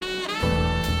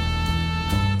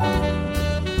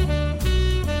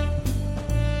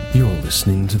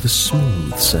listening to the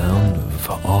smooth sound of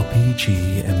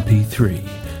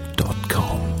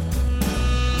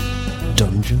RPGMP3.com.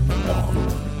 Dungeon On.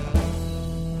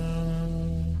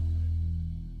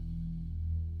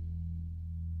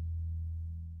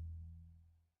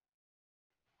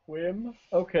 Whim?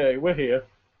 Okay, we're here.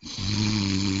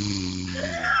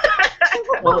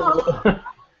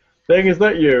 Thing, is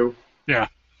that you? Yeah.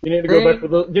 You need to go back for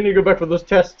those. You need to go back for those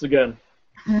tests again.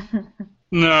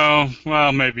 No,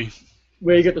 well, maybe.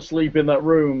 Where you get to sleep in that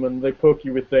room and they poke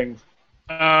you with things.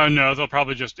 No, they'll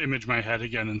probably just image my head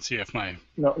again and see if my...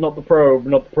 No, not the probe,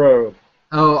 not the probe.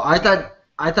 Oh, I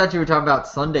thought you were talking about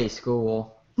Sunday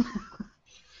school.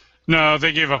 No,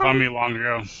 they gave up on me long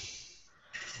ago.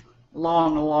 A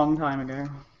long time ago.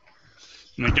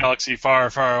 In a galaxy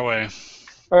far, far away.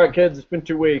 Alright, kids, it's been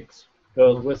 2 weeks.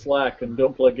 Because we're slack and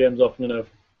don't play games often enough.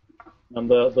 And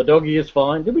the doggy is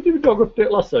fine. Did we do a dog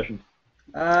update last session?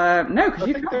 No, because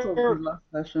you cancelled the last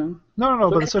session. No,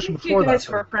 but the session before you guys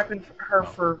that. were prepping her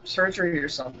for surgery or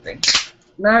something.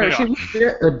 No, Yeah. she was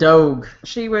The dog.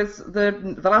 She was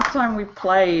the last time we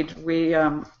played. We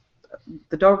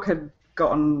the dog had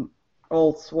gotten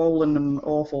all swollen and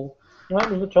awful. That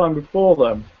was the time before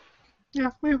then.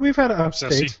 Yeah, we've had an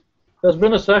Obsessy. update. There's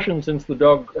been a session since the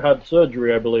dog had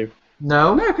surgery, I believe.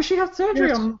 No? No, because she had surgery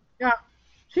Yes. on Yeah.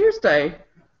 Tuesday.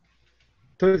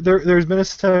 There's been a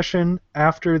session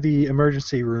after the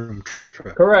emergency room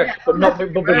trip. Correct, but not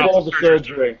but before the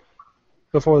surgery.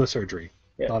 Before the surgery.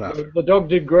 Yeah. Not after. The dog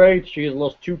did great. She has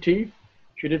lost 2 teeth.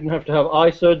 She didn't have to have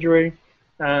eye surgery,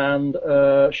 and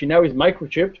she now is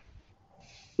microchipped.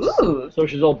 Ooh. So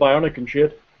she's all bionic and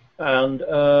shit. And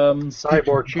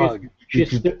Cyborg pug.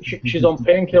 she's on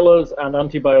painkillers and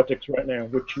antibiotics right now,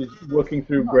 which she's working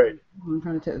through great. I'm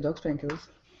trying to take the dog's painkillers.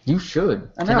 You should.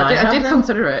 I know. I did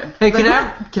consider it. Hey, can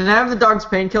I have the dog's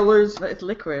painkillers? But it's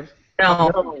liquid.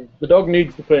 No, the dog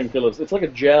needs the painkillers. It's like a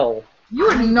gel. You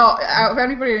would not, out of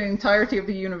anybody in the entirety of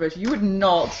the universe, you would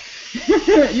not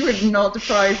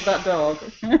deprive that dog.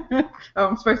 Oh,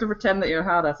 I'm supposed to pretend that you're a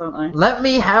hadass, aren't I? Let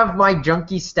me have my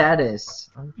junkie status.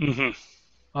 Mm-hmm.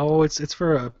 Oh, it's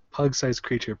for a pug-sized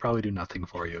creature. Probably do nothing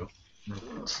for you.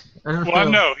 I don't Well,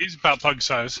 know. no, he's about pug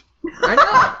size. I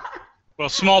know. Well,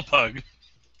 small pug.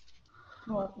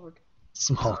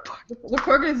 Small pug. The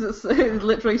pug is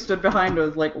literally stood behind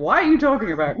us, like, why are you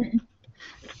talking about me?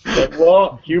 Like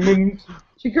what? Humans?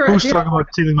 Who's talking about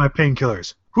stealing my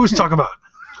painkillers? Who's talking about?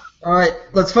 Alright,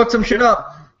 let's fuck some shit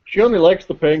up. She only likes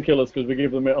the painkillers because we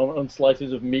give them it on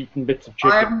slices of meat and bits of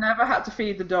chicken. I've never had to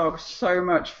feed the dog so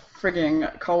much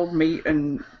frigging cold meat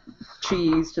and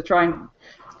cheese to try and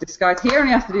disguise. He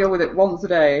only has to deal with it once a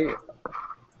day.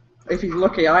 If he's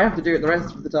lucky, I have to do it the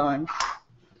rest of the time.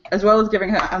 As well as giving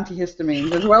her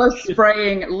antihistamines, as well as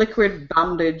spraying liquid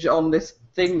bandage on this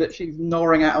thing that she's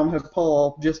gnawing at on her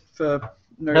paw just for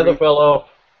no Heather reason. fell off.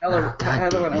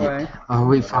 Heather went away. Are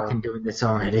we fucking doing this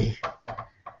already?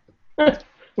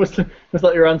 Was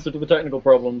that your answer to the technical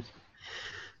problems?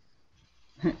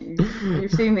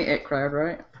 You've seen the It Crowd,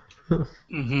 right?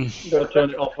 Mm-hmm. You gotta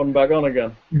turn it off and back on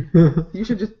again. You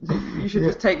should just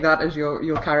take that as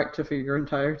your character for your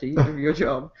entirety of your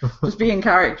job. Just be in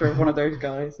character of one of those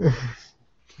guys.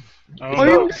 Oh,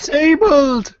 I'm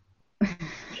disabled!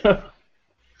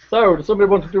 So, does somebody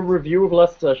want to do a review of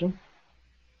last session?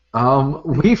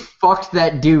 We fucked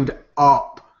that dude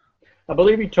up. I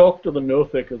believe he talked to the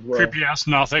Nothic as well. creepy ass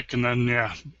Nothic, and then,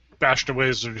 yeah, bashed a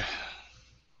wizard.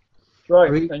 That's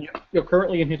right, and you're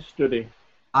currently in his study.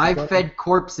 I fed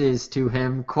corpses to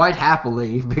him quite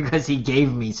happily because he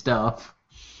gave me stuff.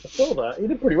 I saw that. He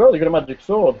did pretty well. He got a magic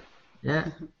sword. Yeah.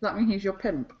 Does that mean he's your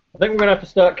pimp? I think we're going to have to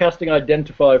start casting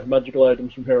Identify for magical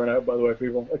items from here on out, by the way,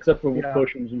 people. Except for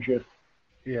potions and shit.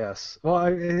 Yes. Well,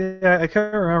 I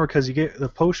can't remember because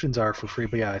the potions are for free,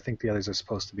 but yeah, I think the others are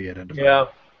supposed to be identified. Yeah.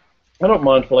 I don't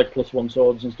mind for like +1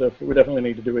 swords and stuff, but we definitely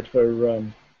need to do it for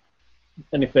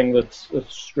anything that's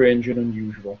strange and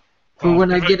unusual. For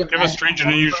when I give get us strange and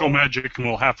unusual magic, and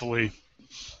we'll happily...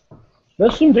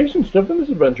 There's some decent stuff in this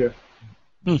adventure.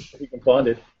 If you can find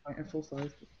it. Full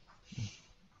size.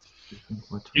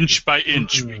 Inch by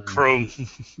inch, we grow.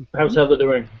 How's Heather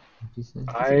doing?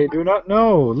 I do not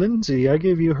know. Lindsay, I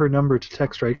gave you her number to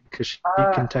text, right? Because she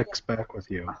can text back with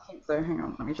you. I think so. Hang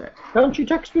on, let me check. Can't she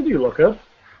text with you, Lockhart?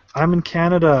 I'm in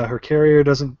Canada. Her carrier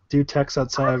doesn't do text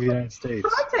outside of the United States.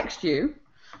 Did I text you?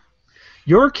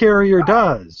 Your carrier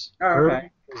does. Oh, okay.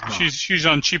 She's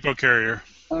on cheapo carrier.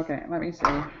 Okay, let me see.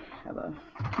 Heather.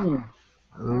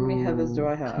 How many Heathers do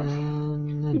I have?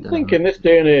 You'd think in this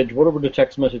day and age, what would a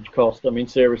text message cost? I mean,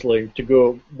 seriously, to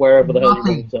go wherever the hell you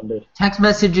want to send it. Text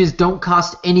messages don't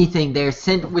cost anything. They're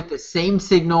sent with the same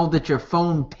signal that your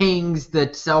phone pings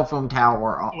the cell phone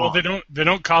tower off. Well, they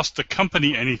don't cost the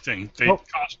company anything. They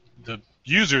cost the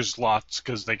users lots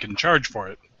because they can charge for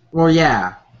it. Well,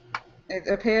 yeah. It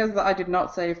appears that I did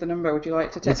not save the number. Would you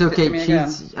like to text It's okay. it to me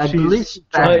again? I believe she's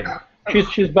back.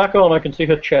 She's back on. I can see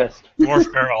her chest.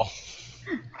 Dwarf barrel.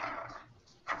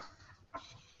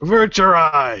 Avert your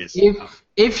eyes.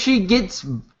 If she gets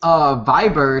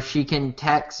Viber, she can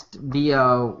text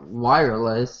via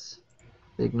wireless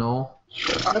signal.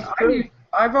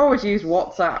 I've always used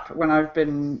WhatsApp when I've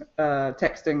been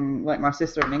texting like my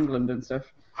sister in England and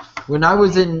stuff. When I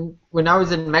was in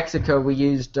Mexico, we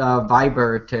used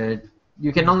Viber to.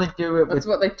 You can only do it That's with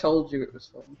what they told you it was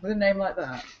for. With a name like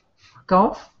that.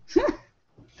 golf.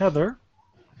 Heather.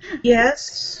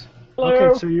 Yes.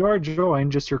 Okay, so you are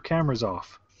joined, just your camera's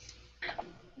off.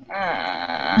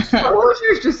 Or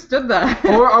she just stood there.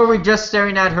 Or are we just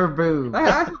staring at her boobs?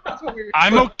 I thought that's what we were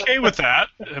I'm okay with that.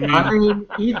 I mean,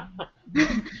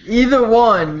 either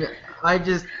one. I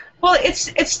just. Well,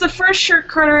 it's the first shirt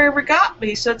Carter ever got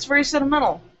me, so it's very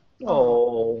sentimental.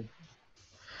 Oh.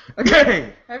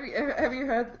 Okay. Have you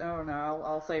heard? Oh no,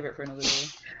 I'll save it for another day.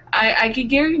 I can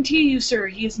guarantee you, sir,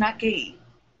 he is not gay.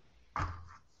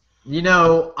 You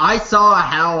know, I saw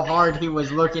how hard he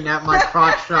was looking at my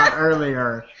crotch shot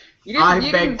earlier.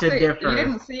 I beg to differ. You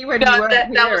didn't see when No, you weren't that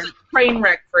here. was a train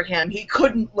wreck for him. He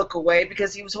couldn't look away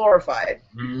because he was horrified.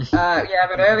 Yeah,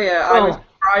 but earlier I was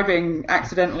describing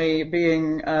accidentally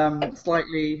being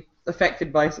slightly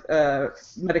affected by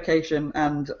medication,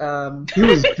 and He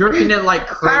was jerking it like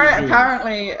crazy.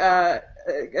 apparently,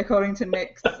 according to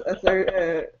Nick's,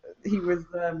 he was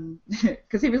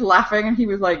because he was laughing and he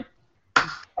was like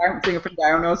bouncing up and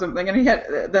down or something, and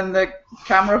then the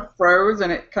camera froze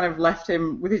and it kind of left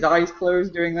him with his eyes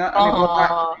closed doing that, and it was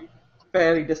actually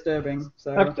fairly disturbing.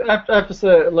 So I have to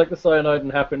say, like the cyanide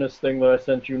and happiness thing that I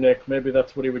sent you, Nick, maybe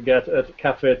that's what he would get at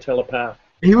Cafe Telepath.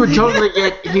 He would totally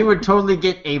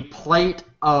get a plate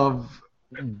of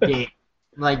dick,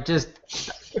 like just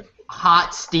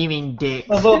hot steaming dick.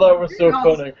 I thought that was so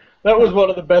funny. That was one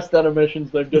of the best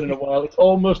animations they've done in a while. It's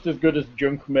almost as good as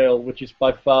Junk Mail, which is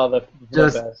by far the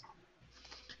best.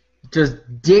 Just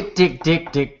dick.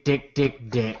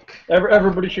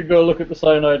 Everybody should go look at the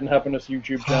Cyanide and Happiness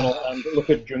YouTube channel and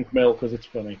look at Junk Mail because it's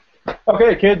funny.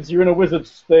 Okay, kids, you're in a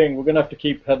wizard's thing. We're going to have to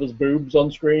keep Heather's boobs on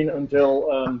screen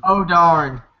until... Oh,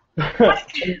 darn. My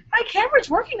camera's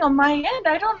working on my end.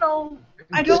 I don't know.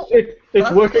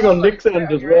 It's working on Nick's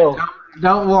end as well.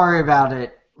 Don't worry about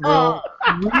it.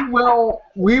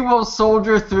 We will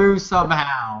soldier through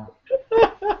somehow.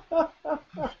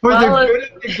 For the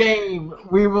good of the game,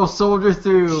 we will soldier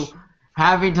through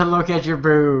having to look at your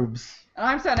boobs.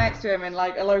 I'm sat next to him in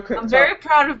like a low cut. I'm very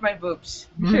proud of my boobs.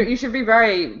 You should be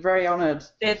very, very honoured.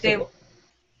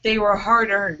 They were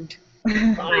hard earned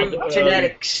by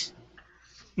genetics.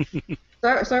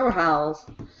 So were Hal's.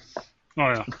 Oh,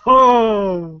 yeah.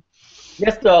 Oh!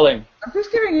 Yes, darling. I'm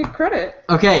just giving you credit.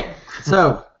 Okay,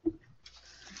 so...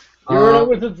 You're in a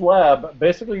wizard's lab.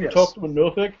 Basically, you talk to a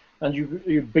Nothic, and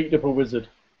you beat up a wizard.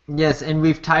 Yes, and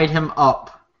we've tied him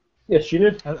up. Yes, you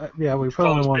did. Yeah, we put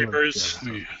him in one. Papers.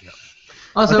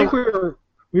 Also, I think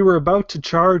we were about to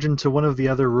charge into one of the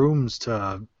other rooms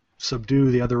to subdue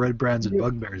the other red brands and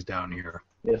bugbears down here.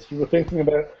 Yes, you were thinking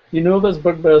about... You know there's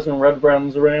bugbears and red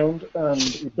brands around,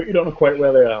 but you don't know quite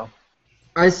where they are.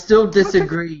 I still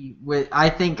disagree with... I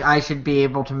think I should be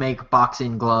able to make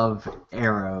boxing glove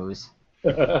arrows.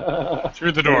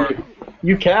 Through the door.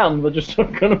 You can, they're just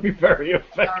not going to be very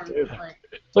effective.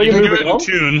 So You you're can do moving it in on?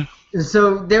 tune.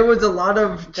 So there was a lot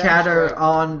of chatter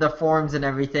on the forums and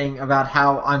everything about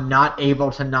how I'm not able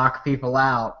to knock people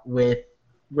out with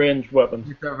Ranged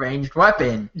weapons. a ranged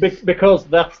weapon. Because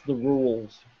that's the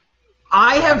rules.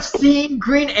 I have seen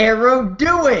Green Arrow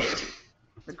do it!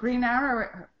 The Green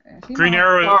Arrow. Green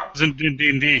Arrow is in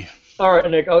D&D. All right,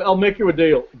 Nick, I'll make you a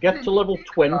deal. Get to level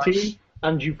 20,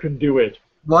 and you can do it.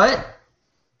 What?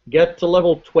 Get to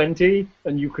level 20,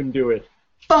 and you can do it.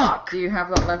 Fuck! Do you have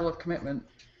that level of commitment?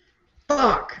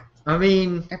 Fuck! I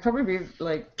mean... It'd probably be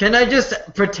like... Can I just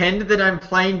pretend that I'm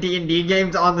playing D&D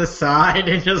games on the side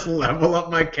and just level up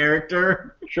my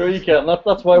character? Sure you can.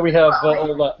 That's why we have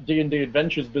all that D&D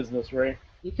Adventures business, Ray.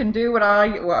 You can do what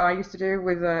I used to do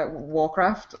with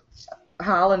Warcraft.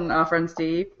 Hal and our friend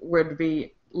Steve would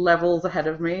be levels ahead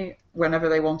of me whenever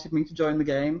they wanted me to join the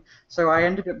game. So I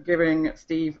ended up giving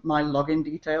Steve my login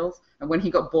details, and when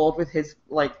he got bored with his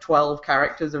like 12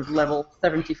 characters of level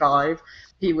 75,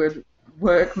 he would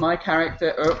work my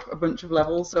character up a bunch of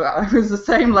levels so I was the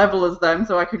same level as them,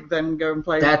 so I could then go and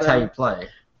play That's with how them. you play.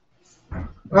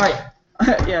 Right.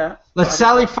 Yeah. Let's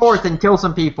sally forth and kill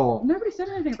some people. Nobody said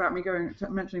anything about me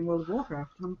mentioning World of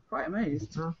Warcraft. I'm quite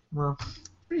amazed. Well,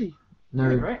 Pretty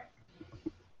nerd. right?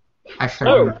 Actually,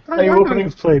 Oh, are you opening?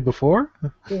 I've played before.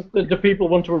 Do people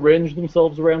want to arrange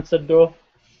themselves around said door?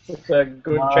 Let's go and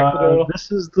check the door.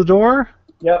 This is the door.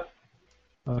 Yep.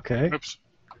 Okay. Oops.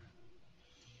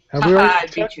 Have we I already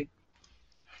beat checked? you.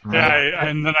 Yeah,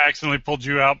 and then I accidentally pulled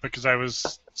you out because I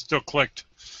was still clicked.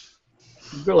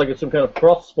 You've got like some kind of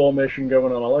cross formation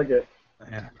going on. I like it.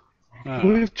 Yeah. Uh,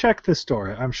 We've checked this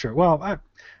door, I'm sure. Well,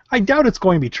 I doubt it's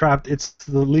going to be trapped. It's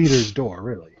the leader's door,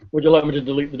 really. Would you like me to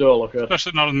delete the door, Lockhart?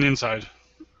 especially not on the inside.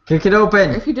 kick it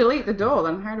open. If you delete the door,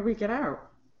 then how do we get out?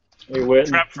 Are you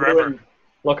waiting? Trapped forever.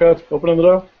 Lockhart, opening the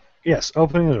door. Yes,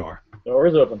 opening the door. Door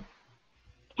is open.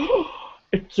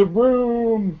 It's a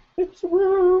room. It's a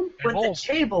room. With the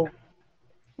table.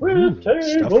 With Ooh, a table.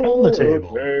 stuff on the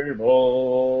table.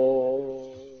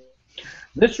 Table.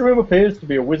 This room appears to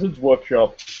be a wizard's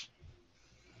workshop.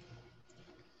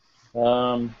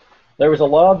 There is a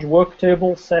large work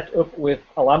table set up with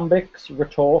alembics,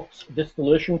 retorts,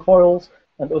 distillation coils,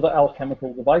 and other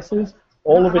alchemical devices,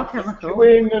 all of it Alchemical?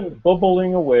 stewing and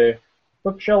bubbling away.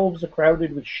 Bookshelves are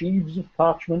crowded with sheaves of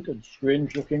parchment and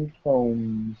strange-looking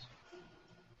tomes.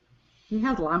 He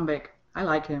has Lambic. I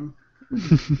like him.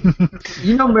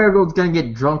 You know Marigold's gonna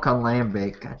get drunk on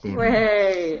lambic. God damn it.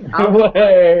 Way.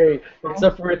 Hey,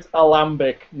 except for it's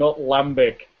alembic, not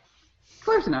lambic.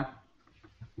 Close enough.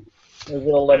 Is it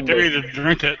I dare you alembic? to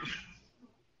drink it.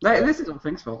 This is all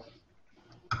things' fault.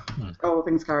 All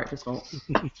things' character's fault.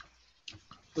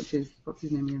 Which is, what's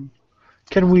his name again?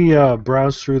 Can we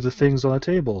browse through the things on the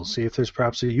table, see if there's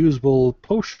perhaps a usable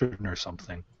potion or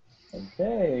something?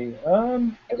 Okay.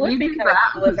 It would You be do kind of that,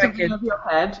 cool if I something could. over your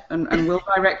head, and we'll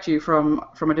direct you from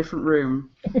a different room.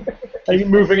 Are you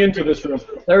moving into this room?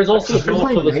 There is also a door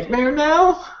to the. Nightmare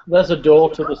now? There's a door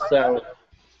to the south.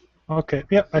 Okay,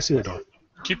 yep, I see the door.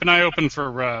 Keep an eye open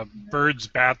for birds,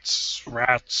 bats,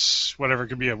 rats, whatever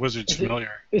could be a wizard's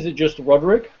familiar. Is it just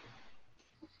Roderick?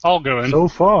 I'll go in. So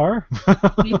far.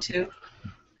 Me too.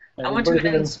 I want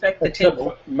to inspect the Except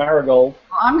table. Marigold.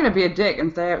 I'm going to be a dick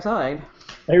and stay outside.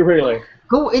 Hey, really?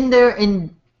 Go in there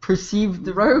and perceive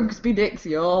The the rogues be dicks,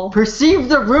 y'all. perceive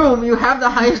the room. You have the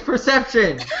highest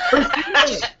perception.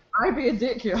 I be a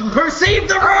dick, y'all. Perceive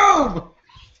the room.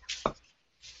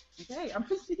 Okay, I'm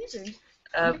perceiving.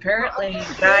 Apparently,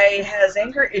 Guy has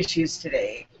anger issues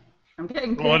today. I'm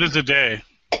getting Well, it pissed. is a day.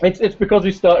 It's because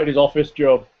he started his office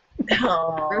job. It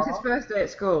was his Aww. first day at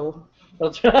school.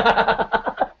 That's.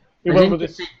 He I went with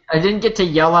didn't, his. I didn't get to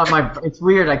yell at my. It's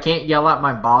weird. I can't yell at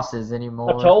my bosses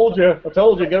anymore. I told you.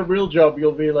 Get a real job.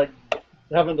 You'll be like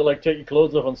having to like take your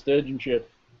clothes off on stage and shit.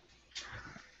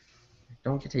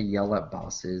 Don't get to yell at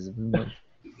bosses.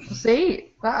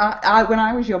 See, when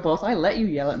I was your boss, I let you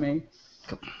yell at me.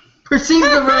 Perceive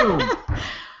the room.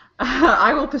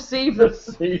 I will perceive the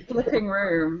See. flipping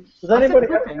room. Does anybody I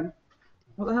said flipping.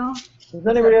 What the hell? Does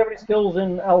anybody have any skills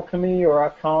in alchemy or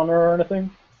arcana or anything?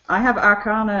 I have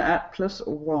Arcana at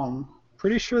 +1.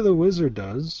 Pretty sure the wizard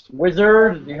does.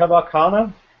 Wizard, do you have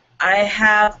arcana? I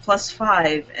have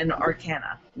 +5 in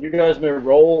Arcana. You guys may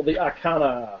roll the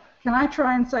arcana. Can I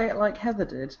try and say it like Heather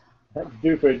did?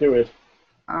 Do it.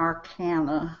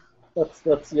 Arcana. That's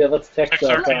Tex Tex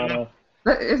arcana.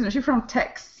 Isn't she from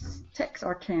Tex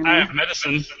Arcana? I have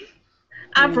medicine.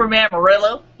 I'm from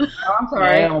Amarillo. Oh, I'm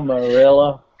sorry.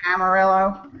 Amarilla.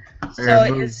 Amarillo. So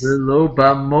is Hello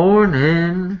by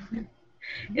morning.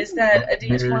 that a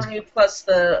D20 plus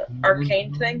the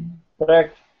arcane thing?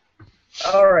 Correct.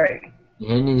 Alright.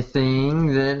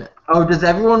 Anything that. Oh, does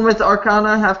everyone with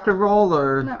Arcana have to roll,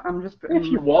 or? No, I'm just If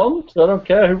you putting. want, I don't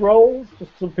care who rolls.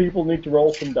 Just some people need to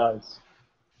roll some dice.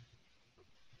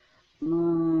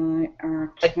 My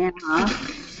Arcana.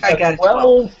 I got it.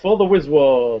 12 for the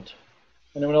wizard.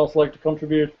 Anyone else like to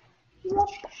contribute?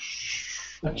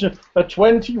 A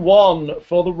 21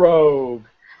 for the rogue.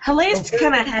 Helene's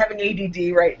kind of having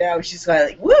ADD right now. She's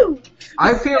like, woo!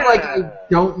 I feel like I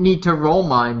don't need to roll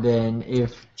mine then.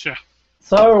 If Sure.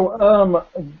 So,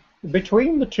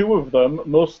 between the two of them,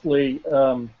 mostly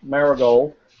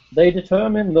Marigold, they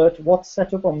determine that what's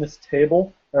set up on this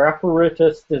table are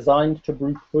apparatus designed to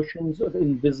brew potions of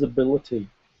invisibility.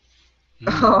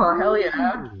 Oh, hell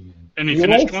yeah. Any You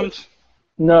finished also- ones?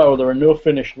 No, there are no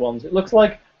finished ones. It looks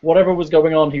like whatever was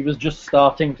going on, he was just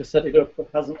starting to set it up, but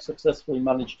hasn't successfully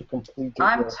managed to complete it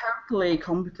I'm yet. totally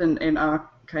competent in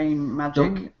arcane magic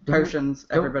Don't- potions,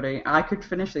 don't- everybody. I could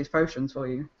finish these potions for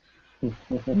you.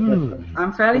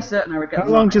 I'm fairly certain I would get How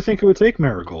them long right. do you think it would take,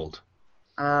 Marigold?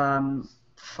 5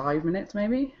 minutes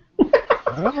maybe?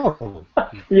 Oh,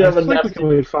 You I have a think we nasty can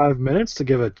wait 5 minutes to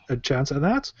give a chance at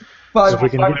that. But If we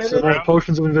can get some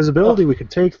potions of invisibility, we can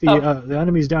take the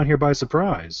enemies down here by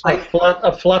surprise. I've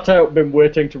flat out been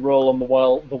waiting to roll on the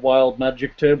wild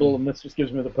magic table, and this just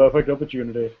gives me the perfect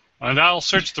opportunity. And I'll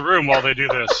search the room while they do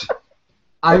this.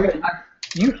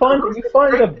 You find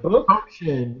a book.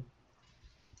 potion.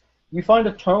 You find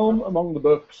a tome among the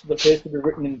books that appears to be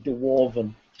written in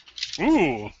Dwarven.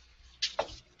 Ooh.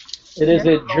 It is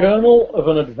a journal of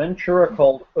an adventurer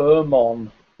called Ermon.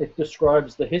 It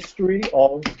describes the history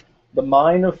of the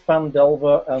mine of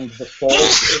Phandelver and the fall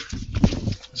of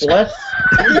Bless.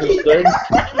 Bless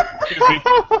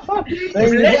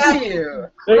you.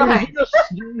 You just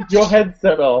sneezed your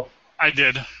headset off. I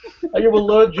did. Are you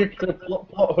allergic to plot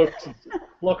hooks?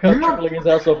 Block out chuckling his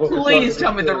ass off of the Please side tell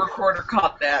of me the the recorder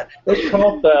caught that. It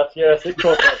caught that, yes, it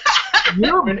caught that.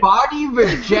 Your body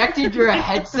rejected your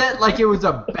headset like it was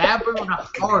a baboon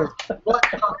heart. What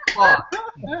the fuck?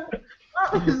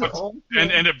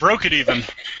 And it broke it even.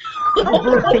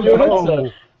 Your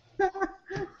headset.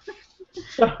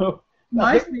 So,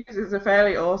 My sneezes are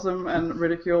fairly awesome and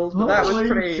ridiculed, but that was Holy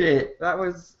pretty. shit. That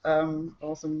was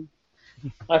awesome.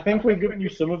 I think we've given you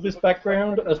some of this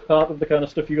background as part of the kind of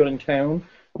stuff you got in town,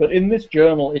 but in this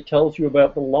journal it tells you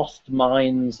about the lost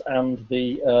mines and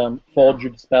the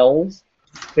forged spells.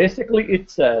 Basically, it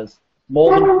says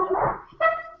more than.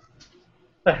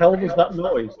 The hell was that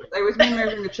noise? It was me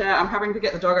moving the chair. I'm having to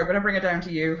get the dog. I'm going to bring her down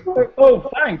to you. Oh,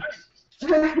 thanks.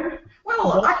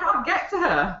 Well, I can't get to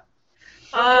her.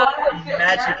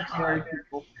 Magic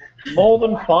people. More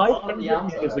than 500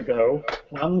 years ago,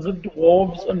 clans of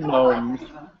dwarves and gnomes.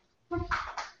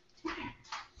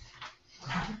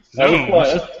 Are we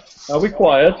quiet? Are we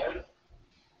quiet?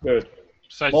 Good.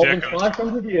 Besides More the than echoes.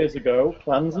 500 years ago,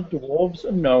 clans of dwarves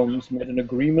and gnomes made an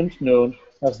agreement known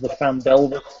as the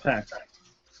Phandelver Pact,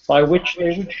 by which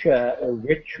they would share a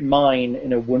rich mine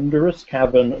in a wondrous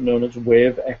cavern known as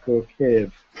Wave Echo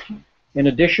Cave. In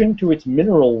addition to its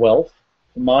mineral wealth,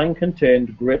 the mine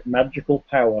contained great magical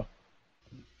power.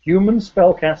 Human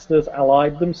spellcasters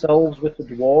allied themselves with the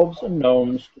dwarves and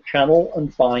gnomes to channel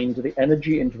and bind the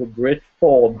energy into a great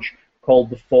forge called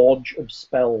the Forge of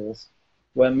Spells,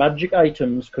 where magic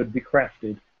items could be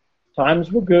crafted.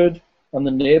 Times were good, and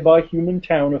the nearby human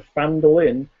town of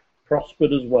Phandelver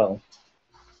prospered as well.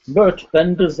 But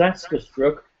then disaster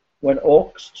struck when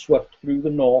orcs swept through the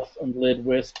north and laid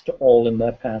waste to all in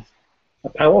their path. A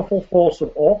powerful force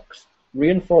of orcs,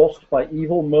 reinforced by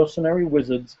evil mercenary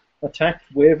wizards,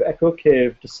 attacked Wave Echo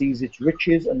Cave to seize its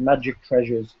riches and magic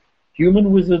treasures.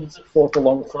 Human wizards fought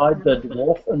alongside their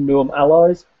dwarf and gnome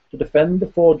allies to defend the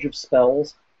Forge of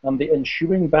Spells, and the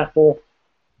ensuing battle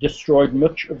destroyed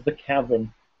much of the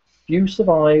cavern. Few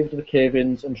survived the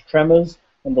cave-ins and tremors,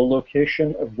 and the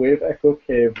location of Wave Echo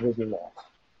Cave was lost.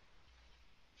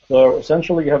 So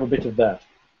essentially you have a bit of that.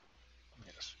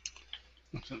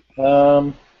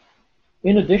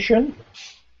 In addition,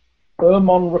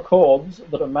 Ermon records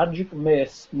that a magic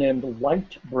mace named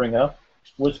Lightbringer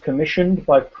was commissioned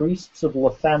by priests of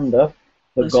Lathander,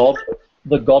 the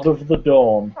god of the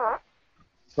dawn,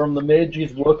 from the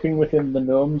mages working within the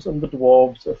gnomes and the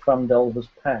dwarves of Phandelver's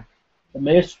pack. The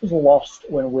mace was lost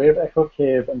when Wave Echo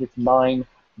Cave and its mine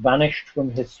vanished from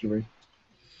history.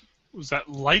 Was that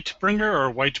Lightbringer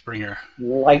or Whitebringer?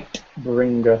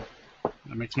 Lightbringer,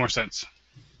 That makes more sense.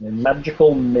 a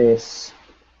magical mace.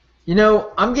 You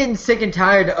know, I'm getting sick and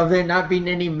tired of there not being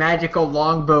any magical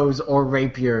longbows or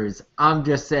rapiers. I'm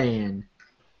just saying.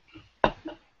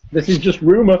 This is just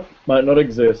rumor, might not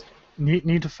exist.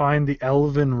 Need to find the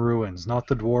elven ruins, not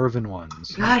the dwarven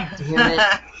ones. God damn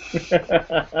it.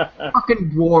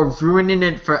 Fucking dwarves ruining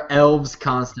it for elves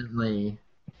constantly.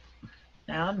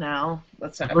 Now,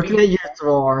 let's have Look at your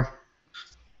drawer.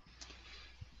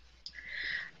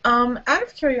 Out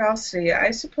of curiosity, I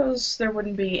suppose there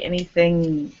wouldn't be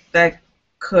anything that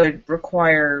could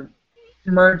require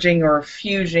merging or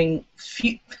fusing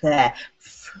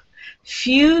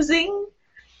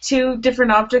two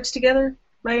different objects together,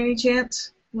 by any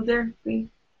chance? Would there be?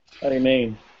 How do you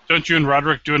mean? Don't you and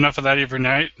Roderick do enough of that every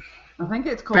night? I think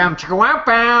it's called. Bow chicka wow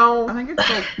bow. I think it's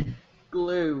called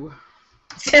glue.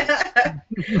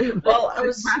 Well, I It's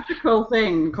was a magical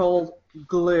thing called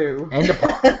glue. And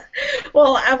a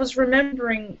well, I was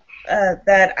remembering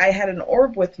that I had an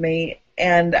orb with me,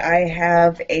 and I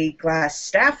have a glass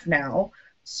staff now.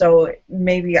 So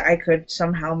maybe I could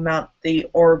somehow mount the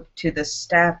orb to the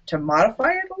staff to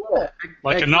modify it a little.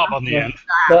 Like a knob on the end.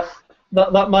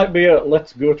 That might be a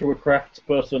let's go to a crafts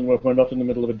person when we're not in the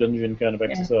middle of a dungeon kind of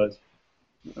exercise.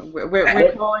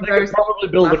 We're calling They could those probably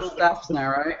build glass a, staffs now,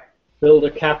 right? build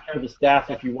a cap for the staff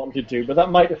if you wanted to, but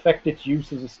that might affect its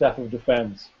use as a staff of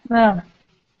defense.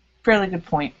 Fairly good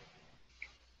point.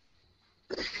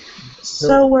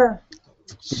 So,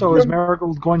 So is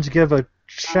Marigold going to give a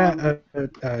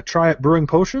try at brewing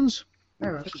potions?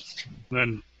 Oh,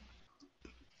 Then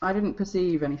I didn't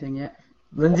perceive anything yet.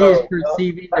 Lindsay is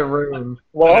perceiving the room.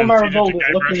 While And then feed it Marigold to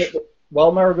is looking at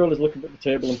while Marigold is looking at the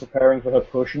table and preparing for her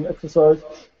potion exercise,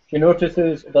 she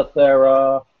notices that there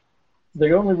are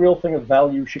the only real thing of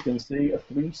value she can see are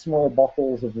 3 small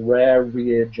bottles of rare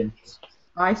reagents.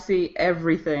 I see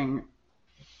everything.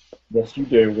 Yes, you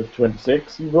do, with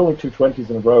 26. You're rolling 2 20s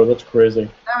in a row, that's crazy.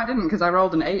 No, I didn't, because I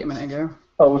rolled an 8 a minute ago.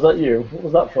 Oh, was that you? What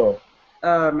was that for?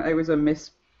 It was a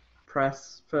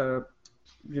mispress for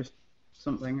just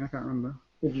something, I can't remember.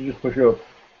 Did you just push up?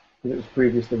 Because it was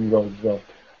previously rolled as well.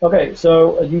 Okay,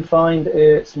 so you find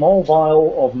a small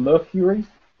vial of mercury,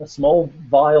 a small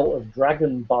vial of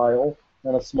dragon bile,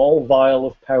 and a small vial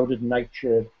of powdered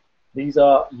nightshade. These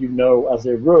are, you know, as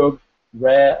a rogue,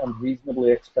 rare and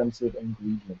reasonably expensive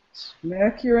ingredients.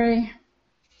 Mercury.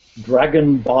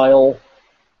 Dragon bile.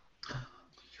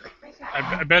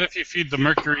 I bet if you feed the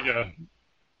mercury to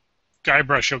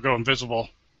Guybrush, he'll go invisible.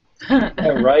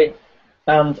 Right.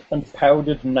 And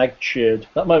powdered nightshade.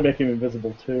 That might make him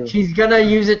invisible too. She's gonna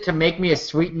use it to make me a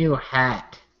sweet new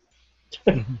hat.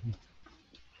 We're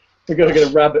gonna get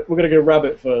a rabbit. We're gonna get a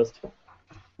rabbit first.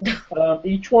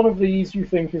 Each one of these you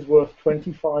think is worth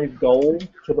 25 gold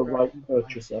to the right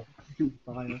purchaser.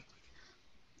 Vile.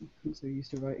 I'm so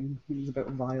used to writing things about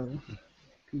vile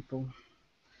people.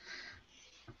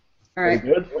 Very Alright,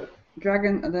 good.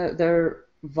 dragon, they're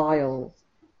vile.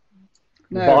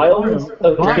 No. Vial?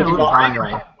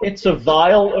 Vile. It's a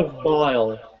vial of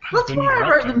bile. That's Then you why I write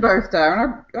wrote them. them both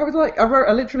down. I was like,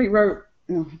 I literally wrote,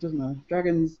 oh, it doesn't matter.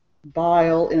 Dragon's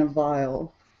bile in a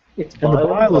vial. It's And the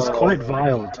bile is of quite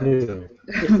vile, too.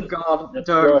 God, That's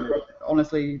don't. right.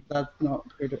 Honestly, that's not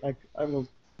good. I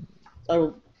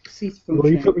will cease from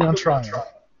Well, you put me on trial.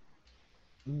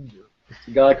 It's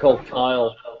a guy called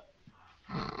Kyle.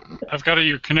 I've got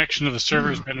your connection to the server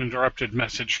has been interrupted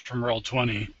message from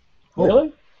Roll20.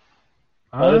 Really?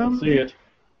 I didn't see it.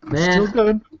 Still Man,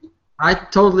 good. I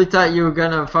totally thought you were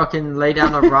gonna fucking lay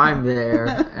down a rhyme there,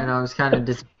 and I was kind of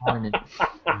disappointed.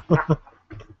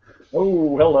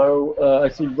 Oh, hello. I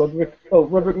see Roderick. Oh,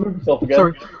 Roderick, move yourself again.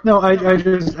 Sorry. No,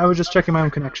 I was just checking my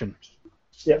own connection.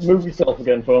 Yeah, move yourself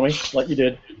again for me, like you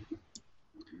did.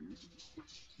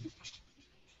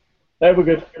 There, we're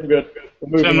good. We're good.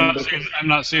 We're So moving I'm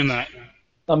not seeing that.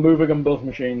 I'm moving on both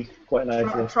machines quite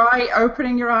nicely. Try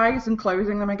opening your eyes and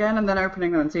closing them again, and then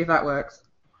opening them and see if that works.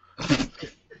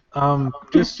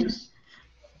 Just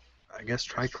I guess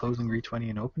try closing Re20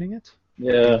 and opening it.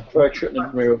 Yeah, try shutting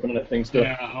and reopening it, things stuff.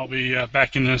 Yeah, I'll be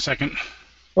back in a second.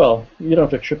 Well, you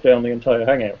don't have to shut down the entire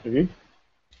hangout, do you?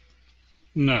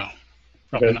 No,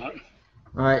 probably Okay. not.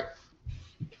 Alright.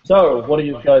 So, what are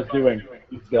you guys doing,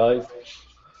 guys?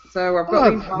 So I've got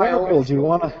these Marigold, vials. do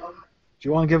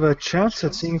you wanna give a chance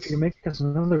at seeing if you can make us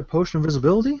another potion of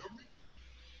invisibility?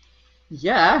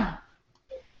 Yeah.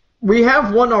 We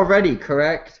have one already,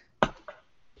 correct?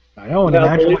 I know, and Yeah,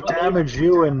 imagine but- what damage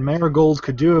you and Marigold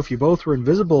could do if you both were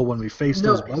invisible when we faced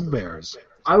No. those bugbears.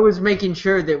 I was making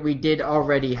sure that we did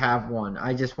already have one.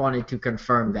 I just wanted to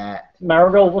confirm that.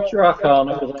 Marigold, what's your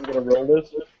arcana? Because I'm going to roll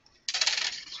this.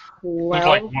 Look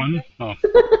like one. Oh,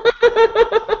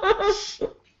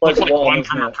 Like looks like one isn't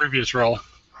from our it? previous roll.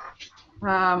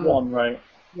 One, right.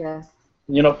 Yes.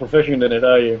 You're not proficient in it,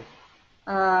 are you?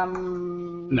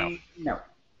 No. No.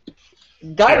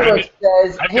 Guybrush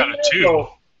says, I've "Hey, got a 2. Marigold,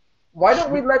 why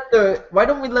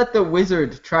don't we let the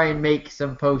wizard try and make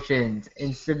some potions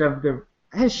instead of the?"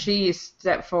 Has she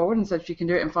stepped forward and said she can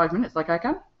do it in 5 minutes like I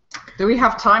can? Do we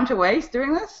have time to waste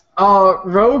doing this?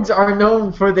 Rogues are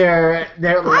known for their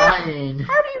lying.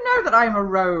 How do you know that I am a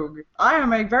rogue? I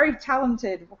am a very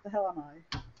talented... What the hell am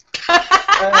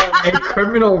I? A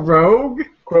criminal rogue?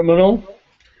 Criminal?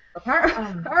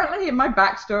 Apparently, in my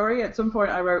backstory, at some point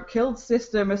I wrote, killed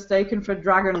sister mistaken for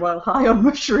dragon while high on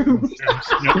mushrooms.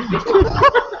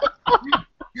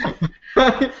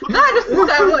 That doesn't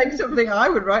sound like something I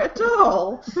would write at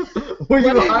all. Were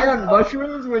you high on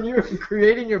mushrooms when you were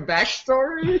creating your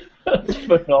backstory? That's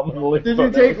phenomenally Did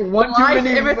you funny. take one too Life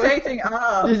many? imitating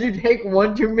art. Did you take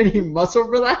one too many muscle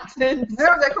relaxants?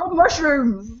 No, they're called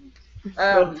mushrooms.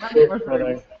 That's Magic so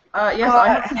mushrooms. funny. Yes, I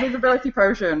have a visibility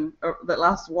potion that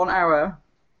lasts 1 hour.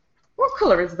 What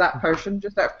colour is that potion,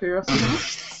 just out of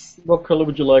curiosity? What colour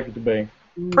would you like it to be?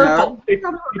 No.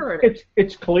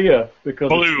 It's clear because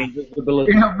Blue. it's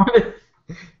invisibility. Yeah, but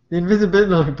The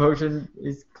invisibility potion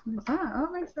is That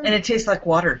makes sense. And it tastes like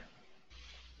water.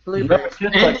 Blueberry. It's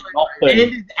just like it nothing.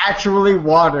 is actually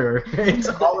water. It's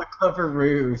all a clever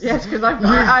ruse. Yes, because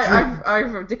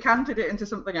I've decanted it into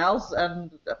something else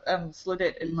and slid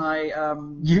it in my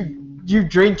You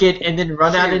drink it and then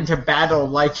run out Shoes. into battle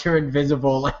like you're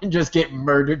invisible and just get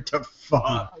murdered to fuck.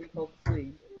 how we call the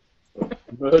sleeve.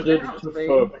 Murdered Yeah, to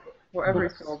the- fuck. Whatever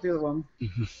it's called, the other one.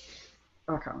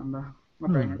 Oh, I can't remember. My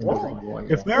brain is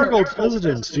busy. If Marigold's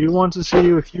hesitant, do you want to see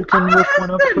if you can whip one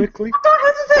up quickly? I'm not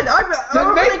hesitant. I'm Then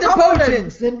overly make the confident.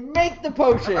 potions! Then make the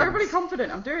potions! I'm overly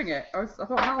confident. I'm doing it. I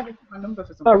thought, how will I get my number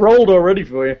for I something? rolled already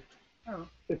for you. Oh.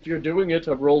 If you're doing it,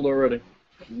 I've rolled already.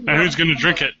 And who's going to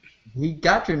drink it? He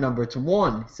got your number to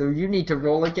 1, so you need to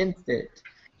roll against it.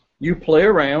 You play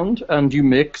around and you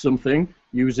make something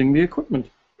using the equipment.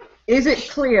 Is it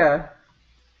clear?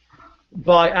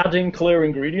 By adding clear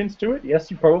ingredients to it, yes,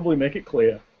 you probably make it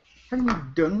clear. Have you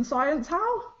done science,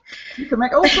 Hal? You can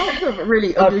make all sorts of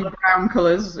really ugly brown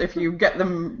colours if you get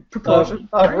them proportioned.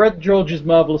 I've read George's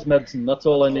Marvelous Medicine, that's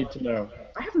all I need to know.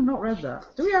 I have not read that.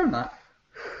 Do we own that?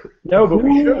 No, but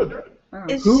we should. Oh.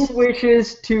 It's, Who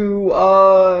wishes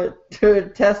to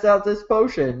test out this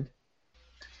potion?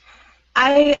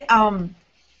 Are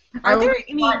I will there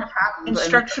any find a patent and-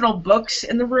 instructional books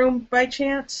in the room by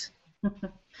chance?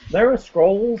 There are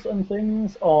scrolls and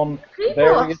things on People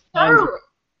are various kinds of...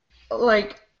 so,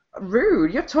 like,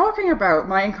 rude. You're talking about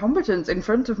my incompetence in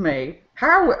front of me.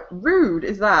 How rude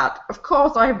is that? Of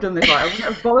course I have done this right. I wouldn't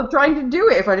have bothered trying to do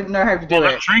it if I didn't know how to do Well,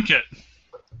 then it. drink it.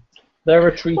 There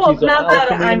are treaties Well, on not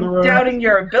that alchemy in the I'm room. doubting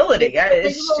your ability. Take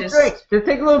It's a little just drink. Just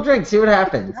take a little drink, see what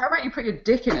happens. How about you put your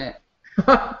dick in it?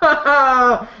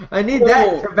 I need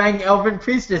that to bang elven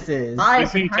priestesses. I've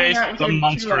been Sleeping hanging taste out of with the him too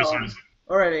monstrous. long.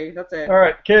 Already, that's it. All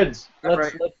right, kids,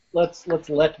 Right. let's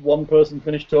let one person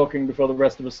finish talking before the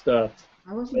rest of us start.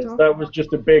 I wasn't talking. That was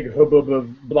just a big hubbub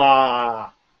of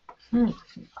blah.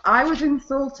 I was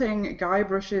insulting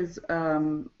Guybrush's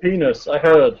Penis, I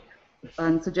heard.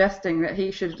 and suggesting that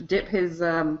he should dip his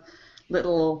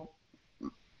little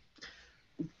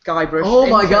Guybrush. Oh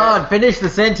my into- god, finish the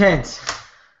sentence.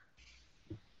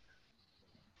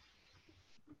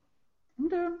 I'm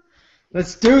done.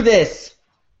 Let's do this.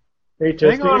 Hey,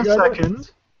 Hang on a Testy,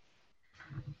 second.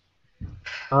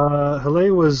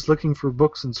 Hele was looking for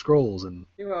books and scrolls, and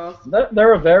You are.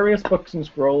 There are various books and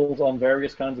scrolls on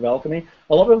various kinds of alchemy.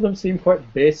 A lot of them seem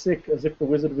quite basic, as if the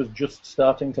wizard was just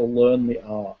starting to learn the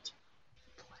art.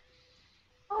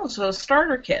 oh, so a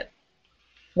starter kit.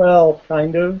 Well,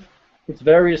 kind of. It's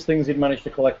various things he'd managed to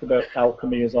collect about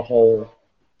alchemy as a whole.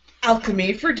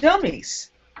 Alchemy for dummies.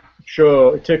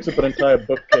 Sure, it takes up an entire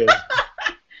bookcase.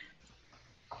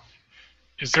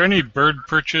 Is there any bird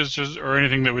perches or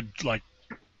anything that would like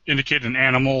indicate an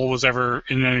animal was ever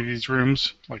in any of these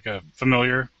rooms, like a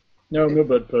familiar? No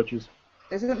bird perches.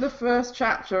 Isn't the first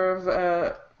chapter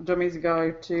of Dummy's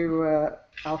Guide to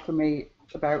Alchemy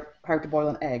about how to boil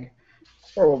an egg?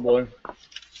 Probably.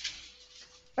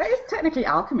 That is technically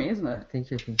alchemy, isn't it? I think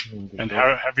you're thinking And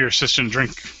have your assistant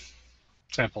drink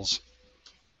samples.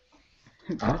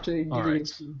 Actually, all right.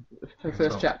 her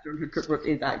first chapter of her cookbook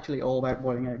is actually all about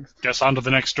boiling eggs. Guess on to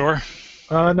the next door.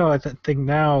 no, I think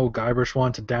now Guybrush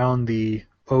wants to down the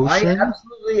I potion.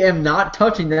 absolutely am not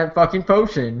touching that fucking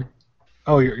potion.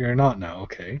 Oh, you're not now.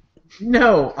 Okay.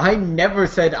 No, I never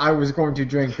said I was going to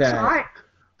drink that. Right.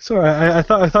 Sorry, I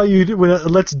thought you did. Well,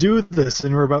 let's do this,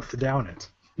 and we're about to down it.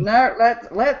 No,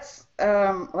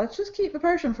 let's just keep the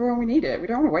potion for when we need it. We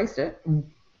don't want to waste it.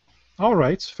 All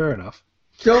right, fair enough.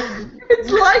 It's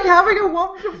like having a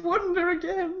wand of wonder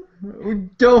again. We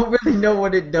don't really know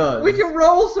what it does. We can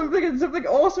roll something and something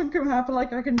awesome can happen,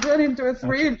 like I can turn into a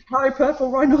 3-inch high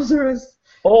purple rhinoceros.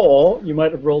 Or you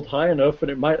might have rolled high enough and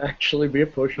it might actually be a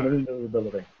potion of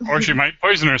invisibility. Or she might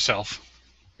poison herself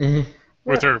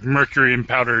with her mercury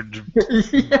powdered.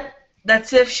 Yeah.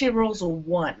 That's if she rolls a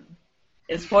 1.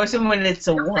 It's poison when it's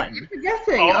a 1. You're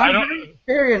forgetting. Oh, I I'm don't- very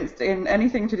experienced in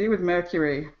anything to do with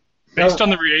mercury. Based on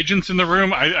the reagents in the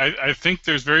room, I think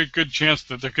there's very good chance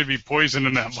that there could be poison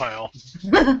in that vial.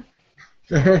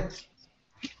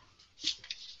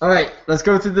 Alright, let's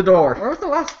go through the door. Where was the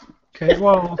last? Okay,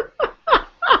 well,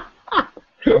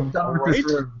 I'm done with this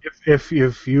room.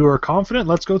 if you are confident,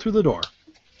 let's go through the door.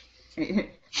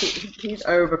 He's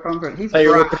overconfident. He's Are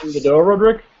you brash. opening the door,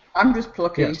 Roderick? I'm just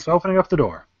plucky. Yes, opening up the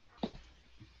door.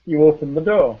 You open the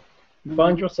door. You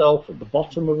find yourself at the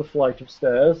bottom of a flight of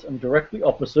stairs and directly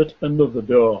opposite another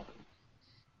door.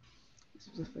 This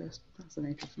was the first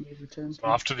fascinator for me to return to.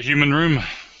 Off to the human room.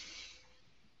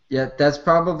 Yeah, that's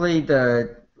probably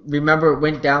the remember, it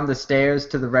went down the stairs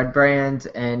to the Red Brand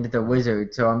and the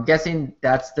Wizard. So I'm guessing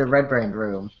that's the Red Brand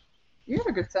room. You have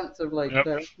a good sense of like Yep.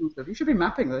 direction and stuff. You should be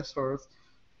mapping this for us.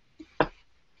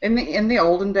 In the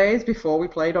olden days, before we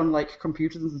played on like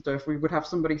computers and stuff, we would have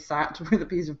somebody sat with a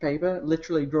piece of paper,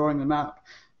 literally drawing the map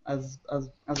as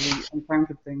we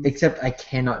encountered things. Except I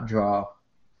cannot draw.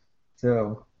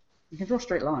 So. You can draw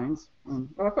straight lines. Oh,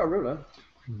 I've got a ruler.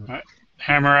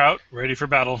 Hammer out, ready for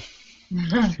battle.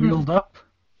 Shield up.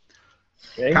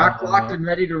 Okay. Cock locked and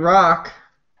ready to rock.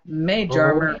 Mage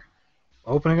armor.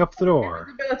 Opening up the door.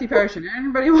 Invisibility potion.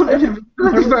 Anybody want an invisibility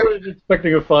potion? Everybody's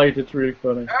expecting a fight. It's really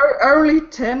funny. Only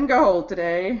 10 gold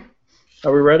today.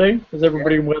 Are we ready? Is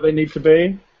everybody where they need to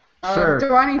be? Sure.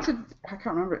 Do I need to... I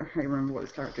can't remember. I can't remember what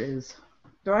this character is.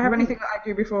 Do I have anything that I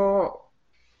do before...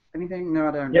 Anything? No,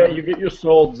 I don't. Yeah, you get your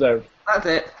swords out. That's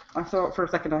it. I thought for a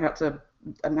second I had to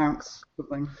announce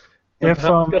something. If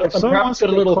someone wants to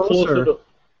get a get little closer, closer.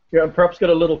 Yeah, and perhaps get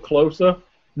a little closer.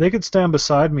 they could stand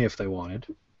beside me if they wanted.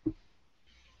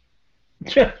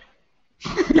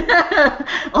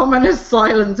 Ominous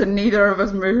silence and neither of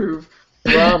us move.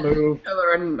 Ra move.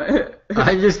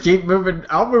 I just keep moving.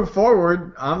 I'll move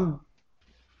forward. I'm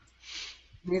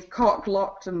He's cocked,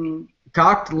 locked, and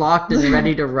cocked, locked, and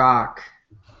ready to rock.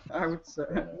 I would say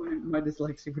my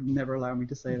dyslexia would never allow me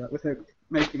to say that without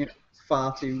making it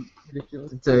far too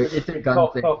ridiculous. It's a gun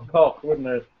Cock, thing. cock, wouldn't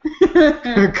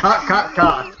it? Cock, cock,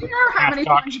 cock. Do you know how many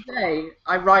times a day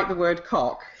I write the word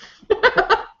cock?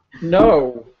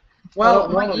 No. Well,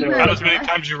 No, my no, no. email Not as many address-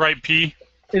 times you write P.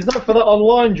 Is that for that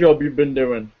online job you've been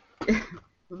doing?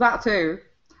 That too.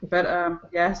 But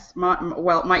yes, my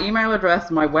email address,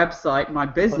 my website, my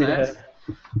business.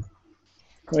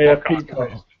 Oh, yeah,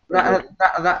 peacock.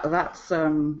 That's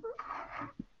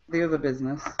the other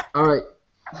business. All right.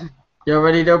 You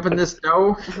ready to open this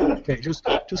door? Okay, just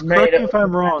Made correct me it. if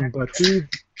I'm wrong, but we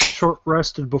short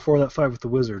rested before that fight with the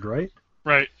wizard, right?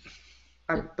 Right.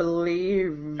 I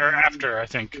believe. Or after, I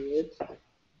think.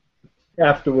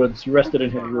 Afterwards, rested in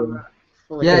his room.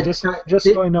 Yeah, Okay, just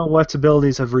so I know what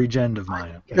abilities have regen of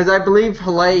mine. Because I believe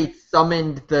Halay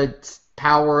summoned the Oh,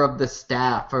 power of the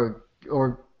staff, or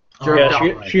Yeah,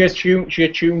 right. she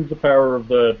attuned the power of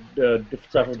the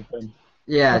staff of defense.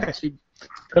 yeah. Okay. She,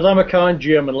 Because I'm a kind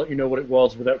GM and let you know what it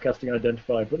was without casting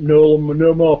Identify. But no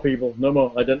more people. No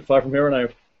more. Identify from here on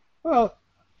out. Well,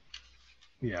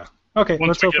 yeah. Okay,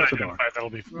 Once let's we open get up the door. identified, that'll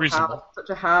be reasonable. Such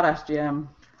a hard ass GM.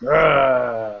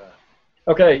 Ah.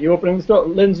 Okay, you opening the door.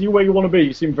 Lindsay, where you want to be?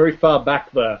 You seem very far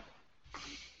back there.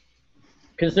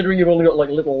 Considering you've only got like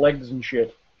little legs and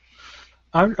shit.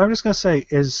 I'm just gonna say,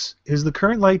 is the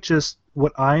current light just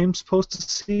what I'm supposed to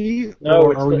see, No,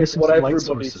 or it's, are we it's missing what some light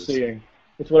everybody's sources? seeing.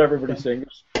 It's what everybody's seeing.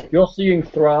 You're seeing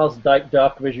Thra's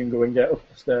dark vision going down up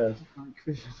the stairs.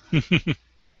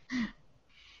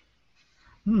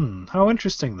 How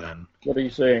interesting then. What are you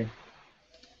seeing?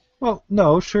 Well,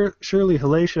 no, surely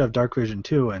Halay should have dark vision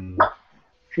too, and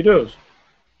She does.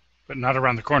 But not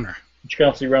around the corner. She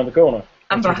can't see around the corner.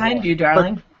 I'm behind you,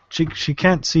 darling. she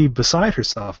can't see beside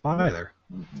herself either.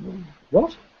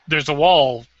 What? There's a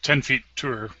wall 10 feet to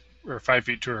her, or 5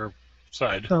 feet to her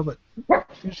side. No, but did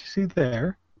you see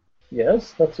there?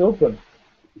 Yes, that's open.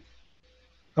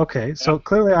 Okay, so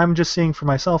clearly I'm just seeing for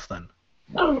myself then.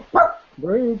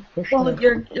 Rude. Pushing Well, it.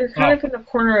 you're kind of in the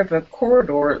corner of a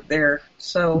corridor there,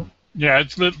 so Yeah,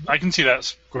 it's lit. I can see that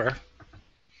square.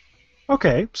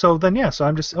 Okay, so then yeah, so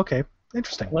I'm just okay.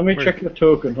 Interesting. Let me check your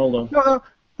token. Hold on.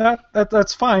 No,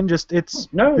 that's fine. Just it's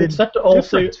No, been it's set to all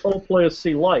different. players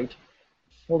see light.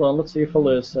 Hold on, let's see if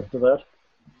Hilary's set to that.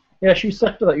 Yeah, she's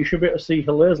set to that. You should be able to see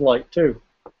Hilary's light too.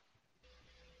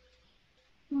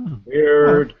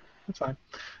 Weird. That's fine.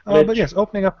 Glitch. But yes,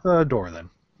 opening up the door then.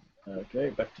 Okay,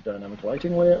 back to dynamic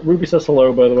lighting layer. Ruby says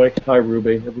hello, by the way. Hi,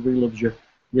 Ruby. Everybody loves you.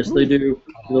 Yes, they do.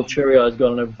 Little cherry eyes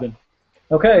gone and everything.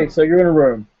 Okay, so you're in a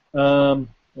room.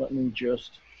 Let me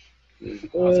just do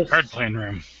Oh, it's a this. card playing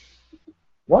room.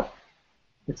 What?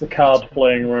 It's a card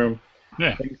playing room.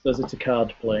 Yeah, Thing says it's a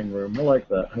card playing room. I like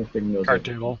that. How thing knows card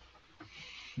it. table.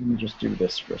 Let me just do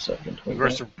this for a second. Of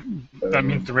course, that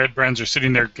means the red brands are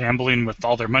sitting there gambling with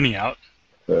all their money out.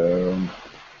 Boom.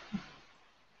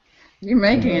 You're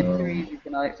making it too easy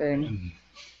tonight, Finn.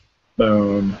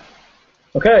 Boom.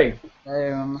 Okay,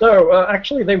 so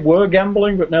actually they were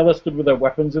gambling, but now they're stood with their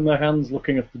weapons in their hands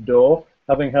looking at the door,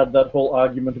 having had that whole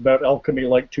argument about alchemy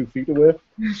like 2 feet away.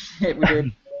 Shit, we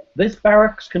did. This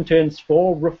barracks contains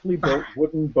 4 roughly built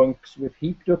wooden bunks with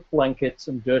heaped up blankets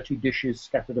and dirty dishes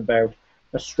scattered about.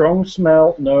 A strong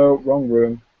smell, no, wrong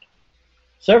room.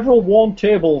 Several worn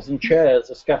tables and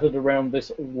chairs are scattered around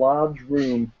this large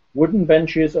room, Wooden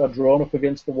benches are drawn up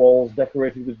against the walls,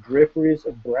 decorated with draperies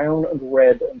of brown and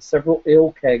red, and several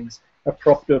ale kegs are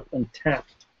propped up and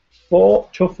tapped. 4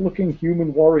 tough-looking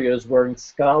human warriors wearing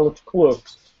scarlet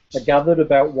cloaks are gathered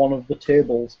about one of the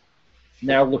tables,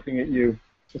 now looking at you.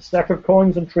 A stack of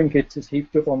coins and trinkets is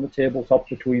heaped up on the tabletop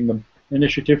between them.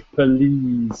 Initiative,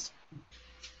 please.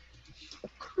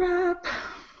 Crap.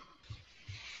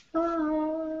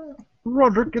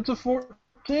 Roderick gets a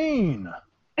 14.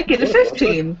 I get a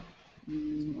 15.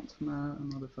 What's my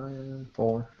modifier?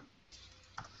 4.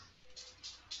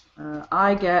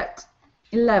 I get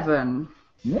 11.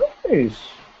 Nice.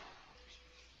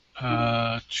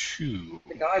 2.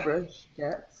 The Guybrush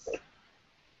gets.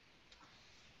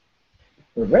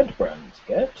 The red brands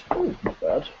get. Oh, not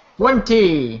bad.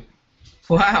 20.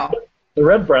 Wow. The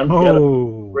red brands get a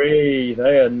Oh. 3.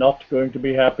 They are not going to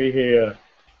be happy here.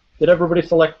 Did everybody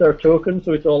select their token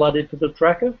so it's all added to the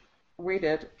tracker? We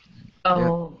did.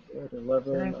 Oh.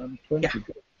 11 and 20.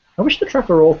 Yeah. I wish the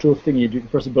tracker auto thingy, you can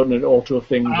press a button and it auto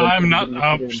things. I'm not.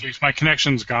 Oh, jeez, my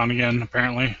connection's gone again,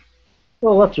 apparently.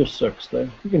 Well, that just sucks,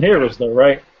 then. You can hear us, though,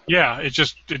 right? Yeah,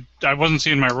 I wasn't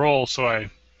seeing my roll, so I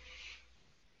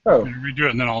Oh. redo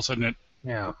it, and then all of a sudden it.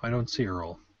 Yeah, I don't see a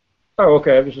roll. Oh,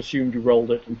 okay. I just assumed you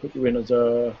rolled it and put you in as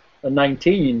a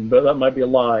 19, but that might be a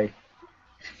lie.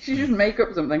 You just make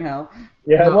up something, Hal.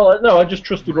 Yeah, well, no, I just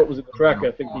trusted what was in the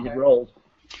tracker, thinking you'd rolled.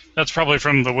 That's probably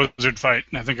from the wizard fight.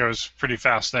 I think I was pretty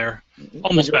fast there.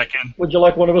 Almost back in. Would you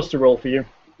like one of us to roll for you?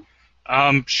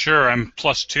 Sure, I'm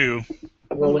 +2.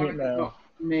 Rolling it now.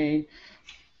 Me.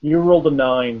 You rolled a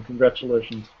 9.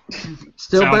 Congratulations.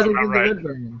 Still Sounds better about than right. the red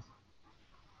brands.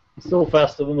 Still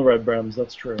faster than the red brands,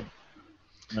 that's true.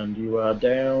 And you are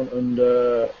down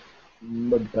under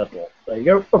mud petal. There you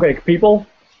go. Okay, people.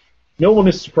 No one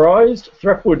is surprised.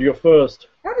 Threepwood, you're first.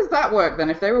 How does that work then?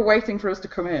 If they were waiting for us to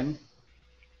come in.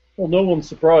 Well, no one's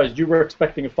surprised. You were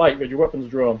expecting a fight with your weapons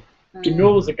drawn. You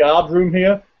know there's a guard room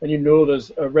here, and you know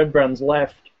there's red brands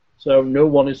left. So no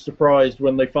one is surprised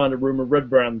when they find a room of red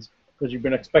brands, because you've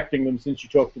been expecting them since you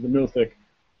talked to the Nothic.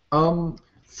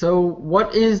 So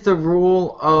what is the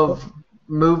rule of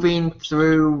moving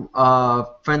through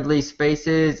friendly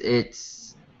spaces?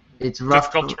 It's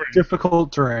rough.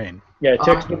 Difficult terrain. Yeah,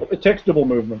 it takes double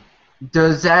movement.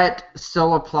 Does that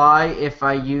still apply if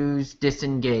I use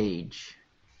disengage?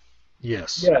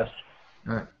 Yes. Yes.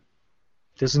 Alright.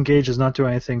 Disengage does not do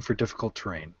anything for difficult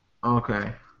terrain.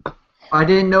 Okay. I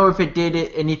didn't know if it did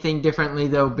anything differently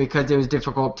though, because it was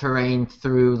difficult terrain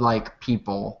through like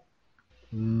people.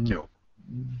 No.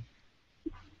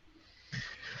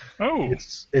 Oh,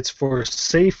 It's for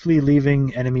safely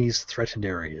leaving enemies' threatened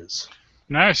areas.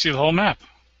 now I see the whole map.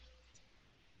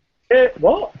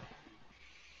 What?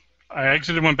 I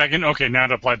exited and went back in. Okay, now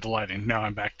it applied the lighting. Now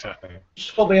I'm back to...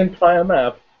 Just for the entire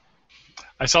map.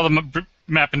 I saw the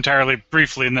map entirely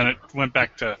briefly, and then it went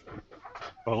back to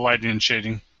the lighting and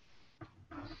shading.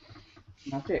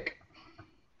 Magic.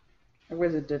 A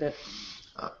wizard did it.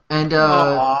 And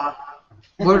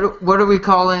what are we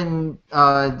calling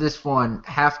this one?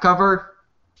 Half cover?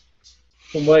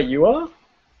 From where you are?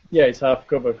 Yeah, it's half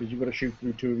cover because you've got to shoot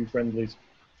through 2 of your friendlies.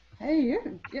 Hey, you're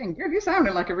getting good. You're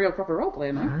sounding like a real proper role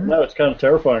player now. No, it's kind of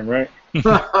terrifying, right? And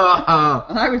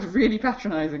I was really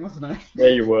patronising, wasn't I?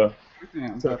 There you were.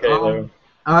 Yeah. It's okay, though.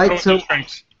 Alright, so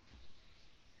Strengths.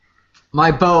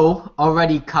 my bow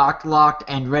already cocked, locked,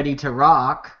 and ready to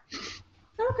rock.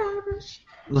 Oh, garbage.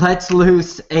 Let's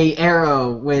loose a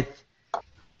arrow with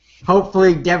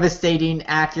hopefully devastating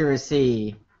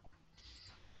accuracy.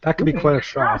 That could be quite a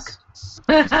shock.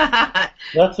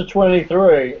 That's a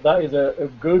 23. That is a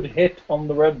good hit on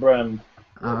the red brand.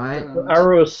 Alright. The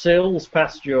arrow sails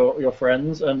past your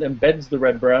friends and embeds the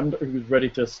red brand, who's ready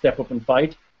to step up and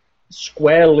fight,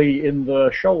 squarely in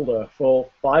the shoulder for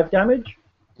 5 damage.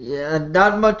 Yeah,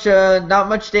 not much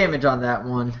damage on that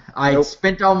one. I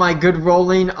spent all my good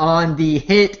rolling on the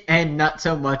hit and not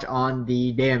so much on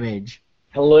the damage.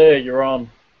 Hilaire, you're on.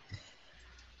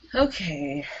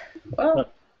 Okay.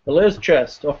 Well, Hilaire's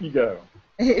chest, off you go.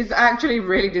 It's actually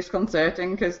really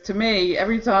disconcerting because to me,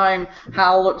 every time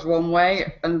Hal looks one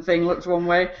way and Thing looks one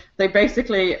way, they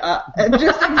basically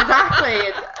just exactly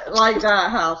like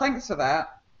that. Hal, thanks for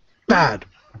that. Bad.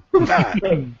 Bad.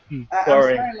 I'm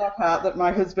Sorry. sorry, Lockhart, that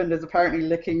my husband is apparently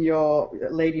licking your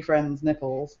lady friend's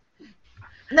nipples.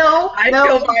 No, I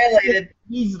feel violated.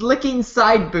 He's licking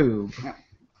side boob.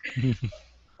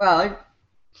 Well,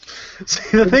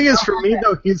 See, the thing is, for me,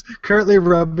 though, he's currently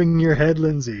rubbing your head,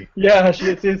 Lindsay. Yeah,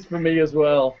 it is for me as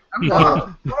well.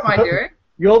 what am I doing?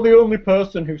 You're the only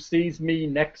person who sees me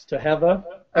next to Heather.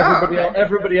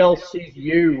 Everybody else sees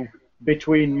you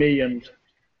between me and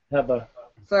Heather.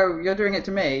 So you're doing it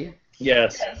to me?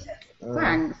 Yes.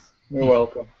 Thanks. You're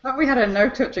welcome. Thought we had a no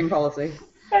touching policy.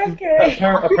 Okay.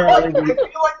 Apparently, I feel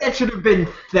like that should have been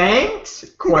thanks?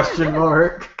 Question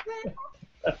mark.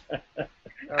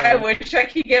 I wish I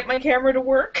could get my camera to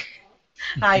work.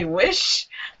 I wish.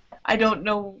 I don't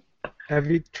know. Have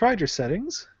you tried your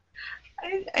settings?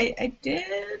 I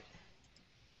did.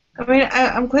 I mean,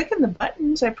 I'm clicking the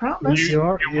buttons, I promise. You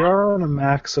are on a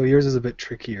Mac, so yours is a bit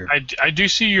trickier. I do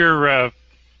see your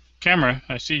camera.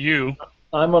 I see you.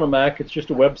 I'm on a Mac. It's just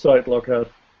a website, Lockhart.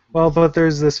 Well, but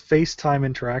there's this FaceTime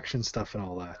interaction stuff and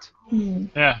all that.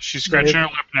 Yeah, she's scratching her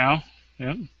lip now.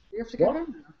 Yeah. You have to go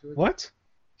home afterwards. What?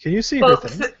 Can you see Well, her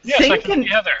thing? Yes, I can see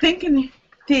Heather.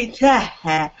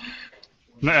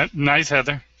 Nice,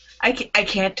 Heather. I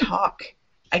can't talk.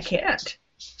 I can't.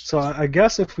 So I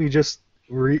guess if we just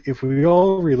if we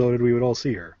all reloaded, we would all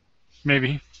see her.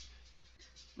 Maybe.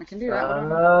 I can do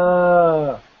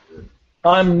that.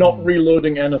 I'm not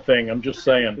reloading anything. I'm just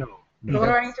saying. So what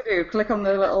do I need to do? Click on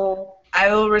the little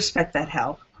I will respect that,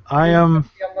 Hal. I am.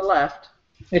 on the left.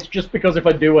 It's just because if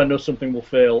I do, I know something will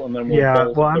fail, and then we'll Yeah.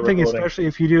 fail Well, the I'm thinking recording. especially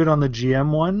if you do it on the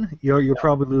GM one, you'll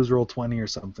probably lose roll 20 or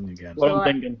something again. What I'm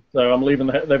thinking. So I'm leaving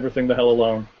everything the hell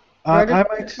alone. I just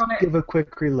might click on it? give a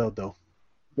quick reload though.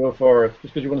 Go for it,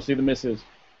 just because you want to see the misses.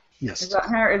 Yes. Is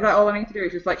that all I need to do?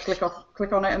 Is just like click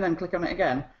on it and then click on it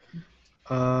again?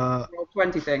 Uh, Roll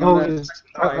 20 thing. oh, on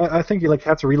the I think you like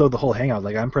have to reload the whole hangout.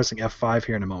 Like I'm pressing F5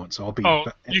 here in a moment, so I'll be. Oh,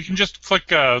 you can just click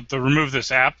the remove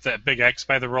this app, that big X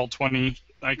by the Roll20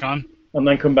 icon. And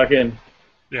then come back in.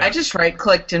 Yeah. I just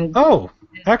right-clicked and... Oh,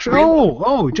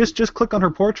 actually, just click on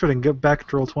her portrait and get back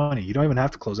to roll 20. You don't even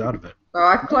have to close out of it. Oh,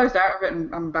 I've closed out of it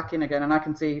and I'm back in again and I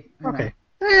can see. Okay.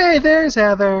 Hey, there's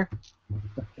Heather.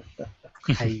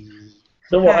 Hi.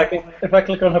 So what? If I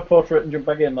click on her portrait and jump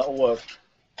back in, that'll work.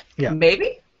 Yeah.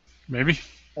 Maybe? Maybe.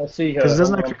 I see her. Because it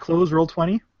doesn't Hold on. actually close roll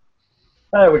 20.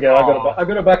 There we go. I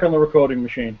got it back on the recording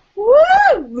machine.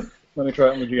 Woo! Let me try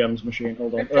it on the GM's machine.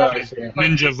 Hold on. I see it.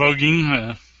 Ninja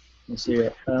voguing. I see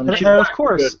it. And, she's of back.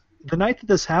 course, Good. the night that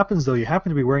this happens, though, you happen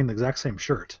to be wearing the exact same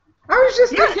shirt. I was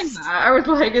just Yes. thinking that. I was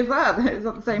like, is that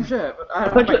the same shirt? But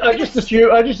I don't know. I just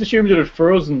assumed it had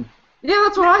frozen. Yeah,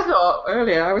 that's what I thought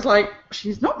earlier. I was like,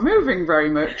 she's not moving very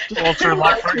much. Well, it's her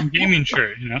Lockhart gaming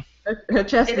shirt, you know. Her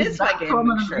chest It is is my that gaming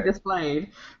prominently shirt. displayed.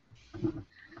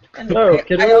 And Hello,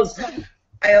 kiddos.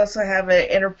 I also have an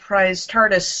Enterprise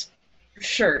TARDIS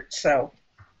shirt, so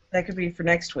that could be for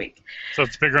next week. So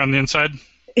it's bigger on the inside.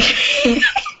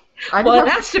 I Well, it didn't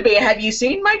have- has to be. Have you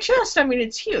seen my chest? I mean,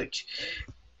 it's huge.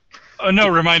 Oh no,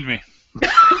 remind me.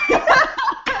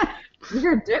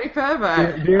 You're a dirty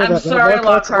pervert. Dear, I'm that- sorry, that's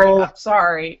Lockhart. all- I'm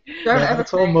sorry. Don't ever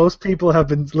That's all say. most people have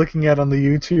been looking at on the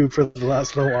YouTube for the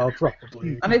last little while,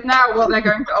 probably. And it's now what they're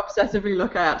going to obsessively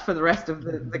look at for the rest of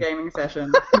the gaming session.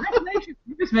 Congratulations,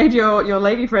 you just made your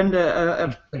lady friend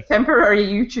a temporary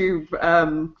YouTube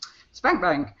spank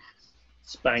bank.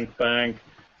 Spank bank.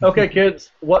 Okay,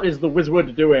 kids. What is the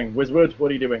Wizward doing? Wizward,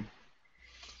 what are you doing?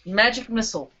 Magic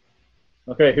missile.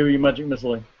 Okay, who are you magic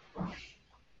missiling?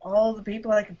 All the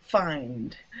people I can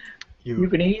find. You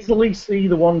can easily see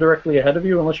the one directly ahead of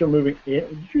you unless you're moving. Did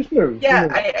you just move? Yeah,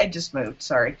 Move. I just moved.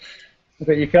 Sorry.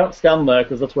 Okay, you can't stand there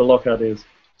because that's where Lockhart is.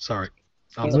 Sorry.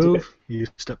 I'll That's move. You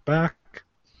step back.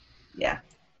 Yeah.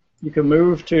 You can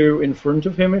move to in front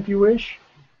of him if you wish,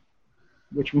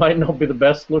 which might not be the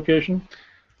best location.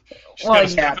 She's Well, got a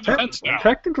staff yeah. of defense now.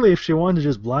 Technically, if she wanted to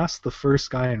just blast the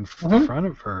first guy in Mhm. front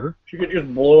of her, She could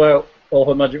just blow out all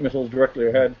her magic missiles directly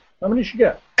ahead. How many did she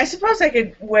get? I suppose I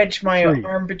could wedge my 3.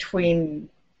 arm between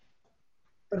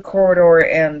the corridor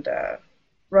and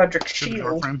Roderick's Should the shield.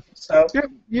 girlfriend. So,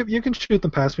 yeah, you can shoot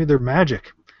them past me. They're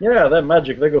magic. Yeah, they're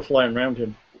magic. They go flying around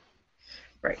him.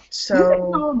 right. Is it So,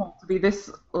 normal to be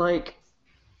this like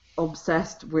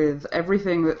obsessed with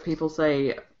everything that people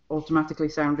say automatically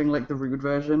sounding like the rude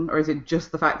version, or is it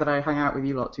just the fact that I hang out with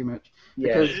you lot too much?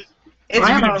 Yeah. Because it's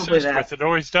I am probably Obsessed that. with it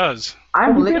always does.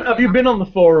 Have you been on the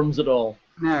forums at all?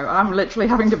 No, I'm literally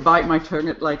having to bite my tongue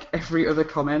at like every other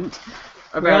comment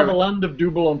We are the about. land of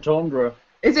double entendre.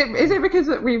 Is it because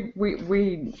that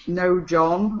we know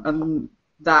John and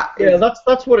that Yeah, is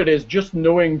that's what it is. Just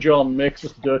knowing John makes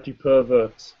us dirty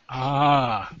perverts.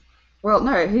 Ah, well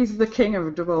no, he's the king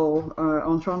of double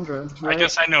entendre. Right? I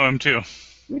guess I know him too.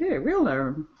 we do. We all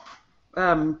know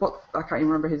him. What I can't even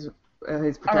remember his All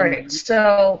pretend name. right.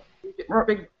 So,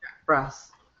 Big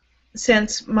brass.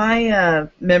 since my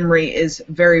memory is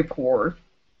very poor,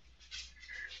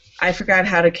 I forgot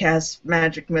how to cast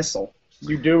magic missile.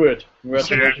 You do it. So you're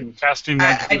Congratulations. casting I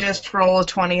magic. just roll a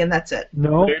 20 and that's it.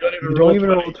 No, You don't even you roll don't even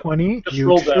 20. roll 20. Just You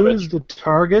roll choose damage. the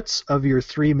targets of your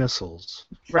 3 missiles.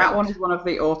 That one is one of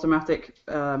the automatic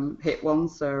hit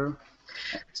ones, so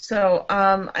So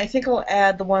I think I'll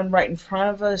add the one right in front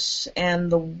of us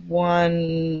and the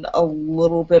one a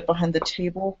little bit behind the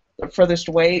table, the furthest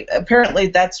away. Apparently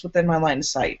that's within my line of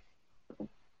sight.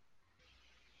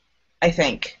 I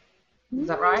think. is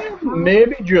that right?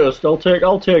 Maybe just. I'll take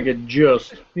it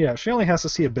just. Yeah, she only has to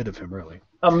see a bit of him, really.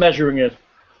 I'm measuring it.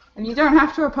 And you don't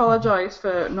have to apologise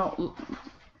for not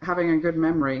having a good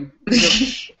memory.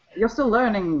 You're still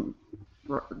learning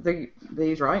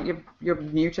these, right? You're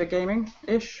new to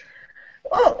gaming-ish?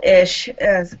 Well, ish.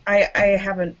 As I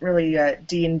haven't really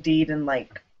D&D'd in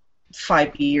like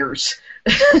 5 years.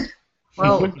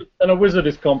 Well, And a wizard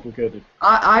is complicated.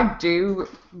 I do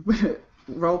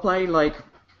roleplay like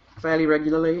fairly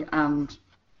regularly, and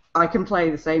I can play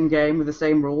the same game with the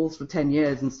same rules for 10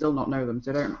 years and still not know them,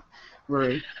 so don't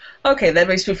worry. Okay, that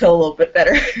makes me feel a little bit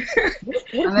better.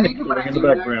 And then even when I In the do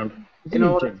know, background. in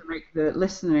order to make the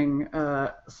listening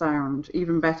sound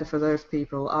even better for those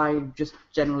people, I just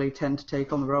generally tend to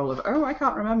take on the role of, oh, I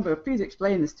can't remember, please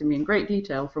explain this to me in great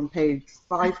detail from page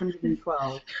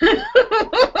 512.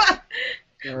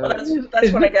 Well, that's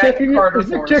what I got Carter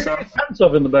for. Taking So. his pants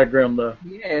off in the background there.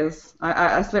 Yes,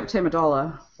 I slipped him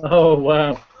 $1. Oh,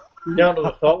 wow. Down to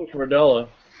the top for $1.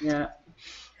 Yeah.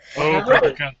 Oh,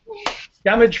 Capricorn.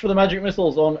 Damage for the magic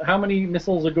missiles on how many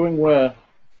missiles are going where?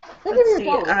 Let's see.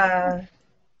 Yeah.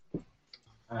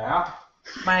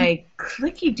 My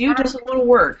clicky do does a little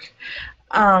work.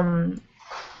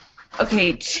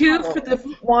 Okay, 2 for the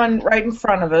one right in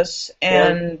front of us,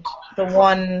 and the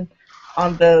one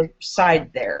on the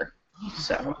side there.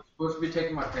 So Supposed to be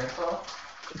taking my pants off?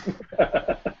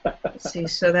 let's see.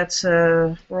 So that's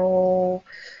a roll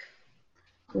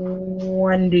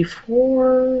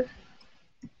 1d4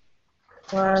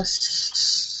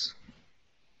 plus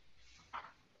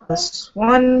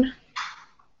 1.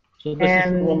 So this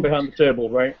is the one behind the table,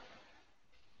 right?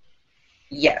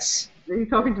 Yes. Are you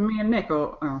talking to me and Nick,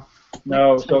 or... Oh. No,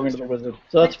 I was talking to the wizard.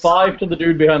 So that's 5 to the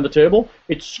dude behind the table.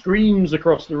 It screams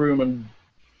across the room and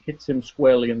hits him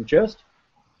squarely in the chest.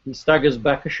 He staggers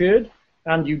back a shade,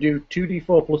 and you do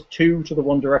 2d4 plus 2 to the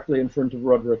one directly in front of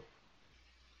Roderick.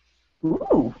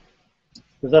 Ooh.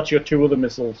 Because that's your 2 other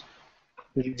missiles.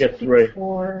 Because you get 3.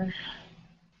 4.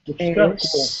 Which is kind of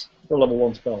cool for a level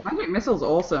 1 spell. Magic Missile's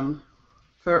awesome.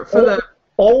 For the...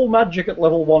 All magic at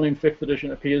level 1 in 5th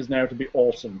edition appears now to be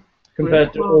awesome,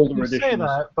 compared to older You editions. say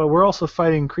that, but we're also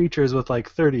fighting creatures with like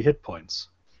 30 hit points.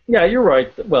 Yeah, you're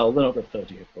right. Well, they're not got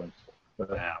 30 hit points. But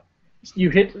Yeah. you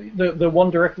hit the one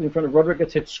directly in front of Roderick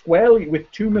gets hit squarely with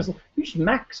 2 missiles. You just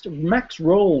max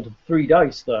rolled 3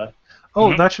 dice there.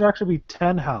 Oh, that should actually be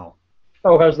 10, Hal.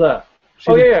 Oh, how's that?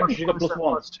 She Oh did yeah, plus she got plus 1.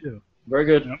 plus 2. Very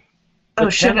good. Yep. Oh, So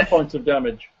should 10 I? points of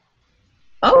damage.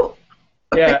 Oh.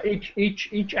 Okay. Yeah,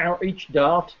 each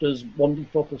dart does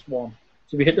 1d4 plus 1.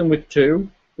 So if you hit them with 2,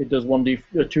 it does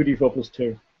 2d4 plus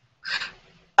 2.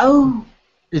 Oh.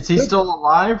 Is he still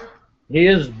alive? He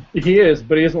is, but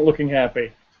he isn't looking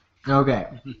happy. Okay.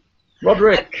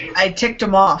 Roderick. I ticked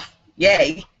him off.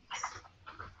 Yay.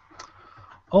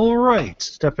 All right,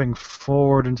 stepping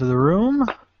forward into the room.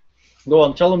 Go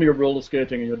on, tell them you're roller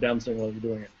skating and you're dancing while you're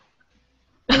doing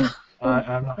it.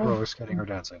 I'm not roller skating or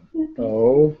dancing.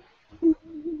 Oh.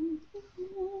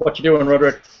 What you doing,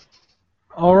 Roderick?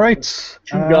 All right.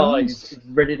 2 guys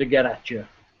ready to get at you.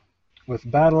 With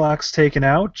battle axe taken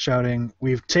out, shouting,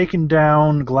 "We've taken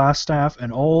down Glassstaff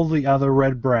and all the other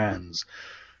red brands.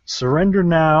 Surrender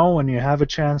now, and you have a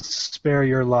chance to spare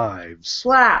your lives."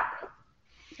 Slap!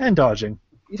 And dodging.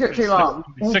 You took too long.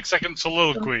 6-second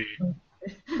soliloquy.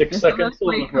 6 seconds.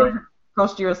 Honestly,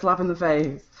 cost you a slap in the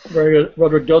face. Very good.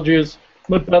 Roderick dodges.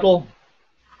 Mud battle.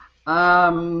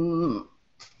 Oh,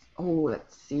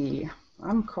 let's see.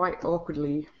 I'm quite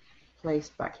awkwardly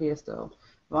placed back here still.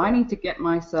 If I need to get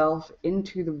myself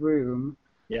into the room,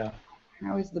 Yeah.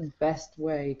 how is the best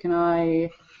way? Can I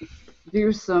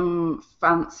do some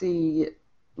fancy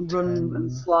run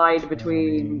and slide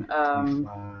between...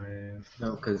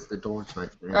 No, because the door's right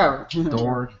there. Oh.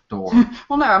 Door.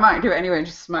 Well, no, I might do it anyway and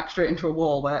just smack straight into a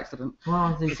wall by accident.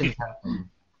 Well, these things happen.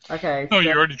 Okay. Oh,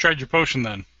 you already tried your potion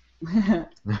then.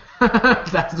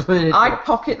 That's what it is. I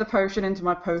pocket the potion into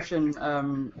my potion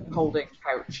holding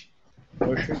pouch.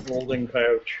 Potion holding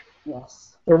pouch.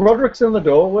 Yes. Well, Roderick's in the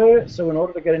doorway, so in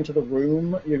order to get into the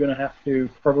room, you're going to have to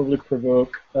probably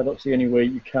provoke. I don't see any way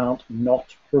you can't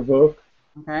not provoke.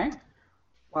 Okay.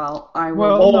 Well, I will.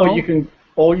 Well, Or no. you can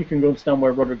or you can go and stand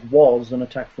where Roderick was and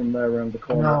attack from there around the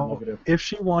corner. No, if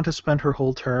she want to spend her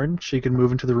whole turn, she can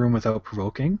move into the room without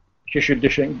provoking. She could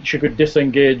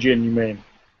disengage in, you mean?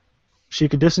 She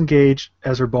could disengage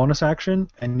as her bonus action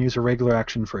and use her regular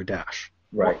action for a dash.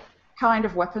 Right. What kind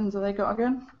of weapons have they got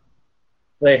again?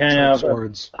 They have Short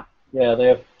swords. yeah, they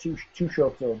have two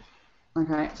short swords.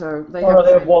 Okay, so they Oh, no,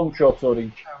 they have one short sword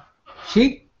each.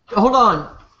 Hold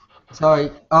on. Sorry.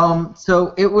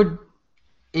 So it would,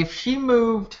 if she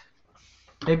moved,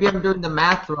 maybe I'm doing the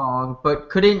math wrong, but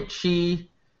couldn't she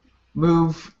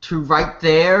move to right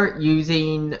there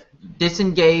using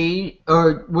disengage,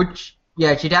 or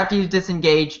yeah, she'd have to use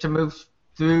disengage to move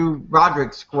through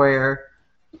Roderick Square,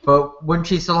 but wouldn't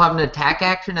she still have an attack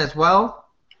action as well?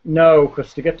 No,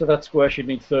 because to get to that square, she'd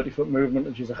need 30-foot movement,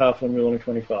 and she's a halfling with only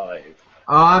 25.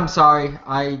 Oh, I'm sorry.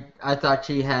 I thought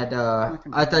she had.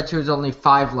 I thought she was only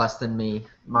 5 less than me.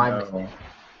 My mistake.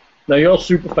 No, you're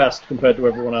super fast compared to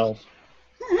everyone else.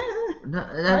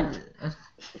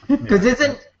 Because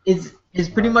is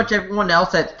pretty much everyone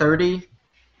else at 30?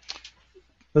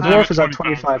 The dwarf is at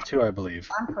 25 too, I believe.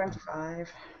 I'm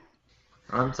 25.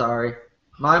 I'm sorry.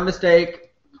 My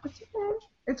mistake. It's okay.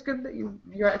 It's good that you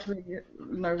actually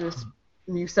know this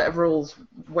new set of rules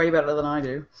way better than I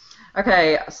do.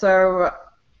 Okay, so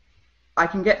I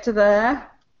can get to there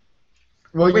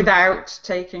without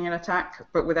taking an attack,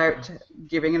 but without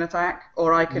giving an attack,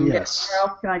 or I can get. Where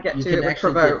else can I get to it with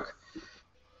provoke?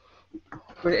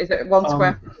 Is it one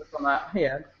square from that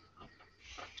here?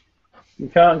 You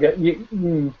can't get.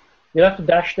 You'd have to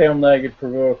dash down there. You'd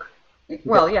provoke.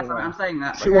 Well, yes, I'm saying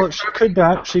that.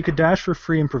 She could dash for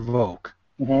free and provoke.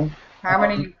 Mm-hmm. How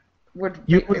many would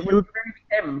it would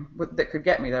be him that could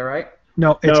get me there, right?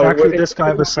 No, it's actually this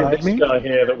guy beside me. This guy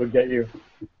here that would get you.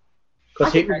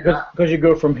 Because you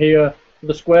go from here to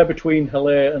the square between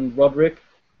Hilaire and Roderick,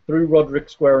 through Roderick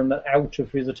Square and then out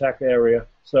of his attack area.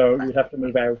 So you'd have to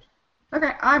move out.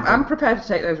 Okay, I'm prepared to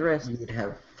take those risks. You would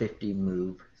have 50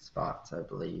 move spots, I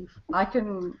believe. I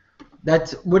can.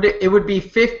 It would be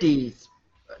 50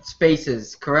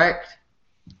 spaces, correct?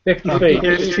 50 feet.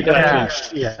 If she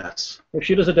dashed, yes. If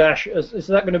she does a dash, is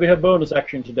that going to be her bonus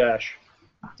action to dash?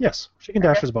 Yes, she can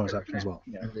dash as a bonus action as well.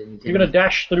 Yeah. You're going to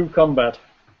dash through combat.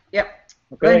 Yep.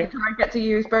 Okay. Then can I get to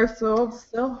use both swords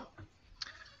still?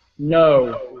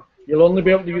 No. You'll only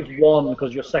be able to use one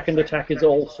because your second attack is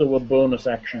also a bonus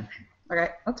action.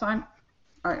 Okay, that's fine.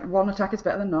 Right, one attack is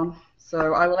better than none.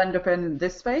 So I will end up in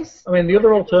this space. I mean, the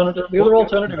other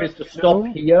alternative is to stop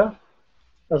here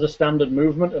as a standard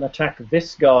movement and attack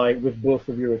this guy with both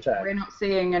of your attacks. We're not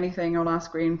seeing anything on our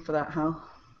screen for that, Hal.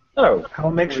 Oh.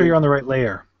 I'll make sure you're on the right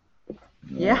layer.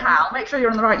 Yeah, Hal, make sure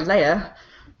you're on the right layer.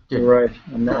 You're right,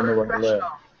 I'm not on the right layer.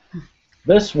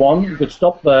 This one, you could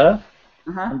stop there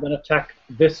and then attack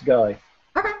this guy.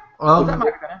 Okay. Well, that might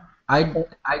be better.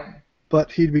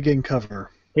 But he'd be getting cover.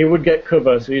 He would get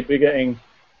cover, so he'd be getting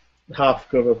half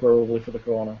cover probably for the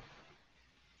corner.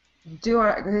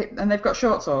 And they've got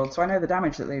short swords, so I know the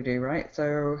damage that they do, right?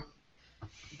 So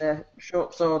their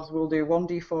short swords will do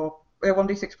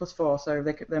 1d6 plus 4, so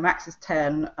their max is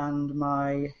 10, and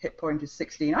my hit point is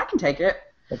 16. I can take it.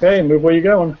 Okay, move where you're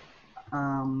going.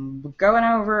 We're going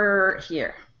over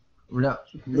here. No.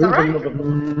 Is that right? So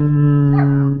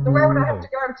where would I have to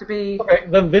go to be... Okay,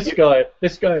 then this guy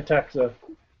attacks her.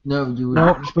 No, you would.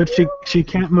 No, but she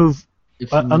can't move.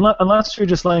 Unless you're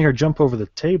just letting her jump over the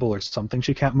table or something,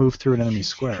 she can't move through an enemy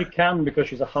square. She can because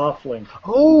she's a halfling.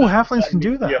 Oh, halflings can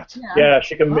do that. Yeah,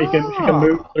 she can move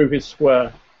through his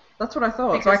square. That's what I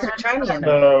thought. Because so I can they're tiny.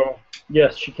 So,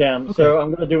 yes, she can. Okay. So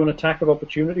I'm going to do an attack of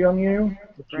opportunity on you.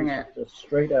 Bring it. A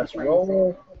straight ass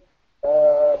roll.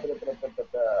 What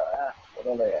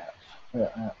are they at? Yeah,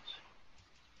 at.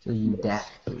 So you dash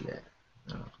through that.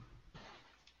 Oh.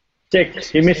 6.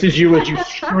 He misses you as you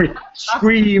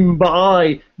scream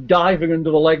by, diving under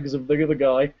the legs of the other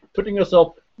guy, putting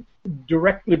yourself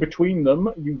directly between them.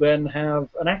 You then have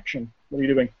an action. What are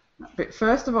you doing? But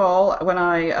first of all, when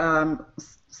I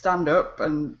stand up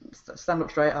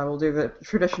straight, I will do the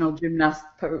traditional gymnast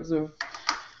pose of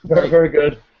Very, very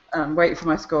good. Wait for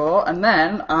my score, and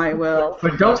then I will...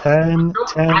 But don't...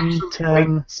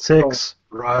 10, 6,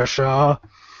 Russia.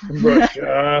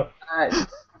 Russia.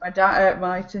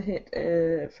 My to hit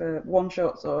for one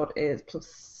short sword is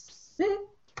 +6.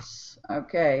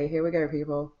 Okay, here we go,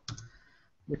 people.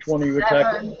 Which one are you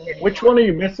attacking? Which one are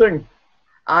you missing?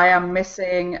 I am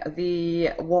missing the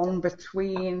one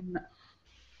between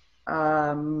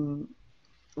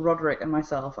Roderick and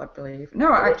myself, I believe.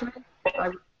 No, actually, I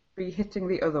would be hitting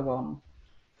the other one.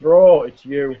 Draw, it's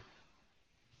you.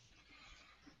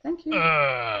 Thank you.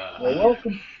 You're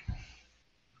welcome.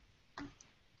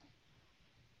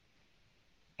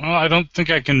 Well, I don't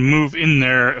think I can move in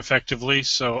there effectively,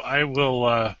 so I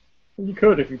will. You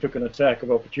could if you took an attack of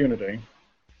opportunity.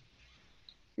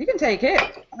 You can take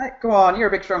it. Go on, you're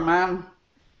a big strong man.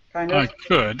 Kind I of.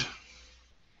 could.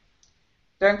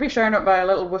 Don't be shown up by a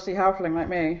little wussy halfling like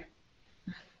me.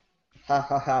 Ha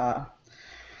ha ha.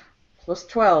 Plus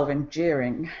 12 in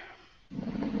jeering.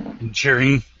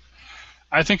 Cheering.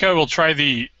 I think I will try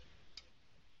the.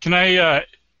 Can I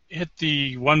hit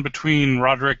the one between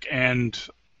Roderick and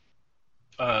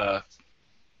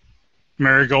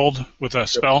Marigold with a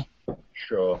spell?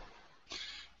 Sure.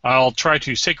 I'll try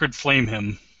to Sacred Flame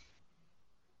him.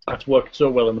 That's worked so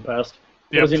well in the past.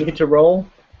 What Yep. does he need to roll?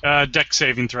 Dex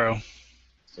saving throw.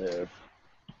 So,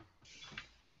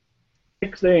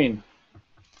 16.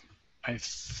 I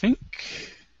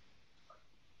think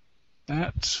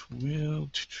that will.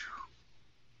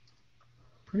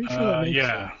 Pretty sure that makes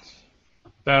Yeah, sense.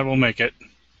 that will make it.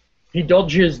 He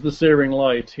dodges the searing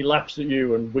light. He laughs at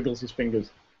you and wiggles his fingers.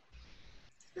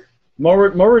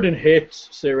 Moradin hates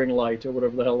searing light, or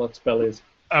whatever the hell that spell is.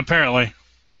 Apparently.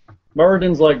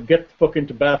 Moradin's like, get the fuck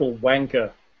into battle,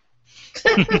 wanker.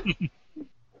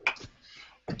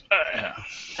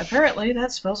 Apparently,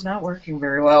 that spell's not working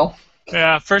very well.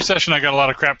 Yeah, first session I got a lot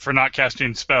of crap for not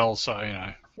casting spells, so, you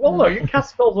know. Well, no, you can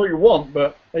cast spells all you want,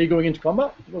 but are you going into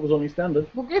combat? That was only standard.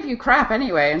 We'll give you crap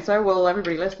anyway, and so will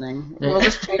everybody listening. We'll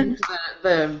just change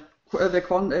the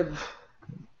quantity.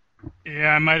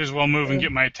 Yeah, I might as well move and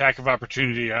get my attack of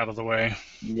opportunity out of the way.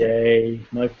 Yay,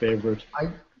 my favorite.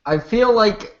 I feel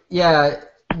like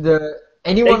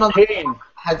anyone on the 18.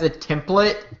 has a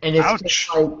template, and it's Ouch.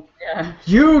 just like, Yeah,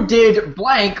 you did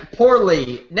blank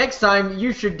poorly. Next time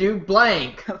you should do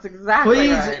blank. that's exactly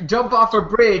Please right. jump off a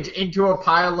bridge into a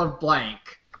pile of blank.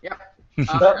 Yep. Is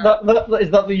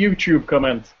that the YouTube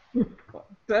comment?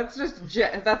 That's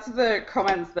that's the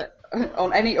comments that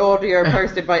on any audio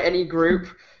posted by any group,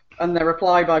 and the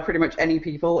reply by pretty much any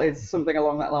people is something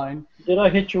along that line. Did I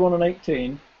hit you on an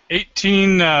 18?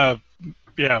 18,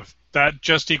 yeah, that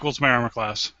just equals my armor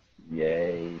class.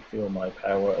 Yay, feel my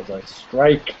power as I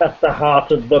strike at the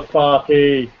heart of the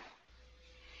party.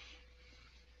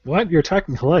 What? You're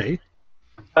attacking Clay?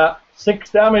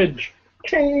 6 damage.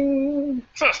 King.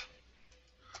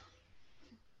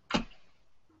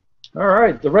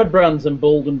 Alright, the Red Brands,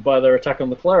 emboldened by their attack on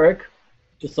the cleric,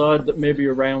 decide that maybe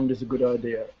a round is a good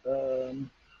idea.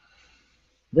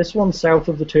 This one south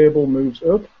of the table moves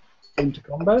up into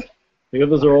combat. The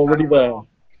others are already there.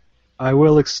 I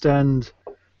will extend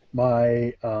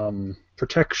my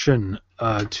protection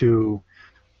to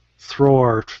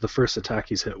Thror for the first attack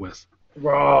he's hit with.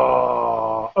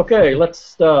 Raw. Okay, let's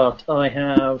start. I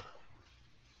have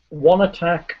 1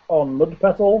 attack on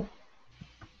Mudpetal.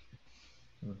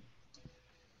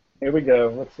 Here we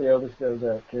go. Let's see how this goes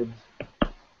out, kids.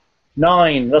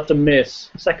 9, that's a miss.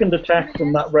 Second attack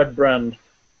from that Red Brand.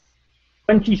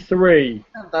 23.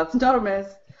 That's not a miss.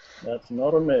 That's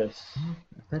not a miss.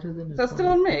 Better than Is that still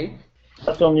on me?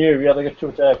 That's on you. Yeah, they get 2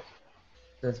 attacks.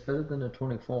 That's better than a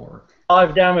 24.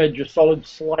 5 damage, a solid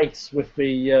slice with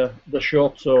the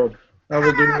short sword. I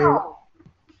will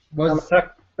do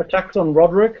attacks on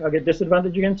Roderick. I get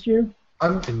disadvantage against you.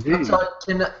 Indeed. I'm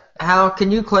sorry,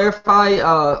 can you clarify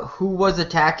who was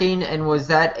attacking, and was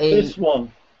that This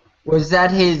one. was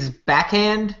that his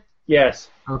backhand? Yes.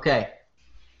 Okay.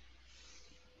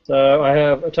 So I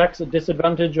have attacks at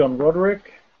disadvantage on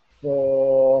Roderick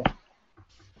for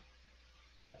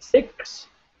 6,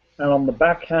 and on the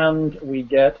backhand we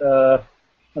get an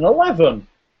 11.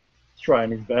 He's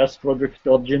trying his best. Roderick's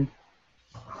dodging.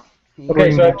 Okay,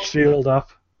 Bring so that shield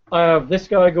up. I have this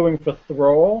guy going for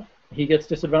Thror. He gets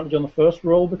disadvantage on the first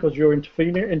roll because you're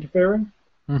interfering.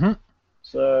 Mm-hmm.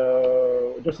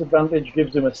 So disadvantage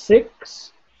gives him a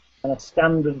 6, and a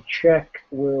standard check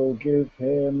will give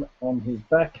him on his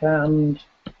backhand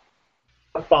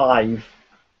a 5.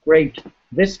 Great.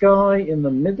 This guy in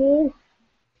the middle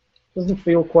doesn't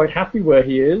feel quite happy where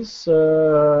he is.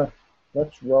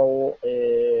 Let's roll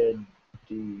a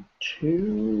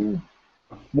d2.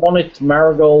 1, it's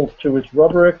Marigold. 2, it's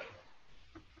Roderick.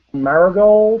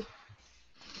 Marigold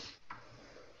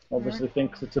obviously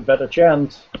thinks it's a better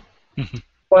chance.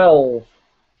 12.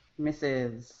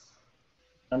 Misses.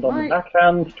 And on the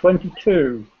backhand,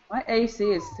 22. My AC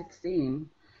is 16.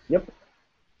 Yep.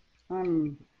 I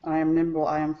am nimble,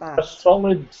 I am A fast.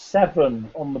 solid 7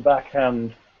 on the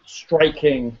backhand,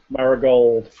 striking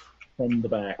Marigold from the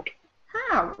back.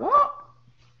 How? What?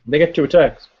 They get 2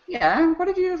 attacks. Yeah, what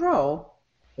did you just roll?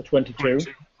 A 22.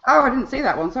 Oh, I didn't see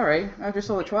that one, sorry. I just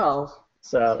saw the 12.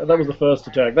 So that was the first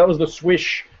attack. That was the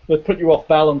swish that put you off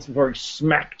balance before he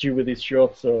smacked you with his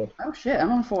short sword. Oh shit,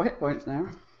 I'm on 4 hit points now.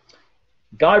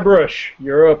 Guybrush,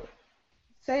 you're up.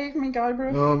 Save me,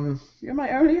 Guybrush. You're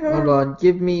my only hope. Hold on.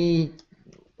 Give me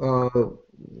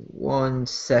 1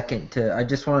 second to. I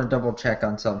just want to double check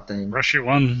on something. Rush you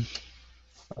one.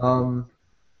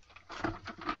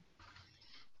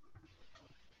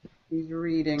 He's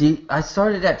reading. I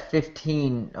started at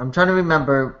 15. I'm trying to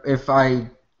remember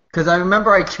because I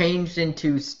remember I changed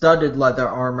into studded leather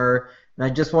armor, and I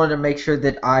just wanted to make sure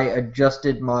that I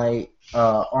adjusted my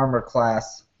armor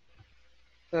class.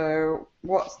 So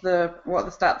what are the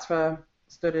stats for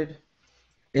studded?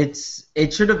 It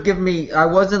should have given me. I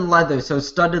was in leather, so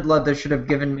studded leather should have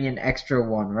given me an extra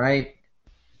one, right?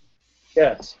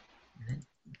 Yes.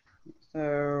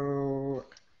 So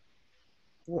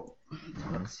what?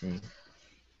 Let's see.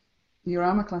 Your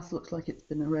armor class looks like it's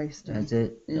been erased. That's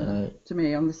it. Yeah, to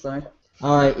me on this side.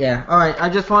 All right, yeah. All right. I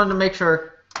just wanted to make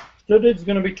sure. Studded's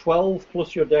going to be 12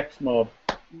 plus your dex mod.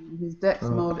 His dex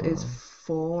mod is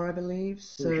 4, I believe.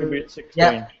 So it should be at 16.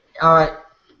 Yeah. All right.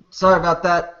 Sorry about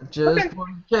that. Just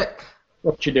want to check.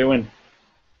 What you doing?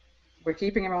 We're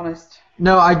keeping him honest.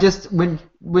 No, I just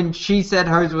when she said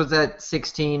hers was at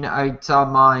 16, I saw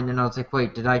mine and I was like,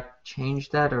 wait, did I change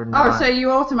that or not? Oh, so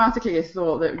you automatically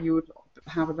thought that you would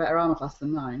have a better armor class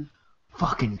than mine?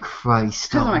 Fucking Christ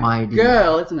Because I'm a almighty.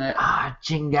 girl, isn't it? Ah,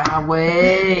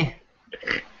 Jingawe.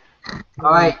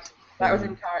 All right. That was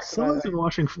in character. by Someone's the way. been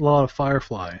watching a lot of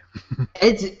Firefly.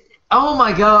 It's oh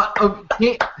my god.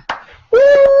 Okay.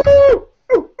 Woo!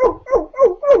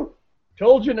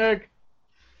 Told you, Nick.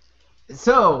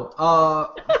 So,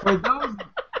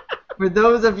 for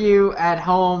those of you at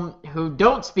home who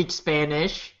don't speak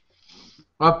Spanish,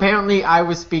 apparently I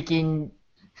was speaking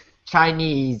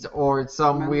Chinese or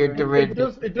some weird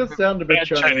derivative. It does sound a bit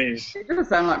Bad Chinese. It does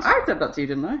sound like I said that to you,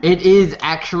 didn't I? It is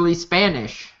actually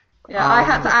Spanish. Yeah, I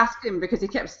had to ask him because he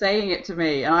kept saying it to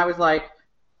me, and I was like,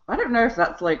 I don't know if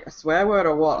that's like a swear word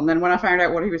or what. And then when I found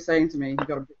out what he was saying to me, he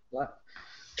got a bit flat.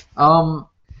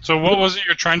 So what was it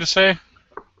you're trying to say?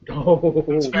 Oh.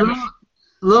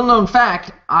 Little known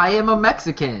fact, I am a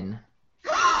Mexican.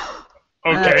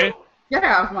 Okay. Get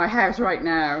out of my house right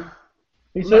now.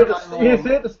 He's here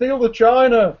to steal the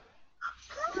china.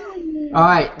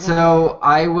 Alright, so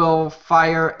I will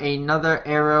fire another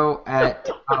arrow at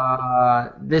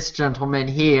this gentleman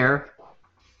here,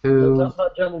 who... That's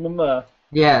that gentleman there.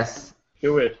 Yes.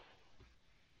 Do it.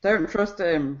 Don't trust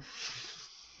him.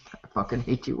 I fucking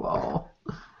hate you all.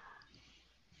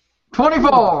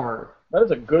 24! That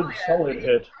is a good, solid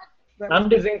hit. And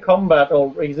he's in combat,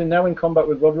 or he's now in combat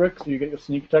with Roderick, so you get your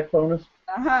sneak attack bonus.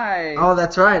 Hi. Oh,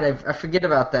 that's right. I forget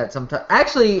about that sometimes.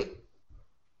 Actually...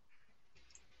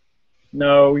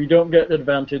 No, you don't get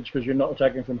advantage because you're not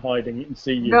attacking from hiding. You can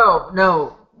see you.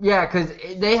 No. Yeah, because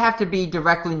they have to be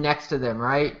directly next to them,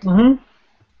 right? Mm-hmm. You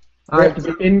Alright, have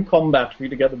to be in combat for you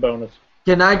to get the bonus.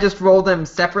 can I just roll them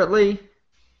separately?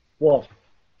 What?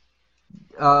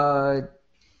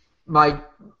 My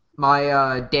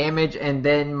damage and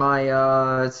then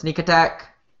my sneak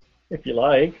attack? If you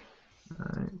like.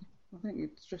 Alright. I think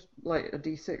it's just like a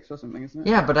D6 or something, isn't it?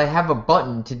 Yeah, but I have a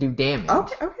button to do damage.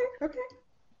 Okay.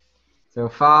 So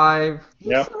 5.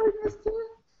 Yeah. Sorry, mister.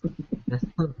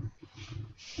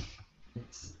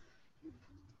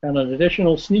 And an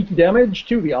additional sneaky damage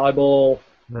to the eyeball.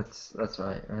 That's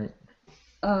right.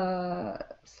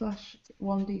 Slash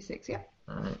 1D6, yeah.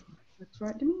 Alright. That's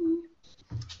right to me.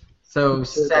 So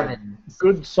 7.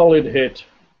 Good, solid hit.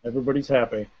 Everybody's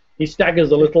happy. He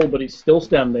staggers a little, but he's still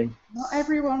standing. Not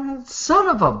everyone has Son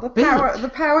of a bitch. the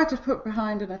power to put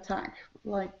behind an attack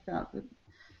like that.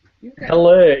 You get-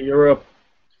 Hello, you're up.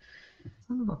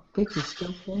 Son of a bitch is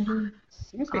still standing.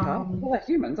 It must be hard. Well, they're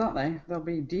humans, aren't they? They'll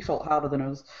be default harder than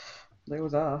us. They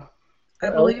always are. I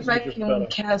believe I can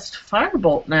cast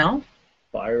Firebolt now.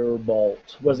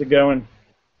 Firebolt. Where's it going?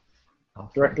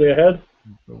 Directly ahead?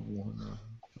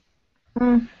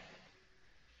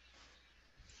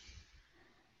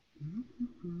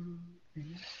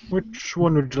 Which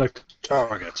one would you like to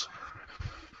target?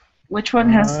 Which one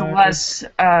has the less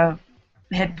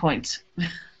hit points?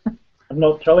 I'm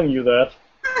not telling you that.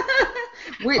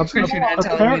 Which You're not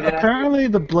telling me that. Apparently,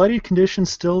 the bloody condition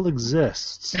still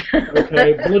exists.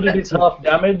 Okay, blooded is half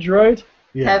damage, right?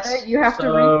 Yes. Heather, you have to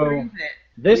So- rebreathe it.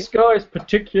 This guy is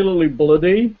particularly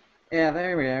bloody, Yeah,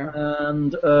 there we go.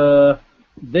 and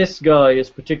this guy is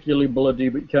particularly bloody,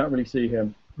 but you can't really see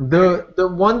him. The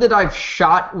one that I've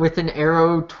shot with an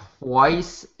arrow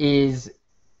twice is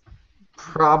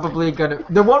probably gonna.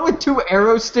 The one with 2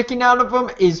 arrows sticking out of them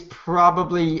is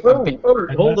probably. Oh, And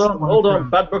hold that's on, the one hold on. from-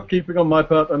 Bad bookkeeping on my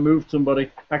part. I moved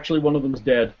somebody. Actually, one of them's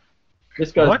dead.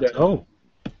 This guy's What? dead. Oh.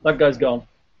 That guy's gone.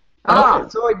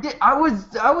 So I did. I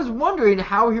was wondering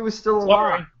how he was still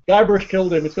alive. Sorry, Guybrush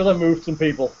killed him. It's because I moved some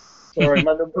people. Sorry,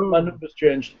 my number's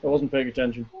changed. I wasn't paying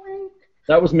attention.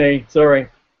 That was me. Sorry.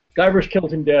 Guybrush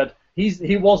killed him dead.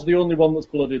 He was the only one that's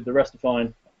blooded. The rest are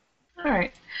fine. All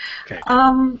right. Okay.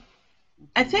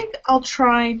 I think I'll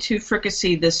try to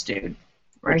fricassee this dude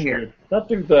right here. That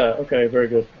dude there. Okay, very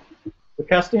good. We're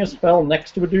casting a spell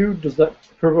next to a dude. Does that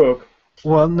provoke?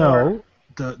 Well, no.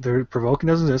 The provoking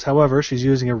doesn't exist. However, she's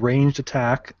using a ranged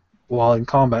attack while in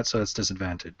combat, so it's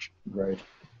disadvantage. Right.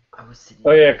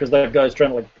 Oh yeah, because that guy's trying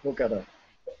to like poke at her.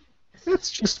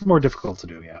 It's just more difficult to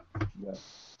do, yeah.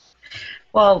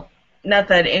 Well, not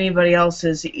that anybody else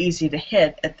is easy to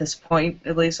hit at this point,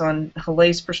 at least on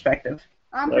Hale's perspective.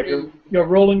 You're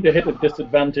rolling to hit a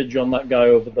disadvantage on that guy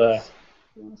over there.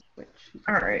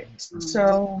 Alright,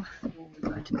 so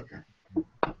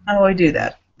how do I do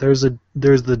that? There's the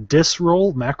dis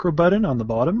roll macro button on the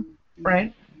bottom.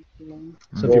 Right.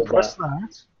 So if you press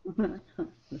that,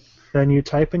 then you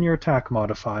type in your attack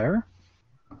modifier.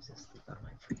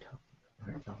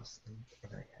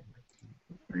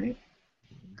 Right.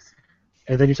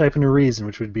 And then you type in a reason,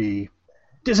 which would be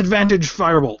disadvantage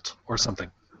firebolt or something.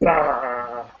 And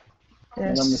I'm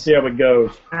gonna see how it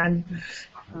goes. And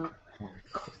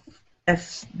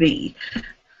FB.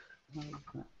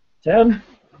 10.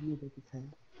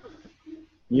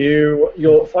 Your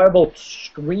firebolt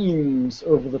screams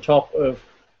over the top of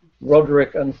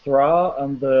Roderick and Thra,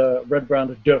 and the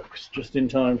red-branded ducks just in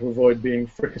time to avoid being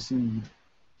fricasseed.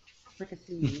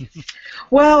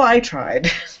 Well, I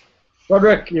tried.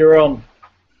 Roderick, you're on.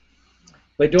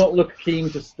 They don't look keen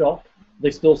to stop. They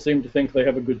still seem to think they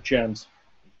have a good chance.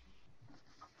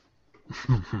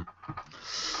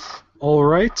 All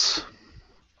right.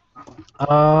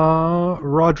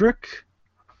 Roderick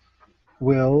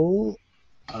will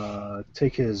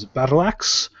take his battle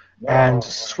axe and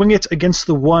swing it against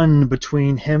the one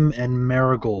between him and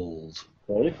Marigold.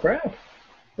 Holy crap.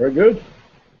 Very good.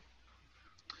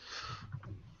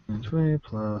 20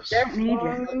 plus Don't need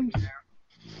you.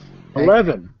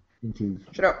 11.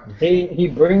 Shut up. He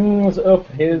brings up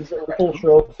his little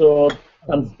short sword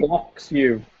and blocks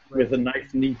you with a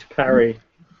nice, neat parry.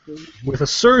 with a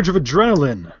surge of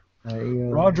adrenaline.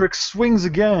 Roderick swings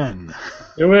again.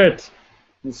 Do it.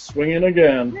 He's swinging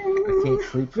again. I can't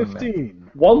sleep from that.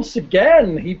 15. Once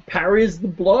again, he parries the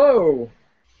blow.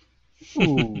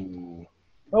 Ooh.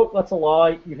 Oh, that's a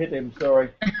lie. You hit him, sorry.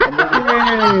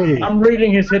 Yay! I'm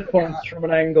reading his hit points from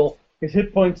an angle. His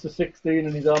hit points are 16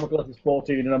 and his armor class is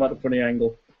 14 and I'm at a funny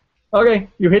angle. Okay,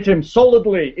 you hit him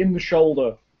solidly in the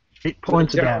shoulder. 8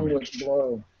 points of Downward damage.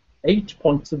 blow. 8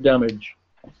 points of damage.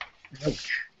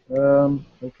 Ouch.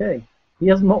 Okay. He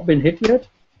has not been hit yet,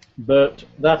 but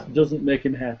that doesn't make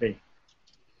him happy.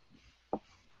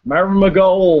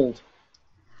 Marigold.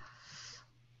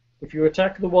 If you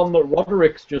attack the one that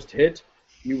Roderick's just hit,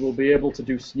 you will be able to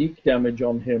do sneak damage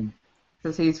on him.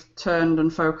 Because he's turned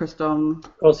and focused on...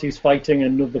 Because he's fighting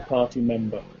another party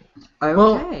member. Okay,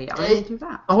 Well, I will do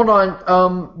that. Hold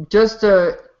on.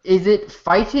 Is it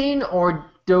fighting or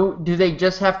do they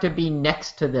just have to be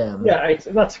next to them? Yeah,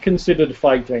 that's considered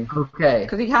fighting. Okay.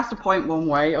 Because he has to point one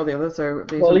way or the other, so...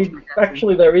 Well,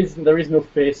 actually, there is no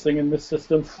facing in this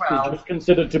system. Well. It's just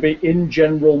considered to be in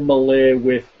general melee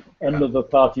with another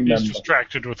party He's member.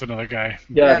 distracted with another guy.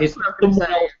 Yeah, Yeah, he's that's what I'm someone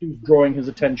saying. else who's drawing his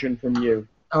attention from you.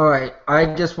 Alright,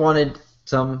 I just wanted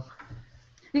some...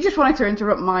 You just wanted to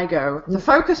interrupt my go. The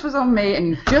focus was on me, and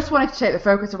you just wanted to take the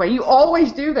focus away. You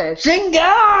always do this.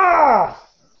 Jenga!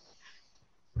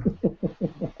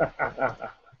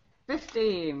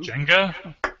 15.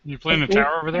 Jenga? You playing the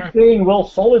tower over there? 15 will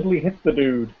solidly hit the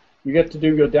dude. You get to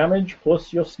do your damage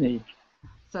plus your sneak.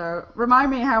 So,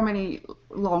 remind me how many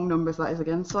long numbers that is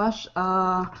again, Slash. It's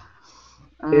going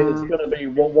to be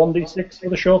 1d6 for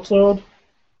the short sword,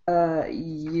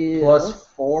 Yeah. Plus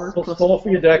 4? plus 4 for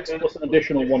your dex, plus an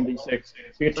additional 1d6. So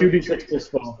you get 2d6 plus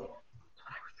 4.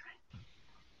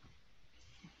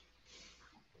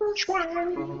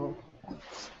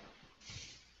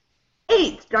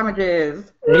 8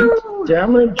 damages. 8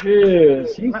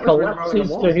 damages. He That was really collapses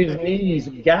low. to his knees,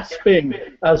 gasping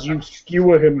as you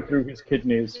skewer him through his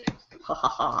kidneys. Ha ha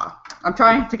ha. I'm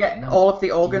trying to get all of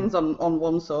the organs on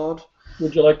one sword.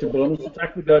 Would you like to bonus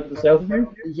attack the guy to the south of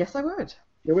you? Yes, I would.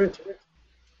 Do it.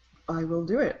 I will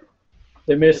do it.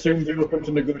 They may soon be open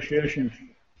to negotiation.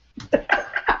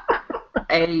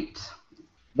 8.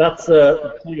 That's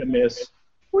a clear miss.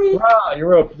 Ah,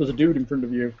 you're up. There's a dude in front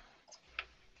of you.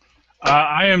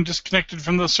 I am disconnected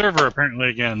from the server apparently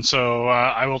again, so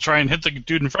I will try and hit the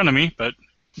dude in front of me, but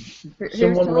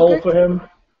Someone roll for him.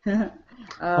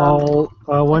 All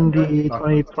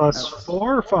 1d20 plus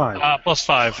 4 or 5? Plus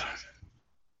 5.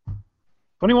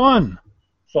 21.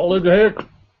 Solid hit.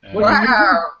 What are you using?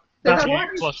 Wow. That's D8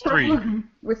 plus 3. problem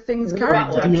with things Is it carrying.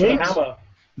 battle axe or D8? hammer?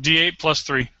 D8 plus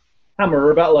 3. Hammer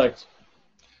or battle axe?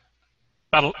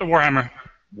 Warhammer.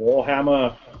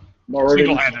 Warhammer. Moradin's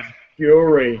Single-handed.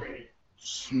 Fury.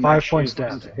 5 points Smashes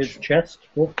damage. into his chest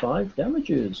for 5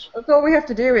 damages. That's all we have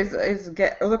to do is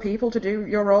get other people to do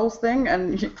your rolls thing,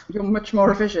 and you're much more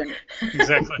efficient.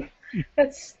 Exactly.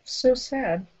 That's so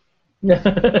sad.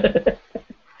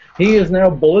 He is now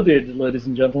bulleted, ladies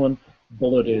and gentlemen.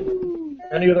 Bulleted.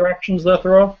 Any other actions there,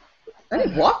 Thoreau?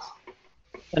 Hey, what?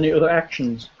 Any other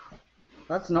actions?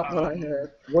 That's not what I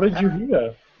heard. What did you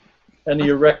hear? Any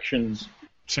erections?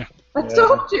 I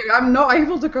told you, I'm not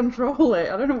able to control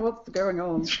it. I don't know what's going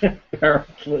on.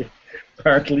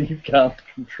 Apparently you can't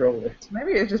control it.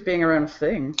 Maybe it's just being around a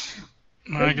thing.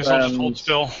 I guess I'll just hold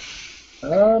still.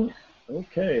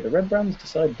 Okay, the red brands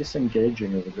decide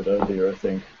disengaging is a good idea, I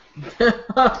think.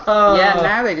 Yeah,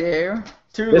 now they do.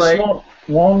 Too This late. one,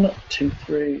 1, 2,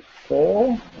 3,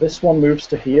 4. This one moves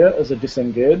to here as a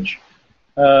disengage.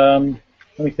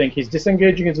 Let me think. He's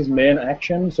disengaging as his main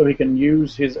action, so he can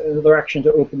use his other action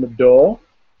to open the door.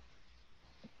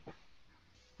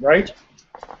 Right?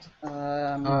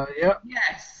 Yeah.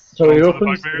 Yes. So he Go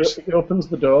for the he opens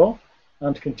the door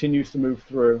and continues to move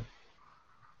through.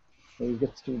 So he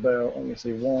gets to about, let me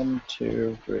see, 1,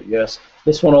 2, 3. Yes.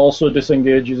 This one also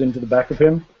disengages into the back of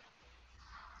him.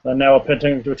 And now are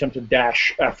attempting to attempt to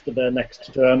dash after their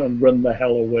next turn and run the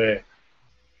hell away.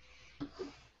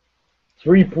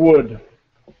 Threepwood.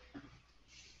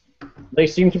 They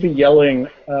seem to be yelling,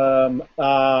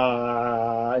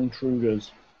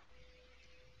 intruders.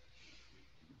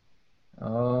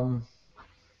 Alright,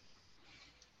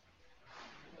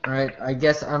 I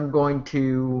guess I'm going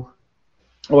to...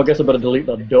 Oh, I guess I better delete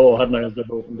that door, hadn't I, as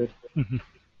they've opened it.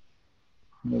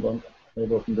 Hold on.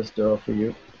 They've opened this door for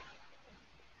you.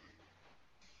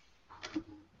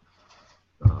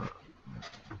 20,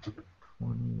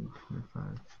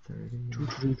 25, 30...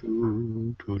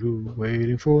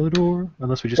 Waiting for the door.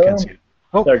 Unless we just can't see it.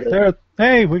 Oh, There it goes. there.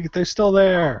 Hey, they're still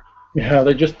there. Yeah,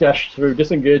 they just dashed through.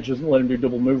 Disengage doesn't let him do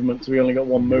double movement, so he only got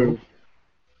one move.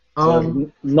 So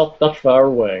not that far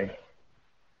away.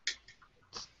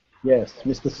 Yes,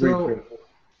 Mr. Threepwood.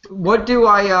 What do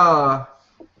I,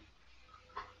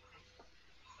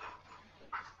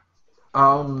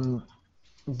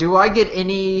 do I get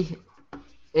any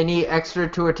extra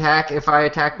to attack if I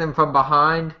attack them from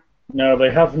behind? No,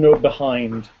 they have no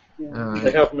behind.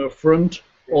 They have no front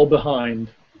or behind.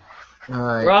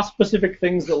 Alright. There are specific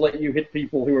things that let you hit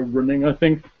people who are running, I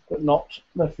think, but not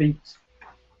their feet.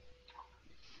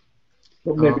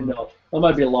 But maybe not. That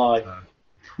might be a lie.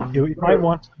 You might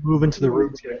want to move into the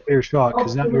room to get a clear shot,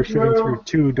 because now you're shooting through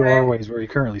 2 doorways where you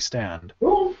currently stand.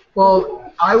 Well,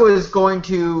 I was going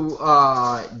to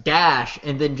dash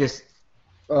and then just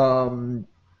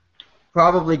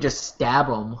probably just stab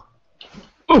them.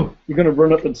 You're going to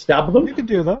run up and stab them? You can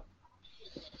do that.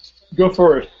 Go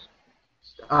for it.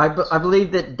 I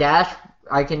believe that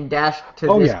I can dash to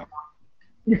Oh, this. yeah.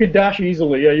 You can dash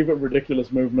easily. Yeah, you've got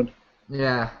ridiculous movement.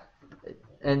 Yeah.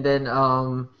 And then,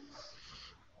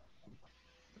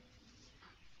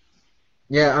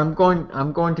 yeah, I'm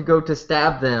going to go to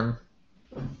stab them.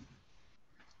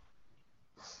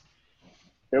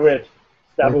 Do it.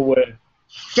 Stab away.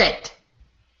 Shit!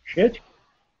 Shit.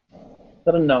 Is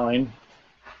that a 9?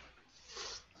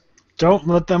 Don't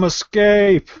let them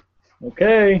escape.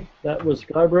 Okay, that was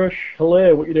Guybrush.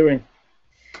 Hello, what are you doing?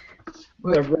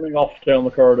 They're running off down the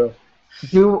corridor.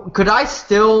 Could I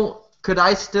still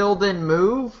then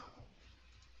move?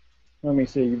 Let me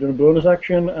see. You've done a bonus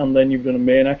action, and then you've done a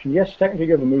main action. Yes, technically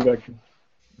you have a move action.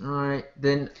 Alright,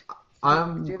 then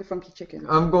Do the funky chicken.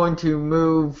 I'm going to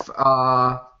move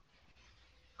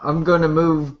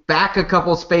back a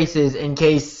couple spaces in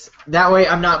case that way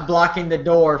I'm not blocking the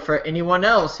door for anyone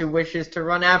else who wishes to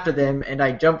run after them, and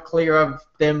I jump clear of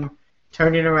them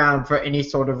turning around for any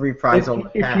sort of reprisal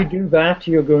If attack. you do that,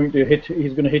 you're going to hit.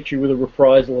 He's going to hit you with a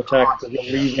reprisal attack because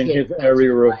you're leaving shit, his that's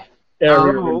area of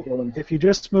Oh, influence. if you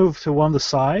just move to one of the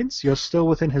sides, you're still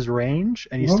within his range,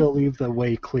 and you still leave the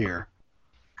way clear.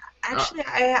 Actually,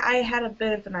 I had a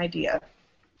bit of an idea.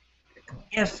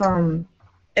 If Guybrush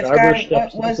Guy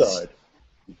steps to the was side.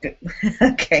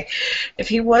 okay, if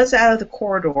he was out of the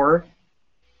corridor,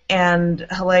 and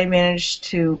Helene managed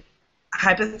to,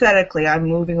 hypothetically, I'm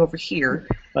moving over here.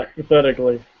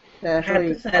 Hypothetically.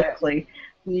 Hypothetically,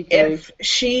 Sneakily. if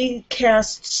she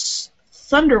casts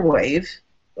Thunderwave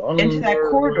into that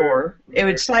corridor, it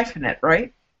would siphon it,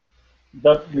 right?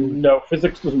 No,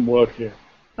 physics doesn't work here.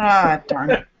 Ah,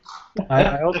 darn it.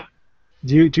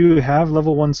 Do you have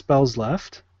level 1 spells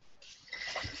left?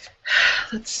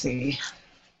 Let's see.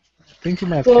 I think you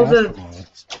might have Well, cast them all.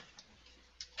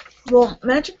 Well,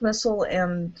 Magic Missile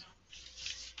and...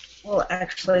 Well,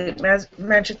 actually,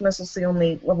 Magic Missile's the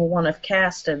only level 1 I've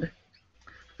casted.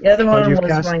 The other one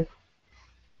was my...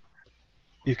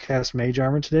 You cast Mage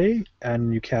Armor today,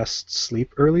 and you cast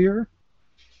Sleep earlier.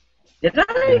 Did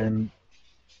I? And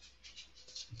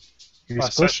you're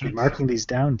Last supposed to be session. marking these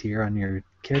down here on your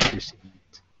character sheet.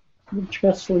 Which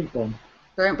cast sleep on?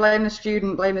 Don't blame the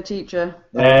student, blame the teacher.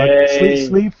 Hey.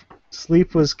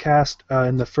 Sleep was cast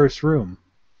in the first room.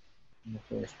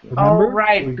 Remember? Oh,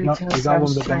 right, We because got I one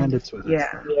was of the trying to... bandits with us.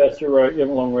 Yeah. Yes, you're right. You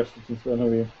haven't long rested since I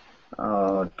know you.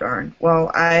 Oh, darn.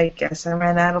 Well, I guess I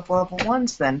ran out of level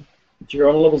 1s then. But you're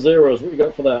on level 0s. What you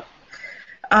got for that?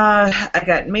 I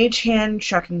got Mage Hand,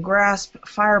 Shocking Grasp,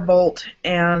 Firebolt,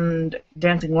 and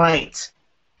Dancing Lights.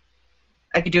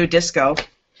 I could do a disco.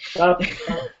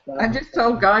 I just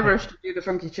told Guybrush to do the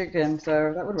funky chicken,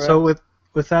 so that would work. So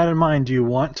with that in mind, do you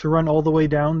want to run all the way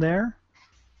down there?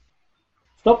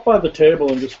 Stop by the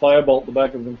table and just firebolt the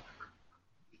back of them.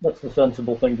 That's the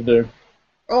sensible thing to do.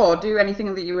 Or do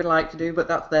anything that you would like to do, but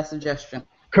that's their suggestion.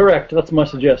 Correct. That's my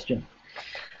suggestion.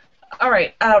 All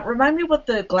right. Remind me what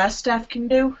the glass staff can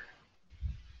do.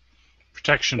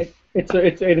 Protection.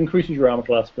 It increases your armor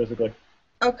class, basically.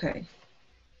 Okay.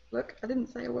 Look, I didn't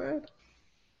say a word.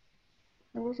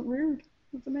 I wasn't rude.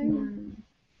 What's the name?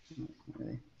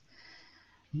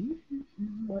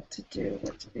 What to do?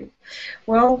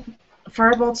 Well,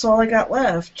 Firebolt's all I got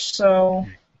left, so...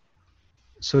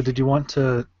 So did you want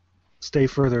to stay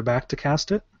further back to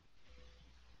cast it?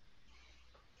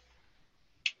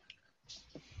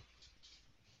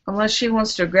 Unless she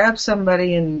wants to grab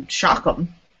somebody and shock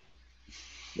them.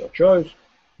 Your choice.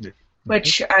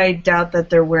 Which I doubt that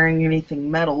they're wearing anything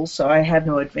metal, so I have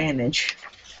no advantage.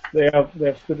 They have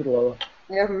stupid lower.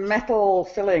 We have metal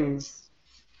fillings.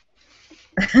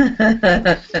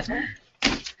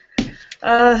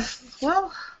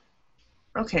 Well,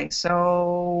 okay,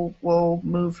 so we'll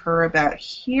move her about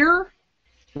here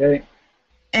Okay.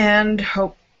 and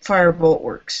hope Firebolt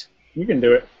works. You can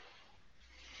do it.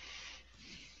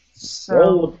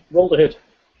 So, Roll the hit.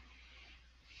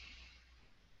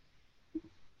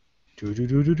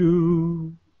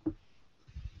 Do.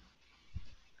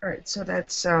 alright, so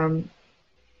that's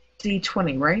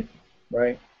D20, right?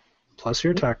 Right. Plus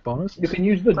your attack bonus. You can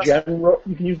use the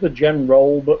gen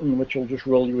roll button, which will just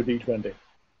roll you a d20.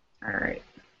 Alright.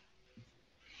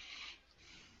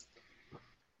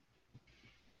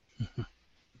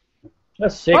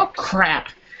 That's 6. Oh, crap!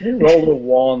 You rolled a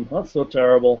 1. That's so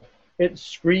terrible. It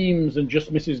screams and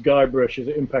just misses Guybrush as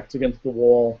it impacts against the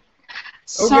wall.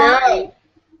 Sorry!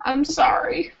 I'm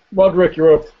sorry. Roderick,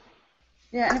 you're up.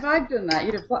 Yeah, and if I'd done that,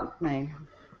 you'd have fucked me.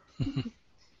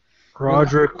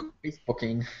 Roderick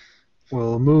Facebooking.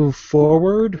 will move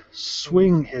forward,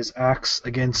 swing his axe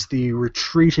against the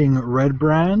retreating red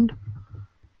brand.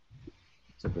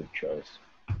 It's a good choice.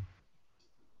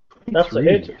 That's a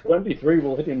hit. 23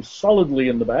 will hit him solidly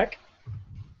in the back.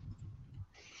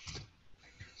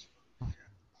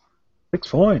 6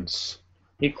 points.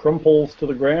 He crumples to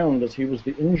the ground as he was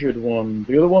the injured one.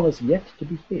 The other one is yet to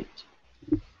be hit.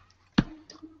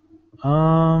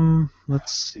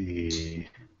 Let's see.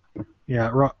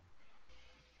 Yeah,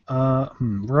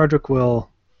 Roderick will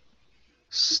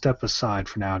step aside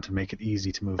for now to make it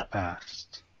easy to move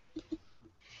past.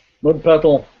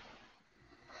 Mudpetal.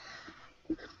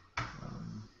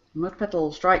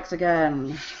 Mudpetal strikes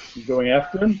again. You going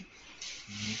after him?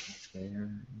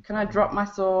 Can I drop my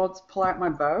swords, pull out my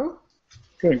bow?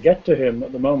 Couldn't get to him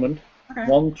at the moment. Okay.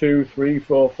 1, 2, 3,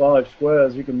 4, 5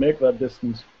 squares. You can make that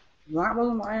distance. That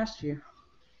wasn't what I asked you.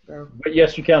 Go. But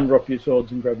yes, you can drop your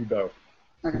swords and grab your bow.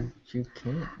 Okay. You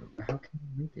can't. How can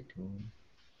you make it to him?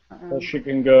 So she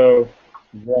can go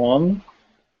 1,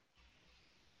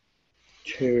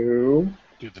 2,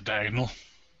 Do the diagonal.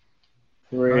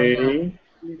 3,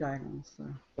 New diagonals, so.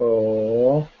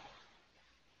 4,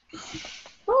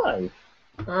 5.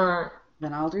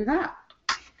 Then I'll do that.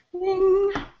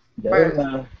 Ding! Get Right. it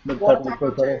now. What Mudpetal, attack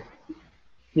will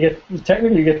mudpetal.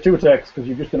 Technically, you get 2 attacks because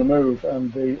you're just going to move,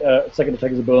 and the second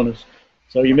attack is a bonus.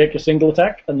 So you make a single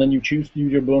attack, and then you choose to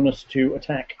use your bonus to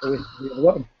attack with the other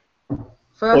weapon.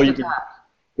 First Or you attack.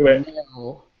 Do it.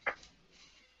 No.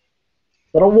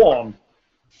 Got a 1.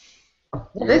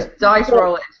 This dice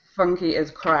roll is funky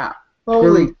as crap.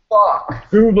 Holy fuck!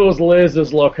 Screw those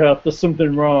lasers, Lockhart. There's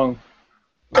something wrong.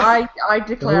 I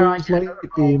declare I Those can light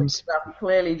beams. That's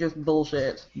clearly just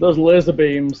bullshit. Those laser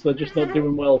beams, they're just not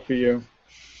doing well for you.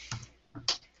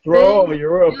 Throw, See?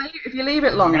 you're up. If you leave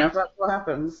it long enough, that's what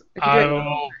happens. If you do I it,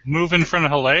 will move in front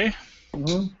of Halle,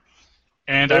 Mm-hmm.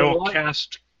 and I will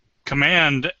cast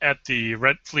command at the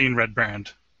fleeing red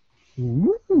brand.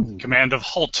 Ooh. Command of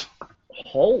halt.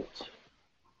 Halt.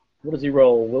 What does he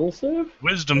roll? Will save?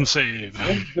 Wisdom save.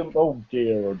 Wisdom. Oh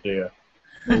dear, oh dear.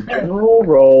 The general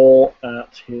roll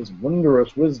at his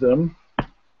wondrous wisdom.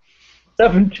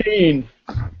 17.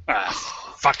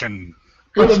 Ah, fucking.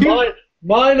 With a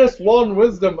 -1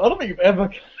 wisdom. I don't think you've ever.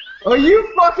 Are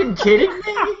you fucking kidding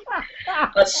me?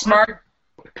 A smart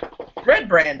red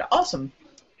brand. Awesome.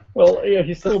 Well, yeah,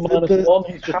 he's still -1.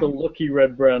 He's just a lucky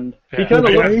red brand. He Yeah. kind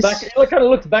of Nice. looks back. He kind of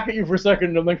looks back at you for a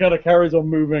second, and then kind of carries on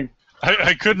moving.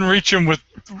 I couldn't reach him with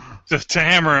to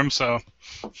hammer him, so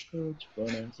It's funny.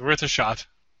 it's worth a shot.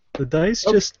 The dice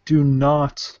just do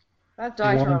not that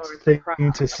dice want roller is thing crap.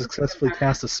 to successfully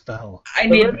cast a spell. I The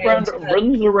need red brand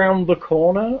runs around the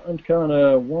corner and kind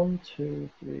of 1, 2,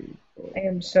 3, 4. I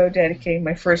am so dedicating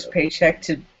my first paycheck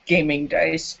to gaming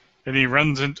dice. And he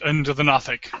runs into the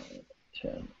Nothic.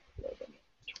 10, 11,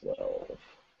 12.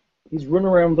 He's run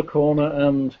around the corner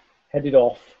and headed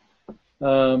off.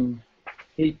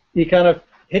 He kind of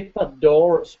hit that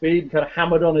door at speed, kind of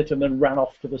hammered on it, and then ran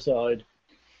off to the side.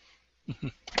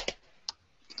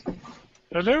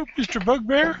 Hello, Mr.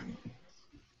 Bugbear?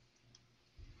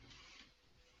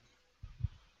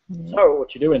 So,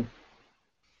 what you doing?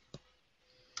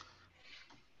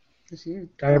 It's you.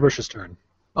 Guybrush's turn.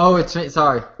 Oh, it's me.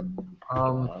 Sorry.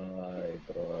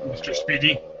 Mr.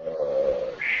 Speedy?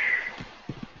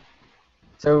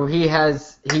 So he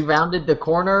rounded the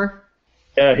corner.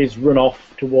 Yeah, he's run off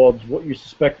towards what you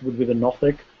suspect would be the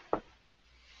Nothic.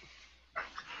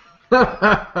 So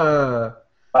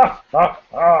Ha ha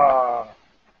ha!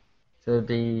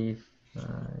 the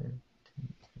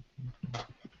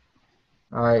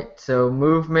Alright, so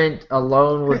movement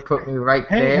alone would put me right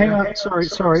there. Hang on.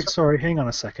 Sorry. Hang on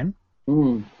a second.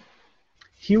 Hmm.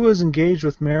 He was engaged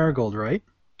with Marigold, right?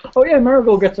 Oh yeah,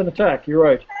 Marigold gets an attack. You're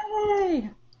right. Hey!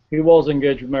 He was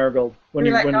engaged with Marigold when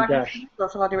he Do when he that guy dashed. or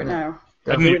shall I do it now?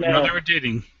 I didn't do it even know now. they were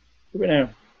dating. Do it now.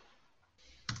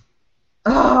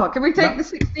 Oh, can we take the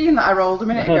 16 that I rolled a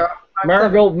minute ago?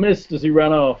 Marigold missed as he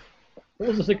ran off. What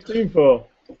was the 16 for?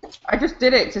 I just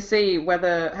did it to see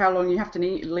how long you have to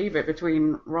leave it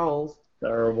between rolls.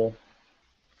 Terrible.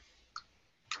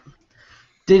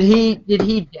 Did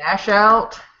he dash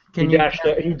out? He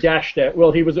dashed out.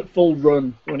 Well, he was at full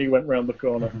run when he went round the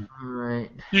corner.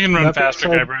 Alright. You can run That being faster,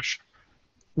 said- Guybrush.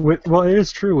 Well, it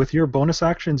is true. With your bonus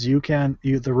actions,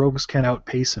 the rogues can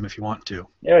outpace him if you want to.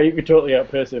 Yeah, you could totally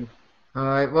outpace him.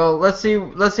 Alright, well let's see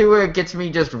where it gets me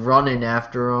just running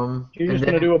after him. Are you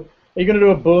gonna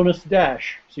do a bonus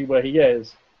dash? See where he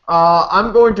is.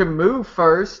 I'm going to move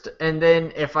first, and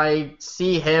then if I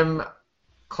see him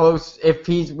close, if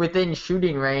he's within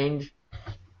shooting range,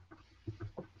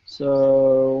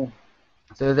 So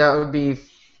that would be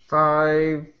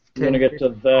 5, you're gonna 10, get to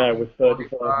there with 35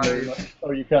 45. movement.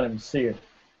 Oh, you can't even see it.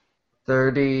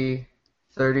 30,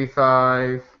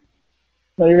 35.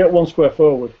 No, you get one square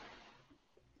forward.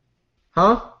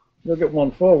 Huh? You'll get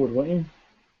one forward, won't you?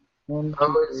 1, 2,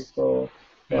 Oh, 3, it's- 4.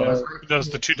 Yeah, he does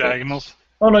the two diagonals.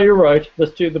 Oh no, you're right.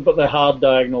 There's two, but they're hard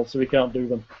diagonals, so he can't do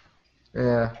them.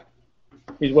 Yeah.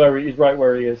 He's right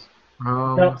where he is.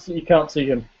 You can't see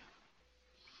him.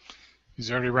 He's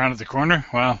already rounded the corner?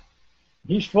 Wow.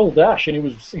 He's full dash, and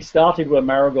he started where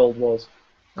Marigold was.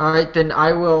 Alright, then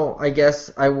I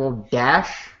guess I will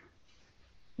dash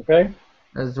Okay.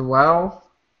 as well.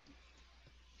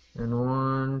 And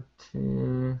 1,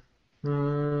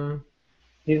 2,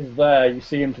 He's there. You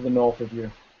see him to the north of you.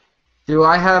 Do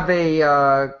I have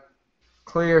a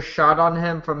clear shot on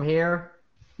him from here?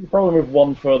 You probably move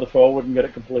one further forward and get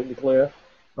it completely clear.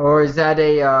 Or is that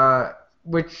a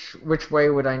which way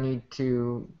would I need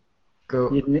to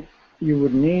go? You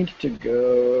would need to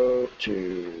go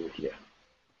to here.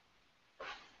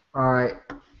 Alright.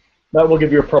 That will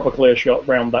give you a proper clear shot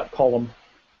round that column.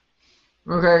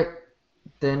 Okay.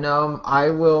 Then I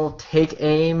will take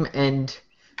aim and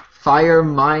fire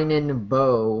mine and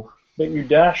bow. But you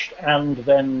dashed and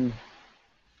then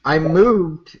I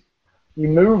moved. you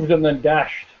moved and then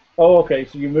dashed. Oh, okay.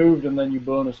 So you moved and then you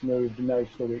bonus moved, and now you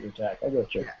still get your attack. I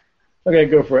got you. Okay,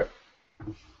 go for it.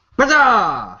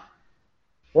 Huzzah!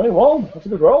 21. That's a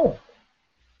good roll.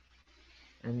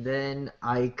 And then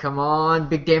I come on,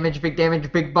 big damage, big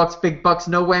bucks,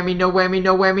 no whammy, no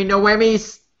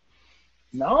whammies.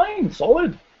 9.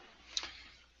 Solid.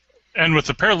 And with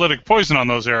the paralytic poison on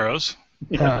those arrows,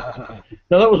 Yeah.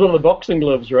 No, that was one of the boxing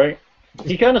gloves, right?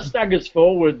 He kind of staggers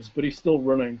forwards, but he's still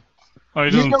running. oh, he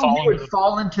You doesn't know fall he would into the...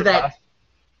 fall into that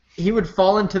he would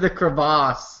fall into the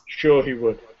crevasse Sure he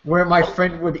would. where my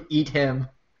friend would eat him.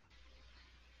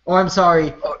 Or I'm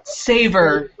sorry,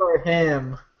 Savor. for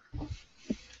him.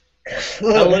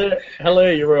 Hello,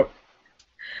 you're up.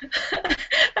 I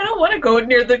don't want to go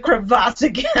near the crevasse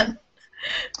again.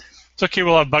 It's okay,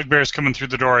 we'll have bugbears coming through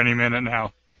the door any minute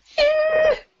now.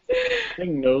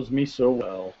 Thing knows me so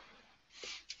well.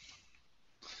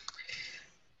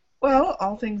 Well,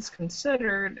 all things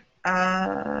considered,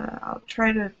 I'll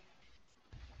try to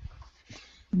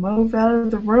move out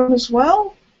of the room as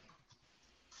well.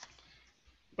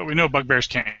 But we know bugbears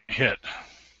can't hit.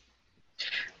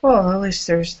 Well, at least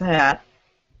there's that.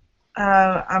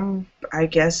 I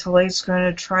guess Hale's going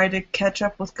to try to catch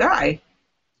up with Guy.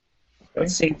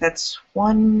 Let's see, that's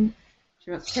 1,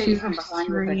 She wants to take from behind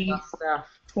with her 3, glass staff.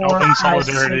 4, All in 5,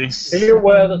 solidarity. 6. Be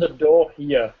aware that the door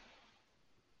here.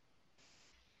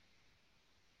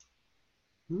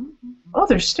 Oh,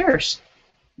 there's stairs.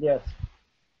 Yes.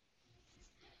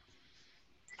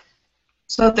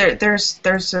 So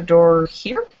there's a door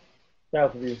here.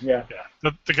 South of you, yeah.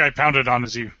 Yeah, the guy pounded on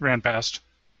as he ran past.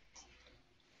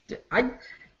 I'm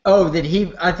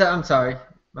sorry.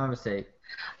 My mistake.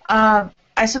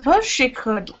 I suppose she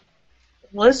could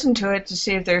listen to it to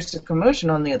see if there's a commotion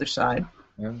on the other side.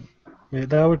 Yeah,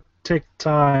 that would take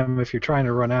time if you're trying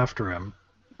to run after him.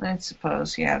 I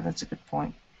suppose, yeah, that's a good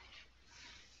point.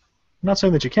 I'm not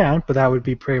saying that you can't, but that would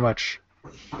be pretty much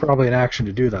probably an action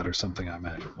to do that or something, I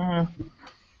imagine. Mm.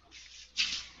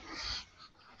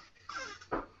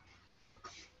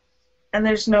 And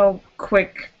there's no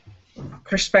quick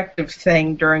perspective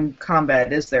thing during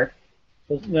combat, is there?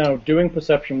 No, doing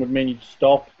perception would mean you'd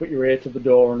stop, put your ear to the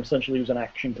door, and essentially use an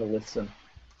action to listen.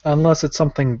 Unless it's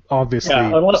something obviously...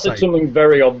 Yeah, unless it's something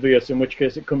very obvious, in which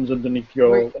case it comes underneath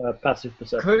your passive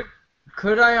perception.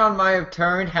 Could I, on my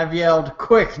turn, have yelled,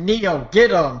 "Quick, Neil,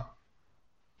 get him"?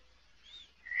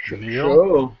 Neil?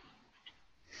 Sure.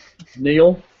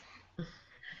 Neil?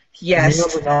 Yes. Neil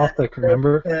the Gothic,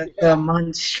 remember? The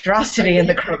monstrosity in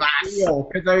the crevasse.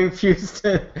 Because I refused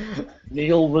to...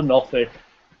 Neil the Nothic.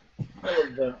 I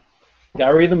love that.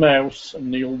 Gary the Mouse and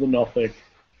Neil the Nothic.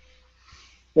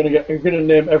 You're gonna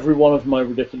name every one of my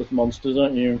ridiculous monsters,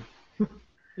 aren't you?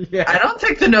 Yeah. I don't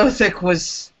think the Nothic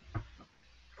was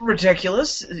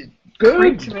ridiculous. It Good.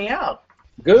 creeped me out.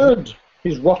 Good.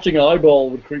 His rotting eyeball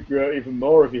would creep you out even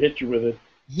more if he hit you with it.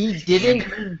 He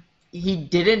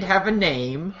didn't have a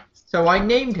name, so I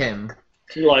named him.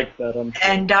 You like that, I'm sure.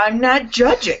 And I'm not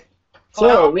judging.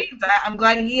 So- Well, I'm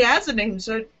glad he has a name,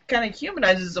 so it kind of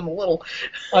humanizes him a little.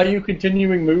 Are you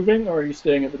continuing moving, or are you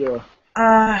staying at the door?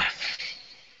 I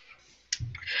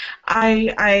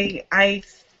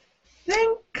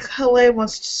think Hale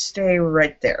wants to stay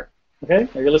right there. Okay,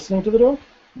 are you listening to the door?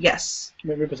 Yes.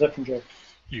 Make me a perception check.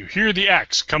 You hear the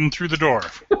axe come through the door.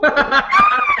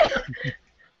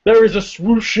 There is a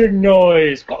swooshing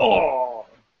noise. Oh!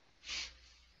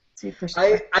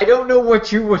 I don't know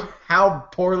how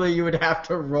poorly you would have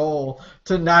to roll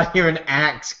to not hear an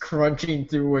axe crunching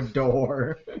through a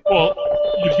door. Well,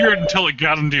 you'd hear it until it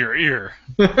got into your ear.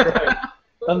 Right.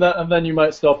 And then you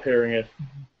might stop hearing it.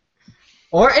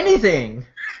 Or anything.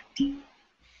 Is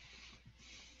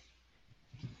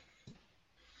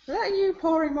that you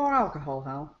pouring more alcohol,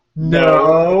 Hal?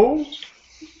 No.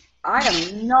 I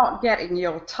am not getting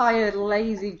your tired,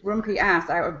 lazy, grumpy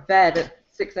ass out of bed at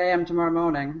 6 a.m. tomorrow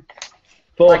morning.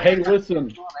 Paul, hey, listen.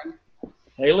 Morning.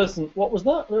 Hey, listen. What was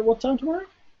that? What time tomorrow?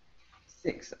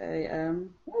 6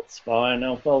 a.m. That's fine.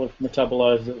 I'll have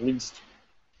metabolized at least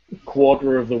a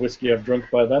quarter of the whiskey I've drunk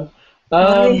by then.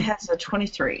 He has a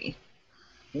 23.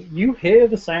 You hear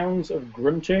the sounds of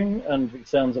grunting and the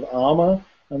sounds of armor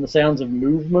and the sounds of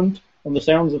movement and the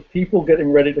sounds of people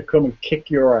getting ready to come and kick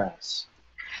your ass.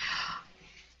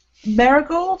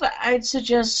 Marigold, I'd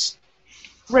suggest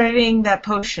readying that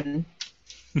potion.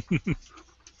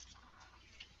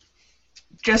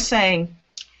 Just saying.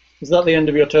 Is that the end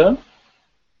of your turn?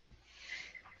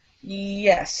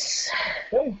 Yes.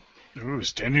 Okay. Ooh,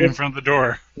 standing in front of the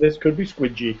door. This could be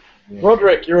squidgy.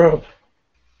 Roderick, you're up.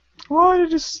 Why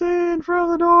did you stay in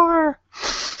front of the door?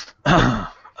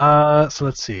 So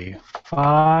let's see.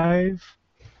 5,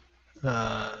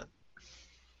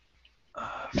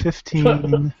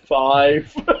 15,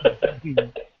 5.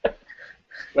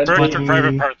 First or 20.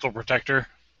 private parcel protector.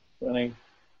 20.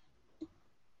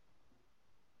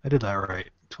 I did that right.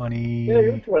 20. Yeah,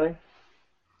 you're 20.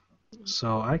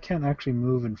 So I can't actually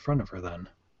move in front of her then.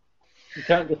 You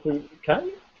can't go through. Can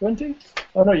you? 20?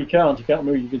 Oh, no, you can't. You can't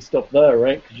move. You can stop there,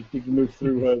 right? Because if you move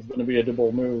through her, it's going to be a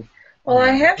double move. Well, I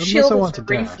have Unless shield I as want a to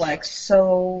dash. reflex,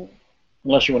 so...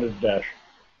 Unless you wanted to dash.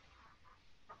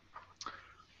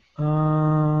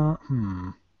 Well,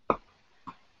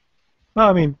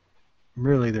 I mean,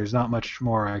 really, there's not much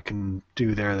more I can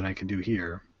do there than I can do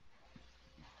here.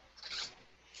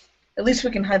 At least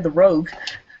we can hide the rogue.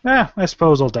 I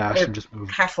suppose I'll dash and just move.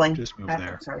 Halfling. Just move Halfling,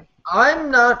 there. Sorry. I'm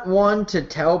not one to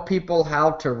tell people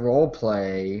how to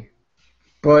roleplay,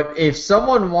 but if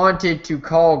someone wanted to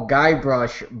call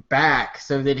Guybrush back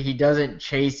so that he doesn't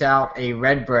chase out a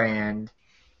red brand...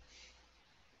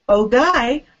 Oh,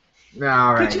 Guy, All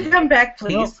right. could you come back,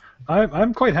 please?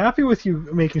 I'm quite happy with you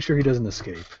making sure he doesn't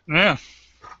escape. Yeah.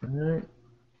 Alright.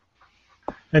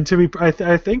 And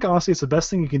I think honestly, it's the best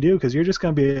thing you can do because you're just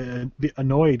going to be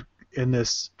annoyed in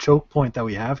this choke point that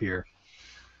we have here.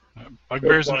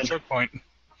 Bugbear's in a choke point.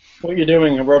 What are you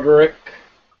doing, Roderick?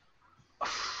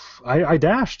 I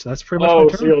dashed. That's pretty much Oh, my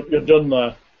turn. so you're done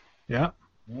there. Yeah.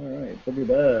 Alright, Buggy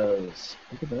Bears.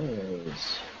 Buggy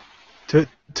Bears.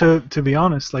 To be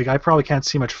honest, like I probably can't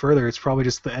see much further. It's probably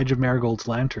just the edge of Marigold's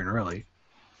lantern, really.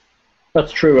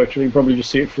 That's true, actually. You can probably just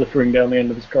see it flickering down the end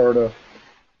of this corridor.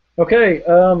 Okay,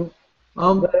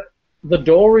 the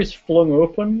door is flung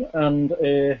open, and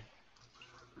a...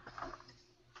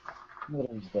 What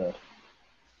is that?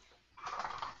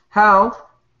 How?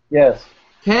 Yes.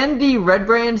 Can the red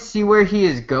brand see where he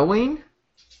is going?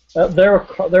 There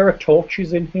are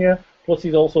torches in here, plus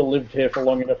he's also lived here for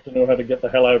long enough to know how to get the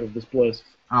hell out of this place.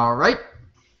 Alright.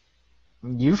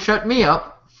 You shut me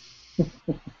up.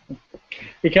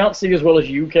 He can't see as well as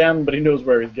you can, but he knows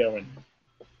where he's going.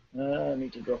 I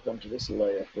need to drop onto this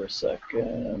layer for a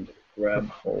second. Grab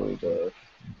hold of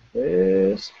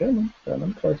this. Come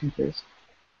on, fighting face.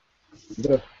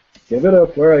 Give it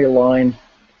up. Where are you, line?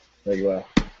 There you are.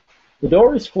 The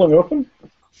door is flung open,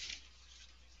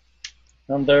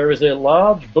 and there is a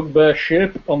large bugbear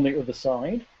shape on the other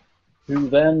side, who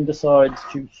then decides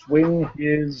to swing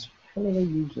his... What are they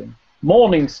using?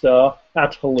 Morning Star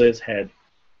at Hale's head.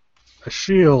 A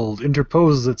shield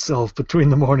interposes itself between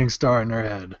the Morning Star and her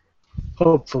head.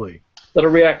 Hopefully. Is that a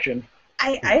reaction?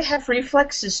 I have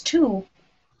reflexes too.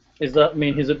 Does that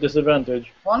mean he's at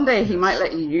disadvantage? One day he might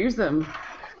let you use them.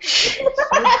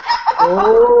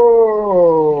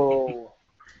 Oh!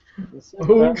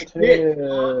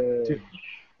 Disadvantage.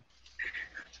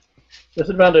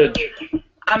 Disadvantage.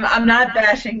 I'm not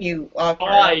bashing you, Locker.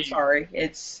 I'm sorry.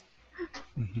 It's...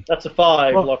 That's a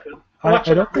 5, Well, Locker. I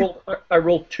Actually, don't I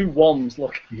rolled 2 1s,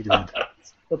 look. You did.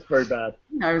 That's very bad.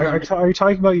 No, Are you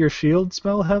talking about your shield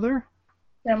spell, Heather?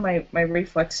 Yeah, my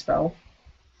reflex spell.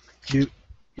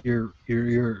 Your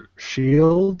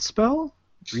shield spell?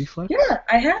 Reflex? Yeah,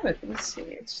 I have it. Let's see.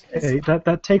 It's Hey,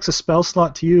 that takes a spell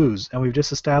slot to use, and we've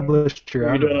just established you're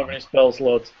We out don't of have it. any spell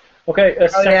slots. Okay, a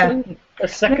second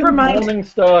Never mind. Morning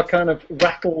Star kind of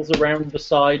rattles around the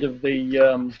side of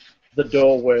the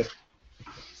doorway.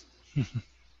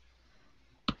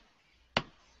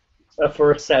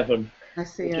 For a 7, I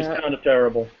see which is kind of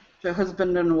terrible. a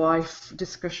husband and wife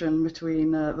discussion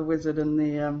between the wizard and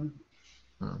the...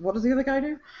 What does the other guy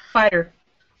do? fighter.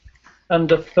 And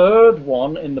the third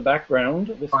one in the background,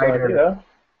 this guy Fighter.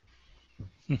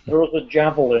 here, throws a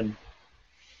javelin.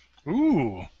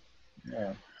 Ooh.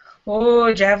 Yeah.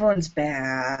 Oh, javelin's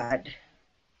bad.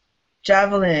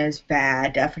 Javelin is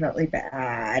bad. Definitely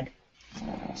bad.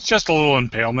 It's just a little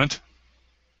impalement.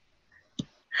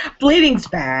 Bleeding's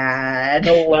bad.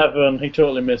 11, he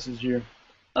totally misses you.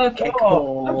 Okay, Oh,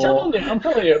 cool. I'm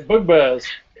telling you, bugbears,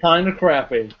 kind of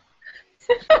crappy.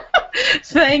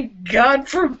 Thank God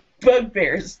for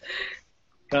bugbears.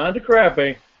 Kind of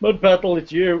crappy. Mudpetal,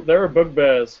 it's you. There are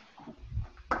bugbears.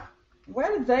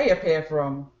 Where did they appear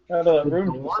from? Out of that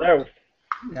room to the south.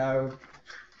 No.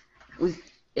 It was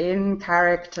in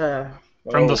character.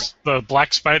 From Oh. the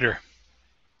black spider.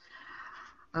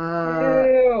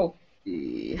 Ew.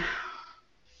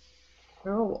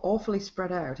 We're all awfully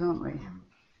spread out, aren't we?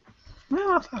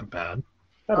 No, that's not bad.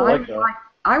 I don't like that.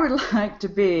 I would like to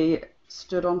be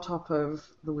stood on top of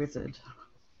the wizard.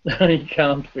 You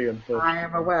can't be, unfortunately. I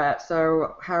am aware.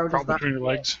 So how does Crawl that between your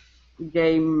legs.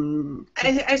 game?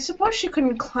 I suppose she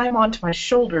couldn't climb onto my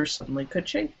shoulder suddenly, could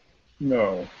she?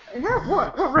 No.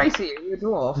 What race are you? You're a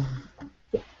dwarf.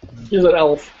 He's an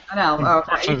elf. An elf. Oh,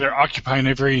 Unfortunately, okay. they're occupying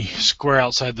every square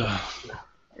outside the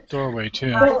doorway,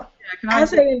 too. Well, Yeah, can I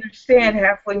as I understand,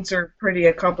 halflings are pretty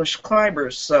accomplished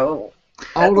climbers, so...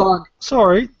 Hold on.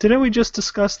 Sorry, didn't we just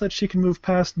discuss that she can move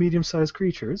past medium-sized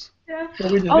creatures?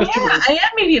 So we Oh just- yeah, I am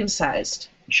medium-sized.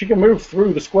 She can move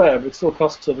through the square, but it still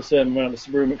costs her the same amount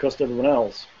of room it cost everyone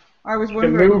else. I was She can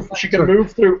wondering. move. She can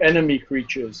move through enemy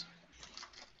creatures.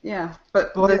 Yeah,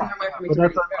 but Well, there's yeah, nowhere for me but to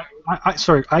really that's,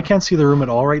 sorry, I can't see the room at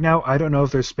all right now. I don't know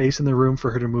if there's space in the room for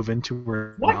her to move into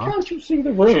or Why not. can't you see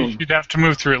the room? She'd have to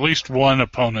move through at least one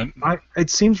opponent.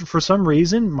 It seems for some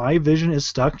reason my vision is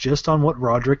stuck just on what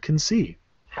Roderick can see.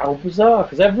 How bizarre,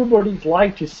 because everybody's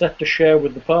light is set to share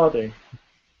with the party.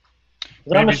 'Cause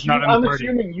Maybe he's not in the I'm party.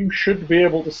 assuming you should be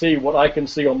able to see what I can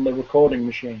see on the recording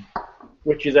machine,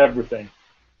 which is everything.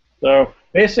 So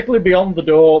basically, beyond the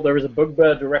door, there is a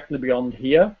bugbear directly beyond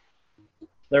here.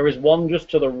 There is one just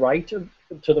to the right of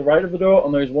the door,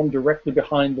 and there is one directly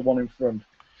behind the one in front.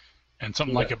 And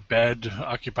something like a bed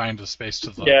occupying the space to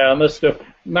the Yeah, and there's stuff.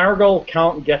 Marigold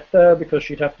can't get there because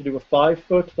she'd have to do a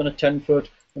 5-foot, then a 10-foot,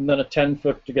 and then a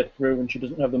 10-foot to get through, and she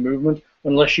doesn't have the movement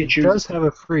unless she She chooses. does have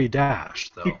a free dash,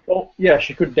 though. Yeah,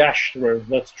 she could dash through.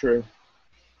 That's true.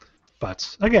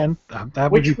 But again,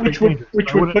 that would be pretty dangerous.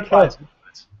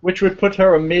 Which would put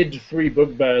her amid 3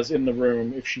 bugbears in the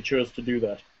room if she chose to do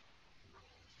that.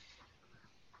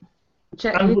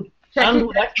 And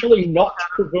would actually not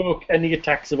provoke any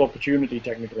attacks of opportunity,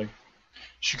 technically.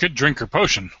 She could drink her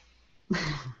potion.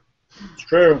 It's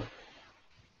true.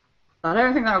 I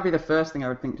don't think that would be the first thing I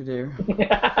would think to do.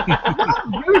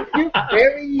 You're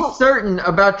very certain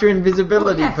about your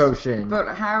invisibility Yes, potion.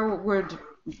 But how would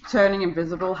turning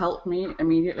invisible help me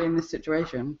immediately in this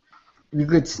situation? You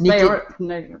could sneak They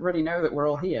it. already know that we're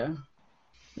all here.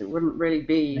 It wouldn't really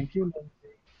be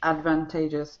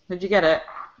advantageous. Did you get it?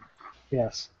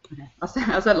 Yes. Okay. I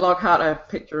sent Lockhart a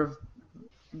picture of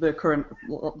the current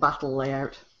battle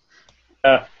layout.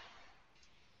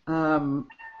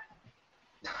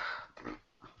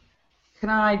 Can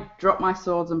I drop my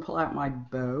swords and pull out my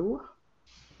bow?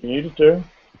 You needed to.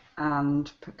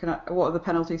 And what are the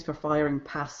penalties for firing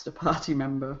past a party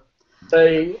member?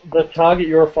 The target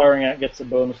you're firing at gets a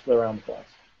bonus for the round twice.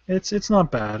 It's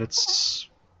not bad. It's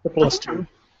A +2.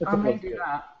 It's I a may +2. do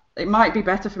that. It might be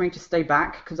better for me to stay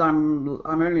back because I've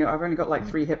only got like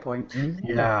 3 hit points.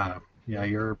 yeah,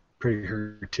 you're pretty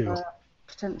hurt too.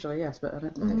 Potentially, yes, but I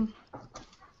don't.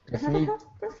 Stephanie?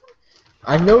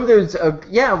 I know there's a.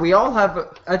 Yeah, we all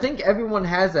have. I think everyone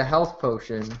has a health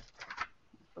potion.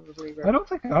 Probably I don't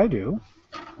think I do.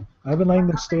 I've been letting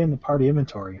them stay in the party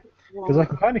inventory because I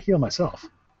can kind of heal myself.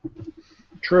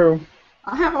 True.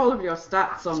 I have all of your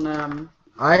stats on.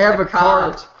 I have The a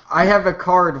card. card. I have a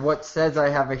card what says I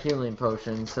have a healing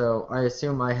potion, so I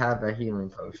assume I have a healing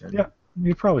potion. Yeah,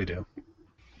 you probably do.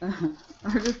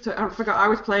 I forgot I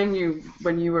was playing you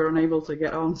when you were unable to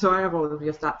get on, so I have all of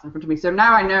your stats in front of me. So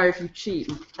now I know if you cheat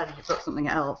and pretend you put something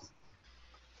else.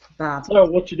 Bad. So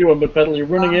what you doing, Bud Pedal? You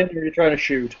running in or are you trying to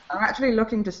shoot? I'm actually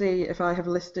looking to see if I have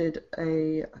listed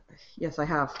a. Yes, I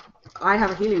have. I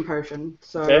have a healing potion,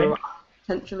 so Okay.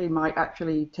 potentially might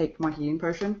actually take my healing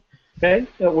potion. Okay,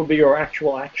 that would be your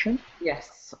actual action.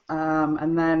 Yes.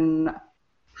 And then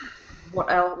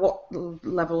what else? What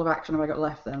level of action have I got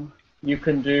left then? You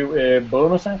can do a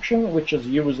bonus action, which as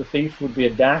you as a thief would be a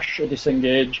dash, a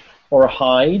disengage, or a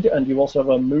hide, and you also have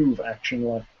a move action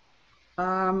left.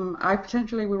 I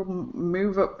potentially will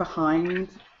move up behind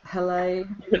Hele.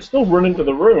 You could still run into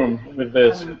the room with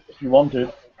this if you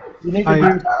wanted. You need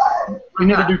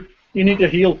to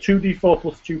heal 2d4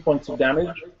 plus 2 points of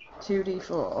damage.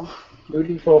 2d4.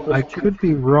 2d4 plus I 2. could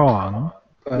be wrong,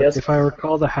 but Yes. if I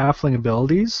recall the halfling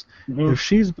abilities, Mhm. if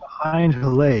she's behind her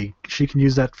leg, she can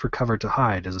use that for cover to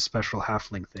hide as a special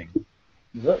halfling thing.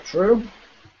 Is that true?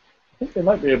 I think they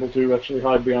might be able to actually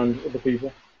hide behind other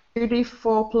people.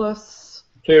 2d4 plus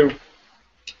 2.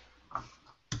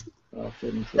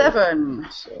 7.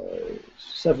 So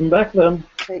 7 back then.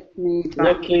 Take me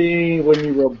back. Lucky when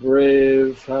you roll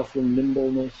brave, halfling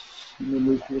nimbleness, you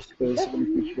move to a space of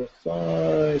increase your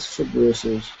size,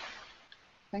 subversives.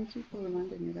 Thank you for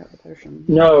reminding me about the potion.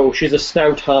 No, she's a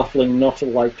stout halfling, not a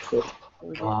lightfoot.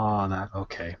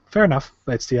 Okay. Fair enough.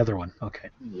 It's the other one. Okay.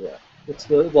 Yeah. It's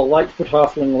the lightfoot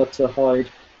halfling lets her hide,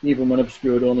 even when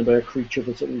obscured only by a creature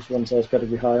that's at least one size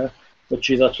category higher. But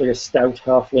she's actually a stout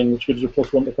halfling, which gives her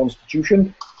 +1 to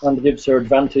Constitution, and gives her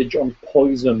advantage on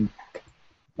poison,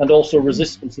 and also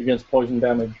resistance against poison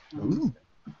damage. Ooh.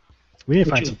 We need to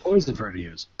Which find is- some poison for her to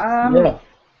use. Yeah.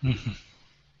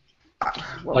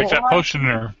 Like that potion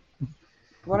there.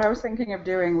 What I was thinking of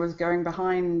doing was going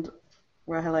behind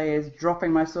where Hele is,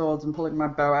 dropping my swords and pulling my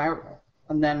bow out,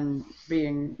 and then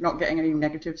not getting any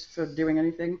negatives for doing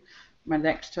anything my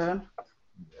next turn.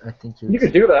 I think You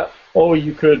could do that, or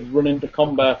you could run into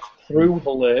combat through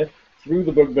the lair, through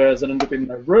the bugbears, and end up in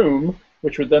their room,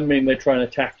 which would then mean they try and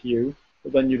attack you,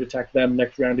 but then you'd attack them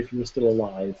next round if you were still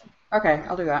alive. Okay,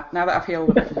 I'll do that. Now that I've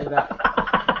healed, I can do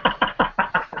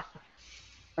that.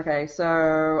 Okay,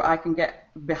 so I can get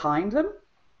behind them?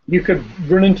 You could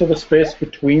run into the space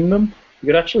between them. You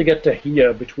could actually get to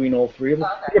here between all three of them.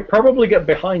 Okay. You could probably get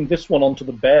behind this one onto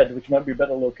the bed, which might be a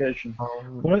better location.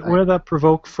 What did that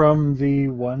provoke from the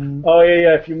one? Oh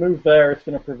yeah. If you move there, it's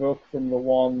going to provoke from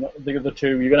the other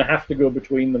two. You're going to have to go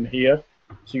between them here,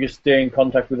 so you stay in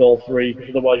contact with all three. Because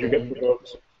otherwise, you get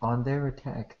provoked. On their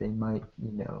attack, they might,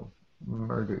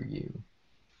 murder you.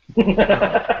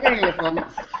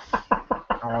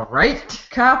 All right.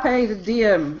 Carpe the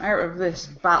diem out of this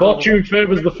battle. Fortune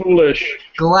favors the foolish.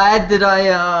 Glad that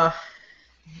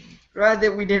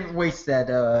we didn't waste that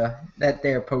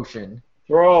there potion.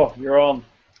 Throw, you're on.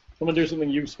 Someone do something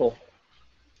useful.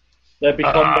 They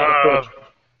become better.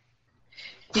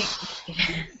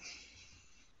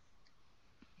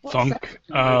 Thunk.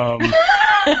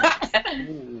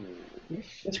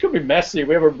 This could be messy.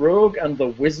 We have a rogue and the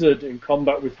wizard in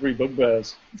combat with 3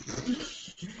 bugbears.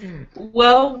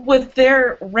 Well, with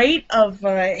their rate of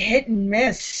hit and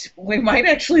miss, we might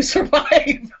actually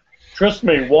survive. Trust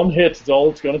me, 1 hit is all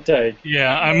it's going to take.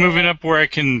 Yeah, I'm moving up where I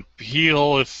can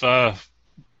heal if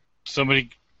somebody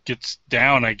gets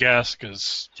down, I guess,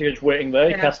 because... So you're just waiting there,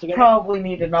 you're Yeah, casting it? probably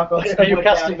need to knock off. Are you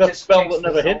casting that spell that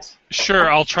never hits?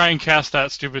 Sure, I'll try and cast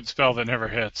that stupid spell that never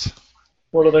hits.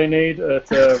 What do they need?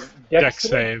 It's a Dex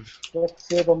save. Dex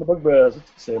save on the bugbears.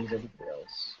 It's the same as everybody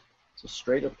else. It's a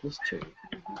straight up +2.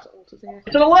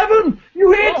 It's an 11!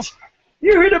 You hit! Oh.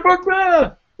 You hit a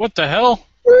bugbear! What the hell?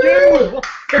 Dude!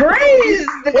 Praise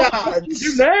the What do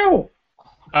you do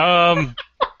now?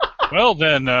 Well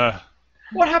then,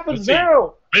 What happens Let's see.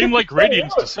 now? Flame-like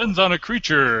radiance descends on a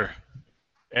creature,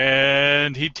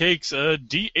 and he takes a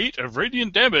D8 of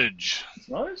radiant damage.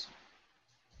 Nice.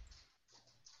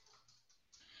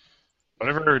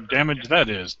 Whatever damage that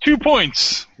is. 2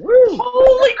 points! Woo!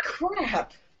 Holy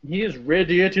crap! He is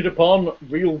radiated upon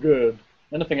real good.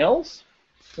 Anything else?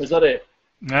 Or is that it?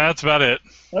 That's about it.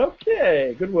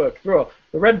 Okay, good work. Throw.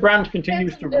 The red brand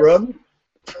continues to Yes. run.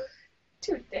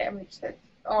 2 damage.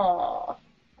 Aww.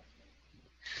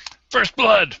 First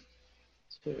blood!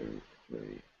 2,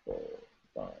 3, 4,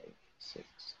 5, 6,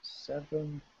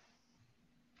 7,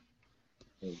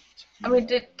 8. I mean,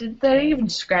 did that even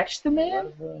scratch the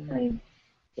man? 11,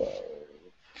 12,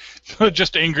 It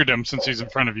just angered him since he's in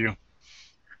front of you.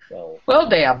 12. Well,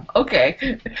 damn. Okay.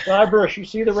 Guybrush, you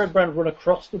see the red brand run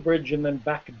across the bridge and then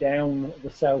back down the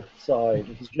south side.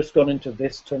 He's just gone into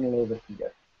this tunnel over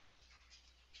here.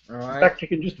 In Alright. fact, you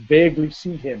can just vaguely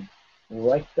see him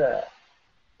right there.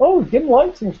 Oh, dim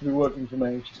light seems to be working for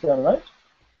me, which is kind of nice.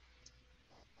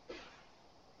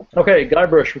 Okay,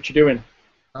 Guybrush, what you doing?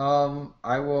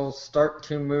 I will start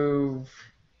to move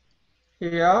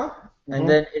here, Mhm. and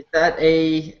then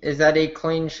is that a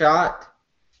clean shot?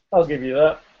 I'll give you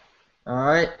that. All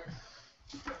right.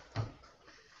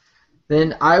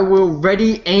 Then I will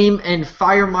ready, aim, and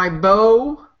fire my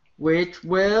bow, which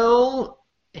will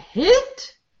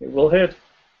hit, It will hit.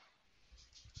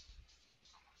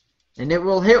 and it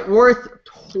will hit worth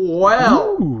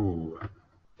 12. Ooh.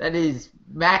 That is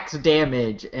max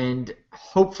damage, and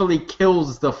hopefully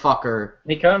kills the fucker.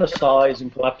 He kind of sighs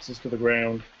and collapses to the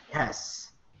ground.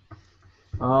 Yes.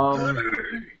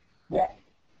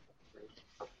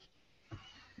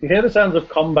 You hear the sounds of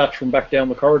combat from back down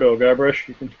the corridor, Guybrush.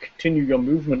 You can continue your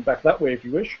movement back that way if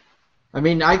you wish. I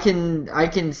mean, I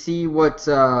can see what's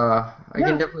I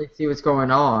can definitely see what's going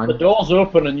The on. door's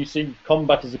open and you see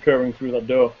combat is occurring through that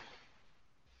door.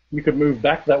 You could move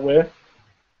back that way.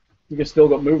 You can still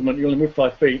got movement. You only move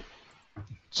 5 feet.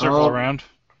 Circle Oh. around.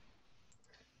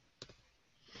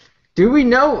 Do we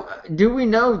know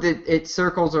that it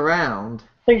circles around?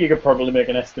 I think you could probably make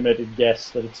an estimated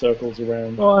guess that it circles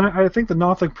around. Well, and I think the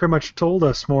Nothic pretty much told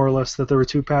us more or less that there were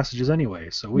 2 passages anyway.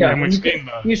 So we Yeah, And we've you, seen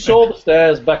the... you saw the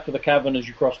stairs back to the cavern as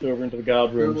you crossed over into the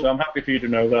guard room, so I'm happy for you to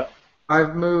know that.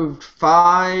 I've moved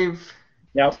 5,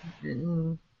 Yep.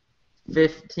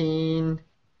 15,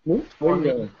 Where are you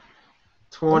going?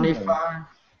 25.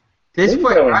 This Where you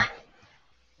way, going? right?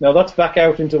 No, that's back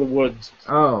out into the woods.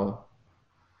 Oh.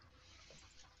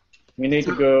 You need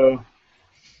to go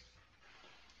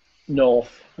north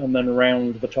and then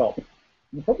around the top.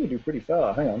 You'll probably do pretty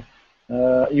far. Hang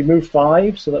on. You move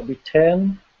 5, so that'd be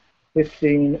 10,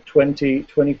 15, 20,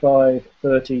 25,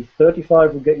 30.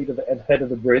 35 will get you to the head of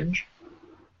the bridge.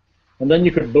 And then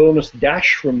you could bonus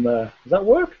dash from there. Does that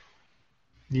work?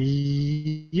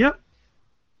 Yep.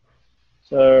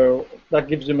 So that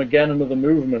gives him again another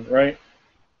movement, right?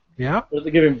 Yeah. Or does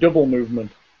it give him double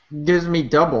movement? Gives me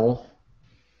double.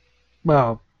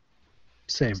 Well,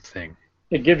 same thing.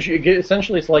 It gives you,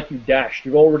 essentially it's like you dashed.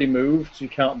 You've already moved, so you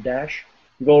can't dash.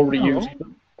 You've already Oh. used it.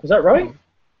 Is that right?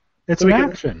 It's So an we can-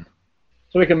 action.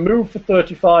 So he can move for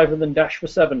 35 and then dash for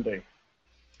 70.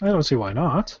 I don't see why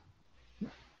not.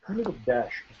 Let me look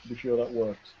dash just to be sure that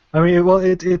works. I mean, well,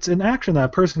 it's an action that a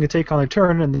person can take on their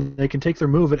turn, and they can take their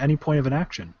move at any point of an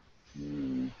action.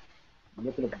 I'm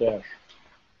looking up dash.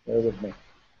 Bear with me.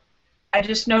 I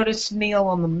just noticed Neil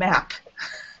on the map.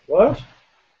 What?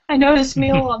 I noticed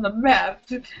Neil on the map.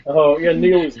 Oh, yeah,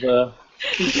 Neil is there.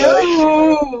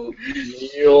 No!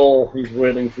 Neil, he's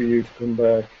waiting for you to come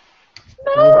back.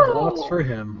 Lots for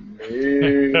him.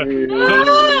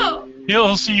 No!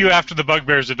 He'll see you after the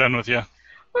bugbears are done with you.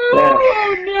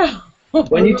 Oh, no!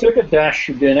 When you take a dash,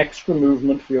 you gain extra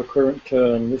movement for your current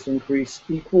turn. This increase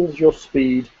equals your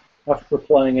speed after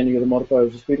applying any other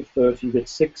modifiers. A speed of 30, you get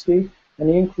 60.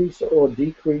 Any increase or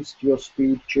decrease to your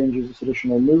speed changes its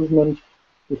additional movement.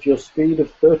 If your speed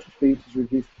of 30 feet is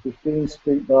reduced to 15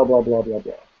 feet, blah, blah, blah, blah,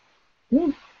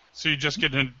 blah. So you just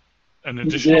get an You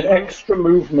additional gain extra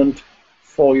movement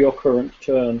for your current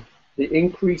turn. The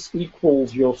increase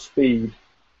equals your speed.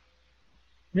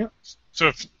 Yep. So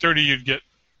if 30, you'd get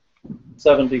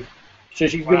 70. So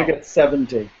she's going to get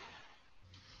 70.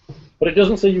 But it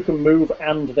doesn't say you can move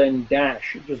and then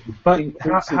dash. It just But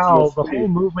increases how? your The speed. whole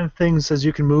movement thing says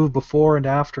you can move before and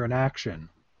after an action.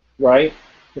 Right?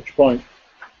 Which point?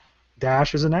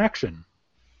 Dash is an action.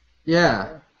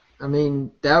 Yeah. I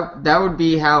mean, that would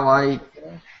be how I...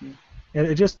 And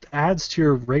it just adds to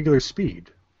your regular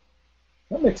speed.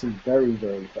 That makes him very,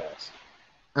 very fast.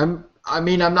 I'm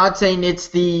not saying it's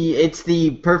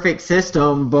the perfect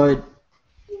system, but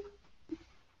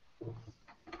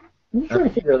I'm trying to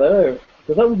figure that out.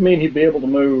 Because that would mean he'd be able to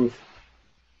move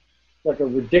like a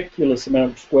ridiculous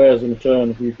amount of squares in a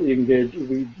turn if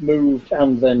he moved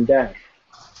and then dashed.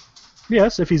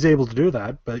 Yes, if he's able to do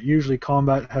that, but usually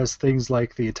combat has things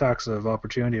like the attacks of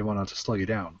opportunity and whatnot to slow you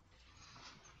down.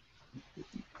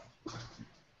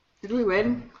 Did we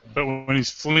win? but when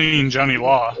he's fleeing Johnny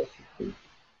Law.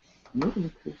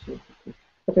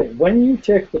 Okay, when you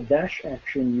take the dash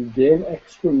action, you gain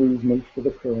extra movement for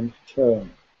the current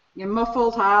turn. You're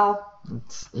muffled, Hal.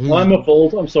 I'm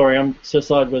muffled. I'm sorry, I'm so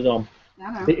sideways on.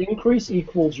 I know. The increase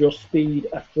equals your speed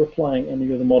after applying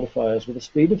any other modifiers. With a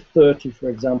speed of 30, for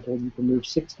example, you can move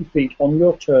 60 feet on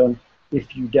your turn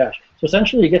if you dash. So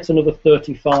essentially he gets another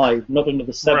 35, not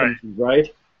another 70, right?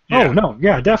 Yeah. Oh, no,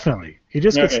 yeah, definitely. He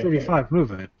just gets Okay. 35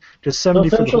 movement. Just So 70 for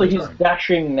the whole essentially he's turn.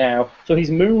 dashing now. So he's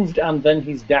moved and then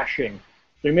he's dashing.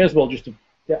 So he may as well just...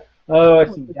 Oh, I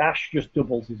see. Dash just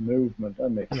doubles his movement. That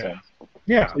makes Yeah. sense.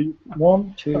 Yeah. So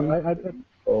 1, 2,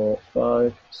 4,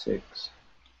 5, 6,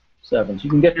 7. So you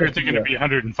can get You're to thinking it'd be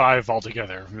 105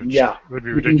 altogether, which Yeah. would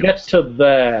be You can get ridiculous. to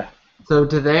there. So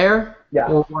to there, Yeah.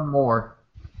 or one more.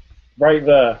 Right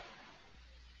there.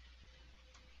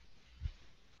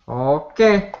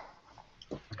 Okay.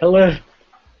 Hello.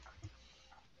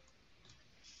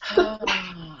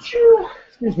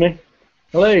 Excuse me.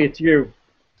 Hello, it's you.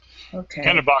 Okay.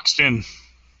 Kind of boxed in.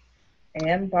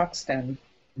 And boxed in.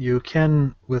 You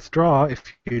can withdraw if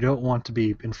you don't want to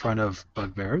be in front of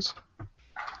bugbears.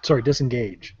 Sorry,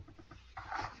 disengage.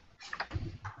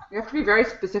 You have to be very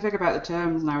specific about the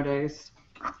terms nowadays.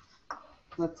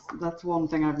 That's one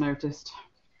thing I've noticed.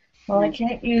 Well, I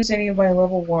can't use any of my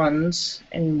level 1s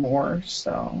anymore,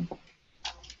 so...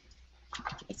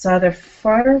 It's either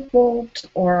Firebolt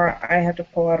or I have to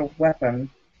pull out a weapon.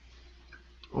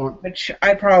 Or, Which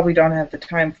I probably don't have the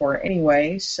time for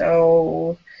anyway,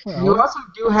 so... you also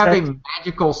do have a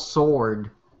magical sword.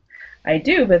 I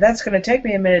do, but that's going to take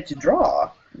me a minute to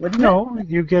draw, wouldn't it? No,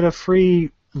 you get a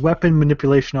free weapon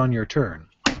manipulation on your turn.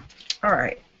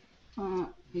 Alright.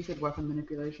 He said weapon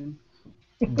manipulation.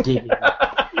 Dig.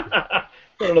 Got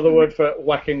another word for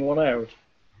whacking one out.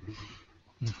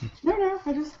 No,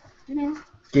 I just,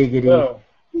 Giggity. So,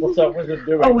 what's that wizard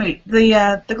doing? Oh, wait.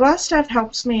 The glass staff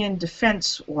helps me in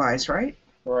defense-wise, right?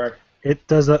 Correct. It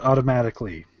does that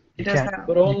automatically. It You does can't. that.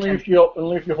 But only if you're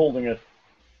holding it.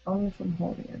 Only if I'm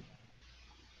holding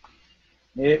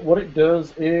it. What it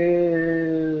does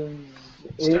is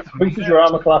it Staff increases your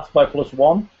armor class by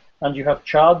 +1, and you have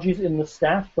charges in the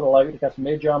staff that allow you to cast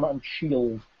Mage Armor and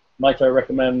Shield. Might I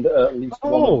recommend at least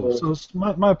one of Oh, those?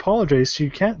 so my apologies. She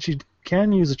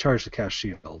can use a charge to cast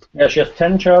shield. Yeah, she has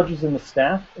 10 charges in the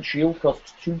staff. A Shield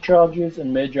costs 2 charges,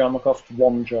 and Mage Armor costs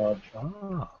 1 charge.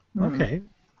 Ah, okay.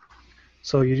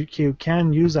 So you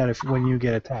can use that when you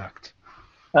get attacked.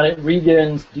 And it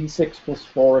regains D6 +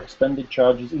 4 expended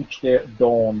charges each day at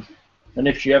dawn. And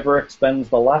if she ever expends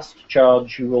the last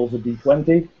charge, she rolls a D20,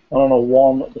 and on a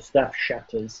 1, the staff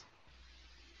shatters.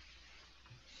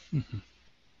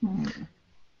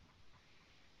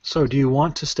 So do you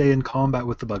want to stay in combat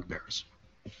with the bugbears?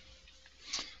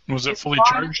 Was it fully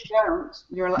Fine if charged? you don't.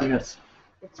 You're like, Yes.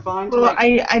 It's fine to Well,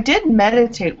 make... I did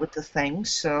meditate with the thing,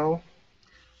 so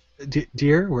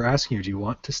Dear, we're asking you, do you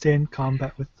want to stay in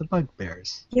combat with the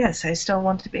bugbears? yes, I still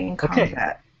want to be in Okay.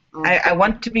 combat. I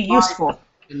want to be useful.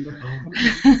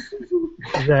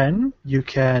 Then you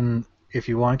can, if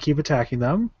you want to keep attacking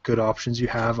them, good options you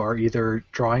have are either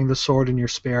drawing the sword in your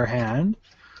spare hand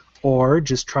or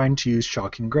just trying to use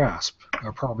Shocking Grasp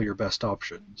are probably your best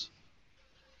options.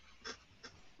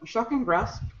 Shocking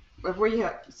Grasp. Have we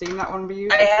seen that one be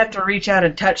used? I have to reach out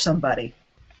and touch somebody.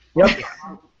 Yep.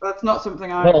 That's not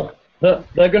something I... Well, they're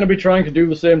going to be trying to do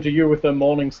the same to you with their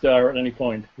Morning Star at any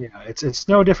point. Yeah, it's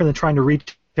no different than trying to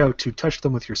reach out to touch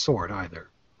them with your sword either.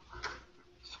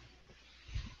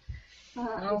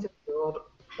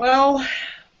 Well,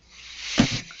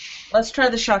 let's try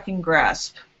the shocking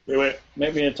grasp. Wait,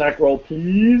 make me an attack roll,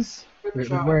 please.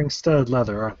 They're wearing studded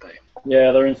leather, aren't they?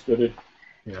 Yeah, they're studded.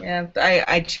 Yeah,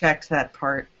 I checked that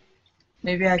part.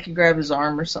 Maybe I could grab his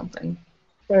arm or something.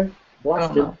 Okay, I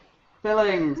blast don't it. know.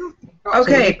 Fillings.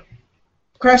 Okay,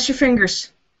 cross your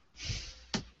fingers.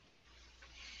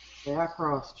 They are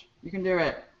crossed. You can do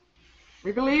it.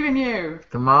 We believe in you.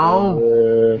 Come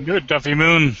on. Good, Duffy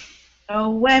Moon.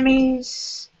 No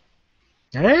whammies.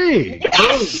 Hey!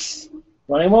 Yes!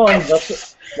 21,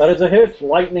 that is a hit.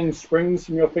 Lightning springs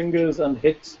from your fingers and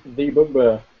hits the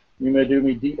bugbear. You may do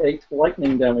me d8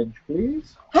 lightning damage,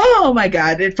 please. Oh my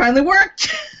god, it finally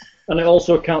worked! And it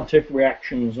also can't take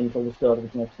reactions until the start of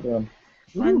its next turn.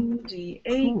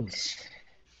 1d8.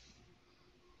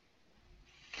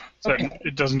 So Okay.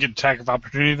 it doesn't get attack of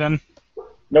opportunity then?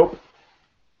 Nope.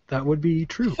 That would be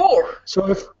true. 4.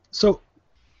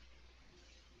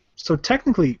 So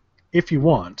technically, if you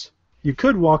want, you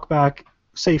could walk back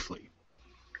safely.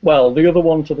 Well, the other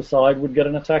one to the side would get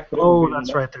an attack. But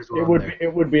That's right. There's one It would there.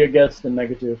 it would be against the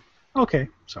negative. Okay,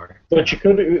 sorry. But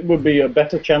it would be a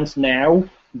better chance now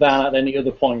than at any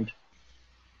other point.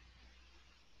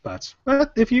 But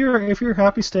if you're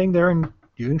happy staying there and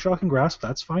using Shock and Grasp,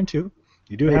 that's fine too.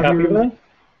 You do Are you have happy your. with that?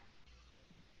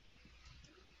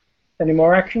 Any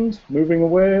more actions? Moving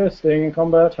away, staying in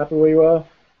combat, happy where you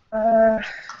are?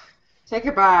 Take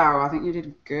a bow. I think you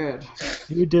did good.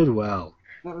 You did well.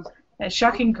 That was... That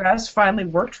shocking grasp finally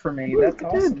worked for me. That's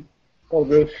awesome. All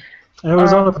good. And it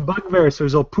was on a bugbear, so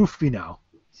he's all poofy now.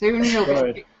 Soon you'll be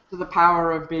Right. to the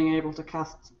power of being able to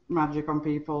cast magic on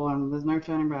people, and there's no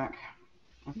turning back.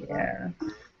 After that. Yeah.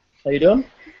 Are you done?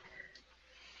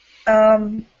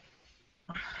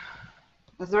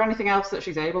 Is there anything else that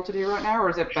she's able to do right now, or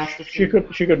is it best if She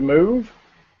could move.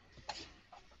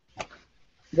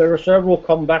 There are several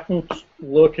combatants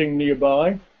lurking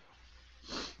nearby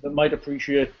that might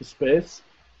appreciate the space.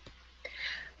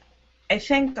 I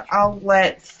think I'll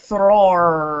let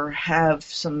Thror have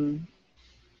some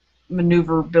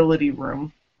maneuverability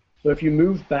room. So if you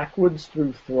move backwards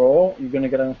through Thrall, you're going to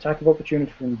get an attack of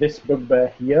opportunity from this bugbear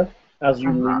here as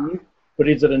you leave, but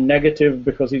he's at a negative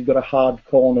because he's got a hard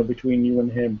corner between you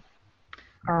and him.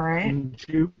 Alright. And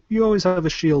you always have a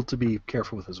shield to be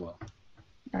careful with as well.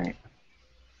 Alright.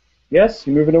 Yes,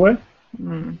 you moving away?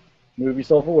 Mm. Move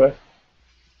yourself away.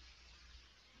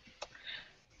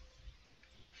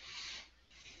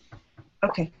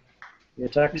 Okay. He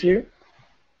attacks you.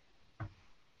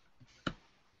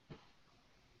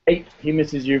 8, he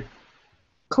misses you.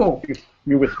 Cool.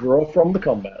 You withdraw from the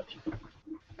combat.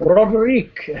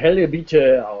 Roderick,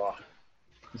 Helibiter.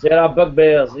 There are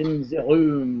bugbears in the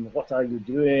room. What are you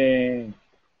doing?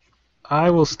 I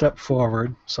will step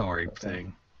forward. Sorry,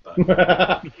 thing.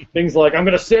 But Things like, I'm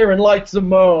going to sear and light some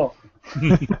more.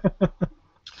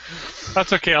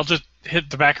 That's okay. I'll just hit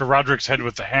the back of Roderick's head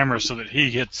with the hammer so that he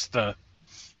hits the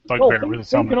Well, bugbear with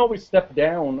his you can helmet. always step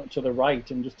down to the right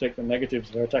and just take the negatives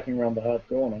if they're attacking around the hard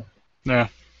corner. Yeah.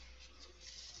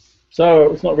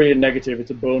 So it's not really a negative,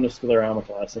 it's a bonus to their armor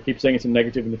class. I keep saying it's a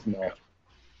negative and it's not.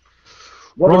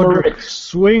 Roderick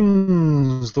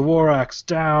swings the war axe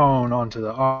down onto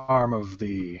the arm of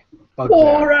the bugbear.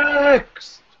 War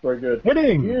axe! Very good.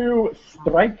 Hitting! You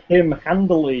strike him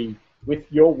handily with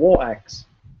your war axe.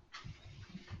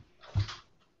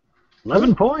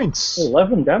 11 points!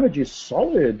 11 damage is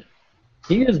solid.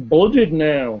 He is blooded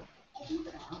now.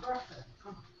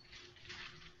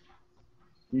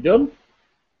 You done?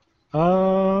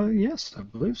 Yes, I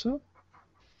believe so.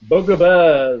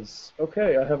 Bugbears.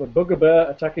 Okay, I have a bugbear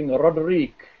attacking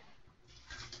Roderick.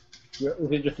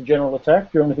 Is it just a general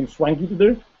attack? Do you have anything swanky to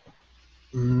do?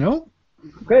 No.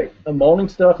 Okay, a morning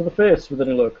star to the face with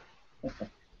any luck.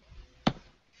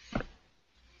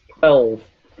 12.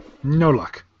 No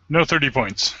luck. No 30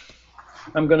 points.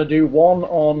 I'm going to do one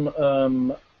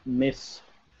on Miss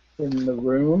in the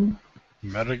room.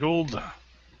 Marigold.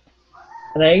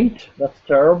 An 8, that's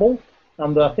terrible.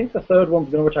 And I think the third one's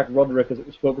going to attack Roderick because it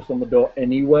was focused on the door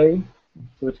anyway.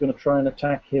 So it's going to try and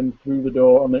attack him through the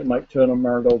door, and it might turn on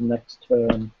Marigold next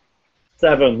turn.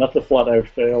 7, that's a flat-out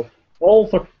fail.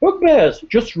 Also, bugbears,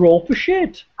 just roll for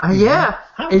shit. Yeah.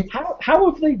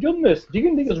 How have they done this?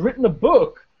 D&D has written a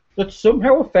book that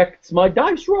somehow affects my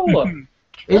dice roller.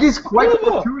 It is quite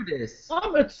clever. fortuitous.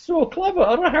 It's so clever.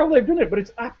 I don't know how they've done it, but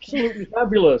it's absolutely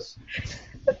fabulous.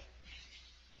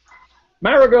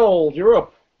 Marigold, you're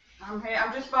up. I'm here.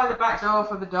 I'm just by the back door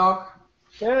for the dog.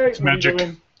 Okay, It's magic.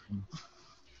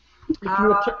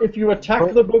 If you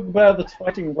attack the bugbear that's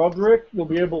fighting Roderick, you'll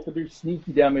be able to do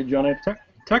sneaky damage on it.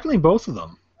 Technically, both of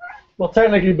them. Well,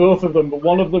 technically both of them, but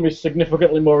one of them is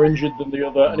significantly more injured than the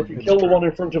other. And if you kill the one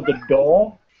in front of the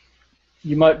door,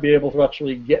 you might be able to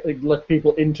actually let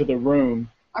people into the room.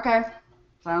 Okay.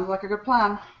 Sounds like a good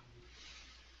plan.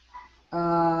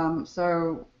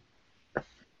 So...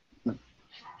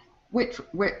 Which,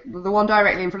 the one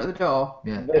directly in front of the door?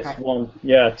 Yeah. This one.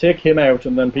 Yeah, take him out,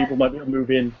 and then people might be able to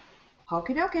move in. Okie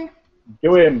dokie.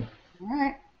 Do him.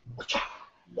 Alright.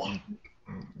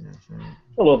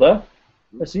 Hello there.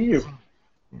 I see you.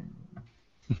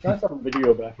 Nice to have a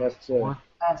video back, I have to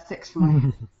say. 6 for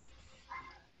me.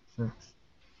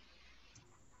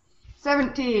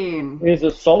 17. Here's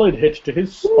a solid hit to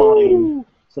his spine.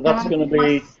 So that's going to be...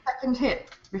 my second hit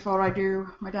before I do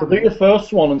my So do damage. your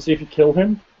first one and see if you kill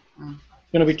him.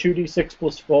 It's going to be 2d6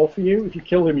 plus 4 for you. If you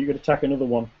kill him, you can attack another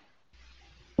one.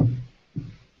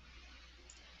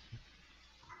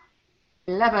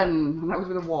 11, and that was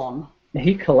with a 1.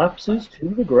 He collapses to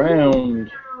the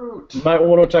ground. You might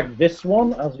want to attack this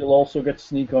one, as you'll also get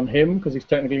sneak on him, because he's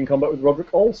technically in combat with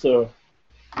Roderick also.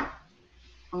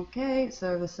 Okay,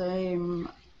 so the same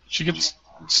She gets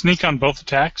sneak on both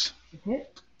attacks.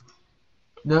 hit.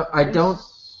 No, I don't.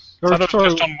 I thought it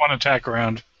was just on one attack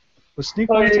around. Was sneak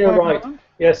Oh, yeah, only you're attack right. round?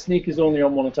 Yeah, sneak is only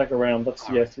on one attack around.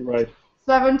 Yes, you're right.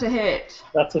 7 to hit.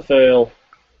 That's a fail.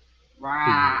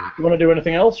 Rah. You want to do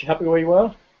anything else? You happy where you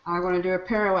are? I want to do a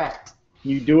pirouette.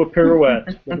 You do a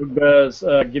pirouette. The bugbears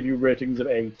give you ratings of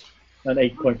 8 and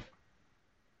 8.5.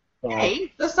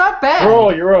 Hey, that's not bad.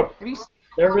 Bro, you're up. Have you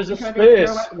There is a Can I do a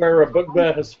space pirouette? where a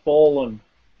bugbear has fallen.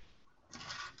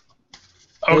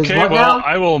 Okay, what well, now?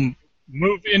 I will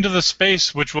move into the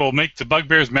space, which will make the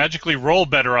bugbears magically roll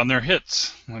better on their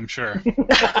hits, I'm sure.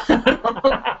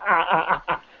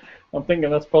 I'm thinking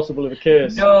that's possibly the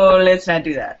case. No, let's not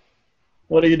do that.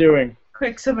 What are you doing?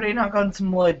 Quick, somebody knock on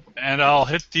some wood. And I'll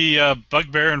hit the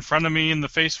bugbear in front of me in the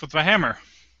face with my hammer.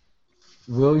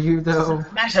 Will you though?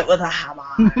 Smash it with a hammer.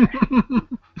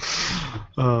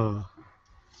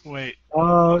 Wait,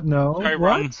 No. Sorry,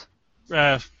 What?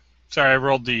 sorry, I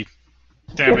rolled the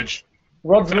damage.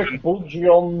 Roderick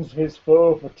bulgions his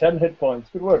foe for 10 hit points.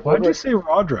 Good work, Why did you Roderick. say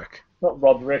Roderick? Not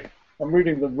Roderick. I'm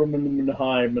reading the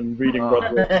Rummenheim and reading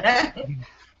Roderick.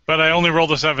 But I only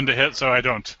rolled a 7 to hit, so I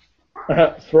don't.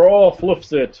 Throw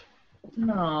fluffs it.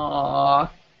 Aww.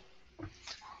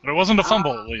 But it wasn't a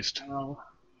fumble, at least.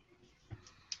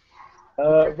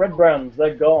 Red Brands,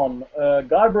 they're gone.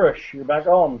 Guybrush, you're back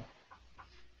on.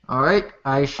 Alright,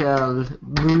 I shall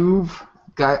move.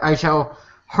 I shall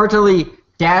heartily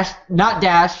not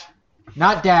dash,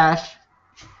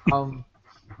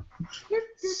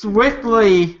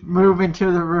 swiftly move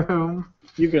into the room.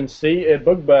 You can see a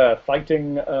bugbear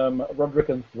fighting Roderick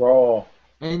and Thraw.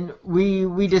 And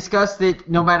we discussed that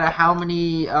no matter how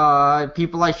many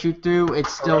people I shoot through,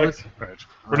 it's still Correct. Right.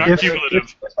 We're not If-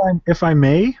 cumulative. If I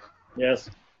may, Yes.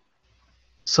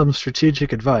 some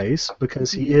strategic advice,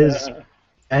 because he is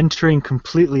entering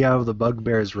completely out of the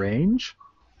bugbear's range.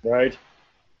 Right.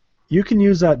 You can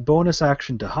use that bonus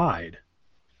action to hide.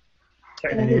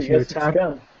 Technically, if you yes, attack- you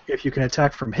can. If you can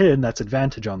attack from hidden, that's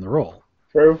advantage on the roll.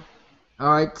 True.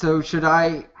 Alright, so should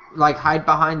I hide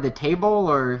behind the table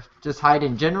or just hide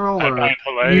in general? Hide Or behind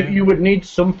Hooray. You would need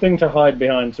something to hide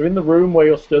behind. So in the room where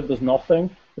you're stood, there's nothing.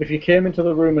 But if you came into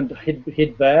the room and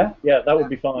hid there, yeah, that would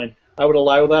be fine. I would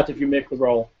allow that if you make the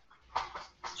roll.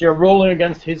 So you're rolling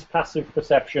against his passive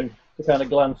perception to kind of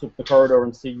glance up the corridor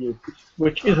and see you,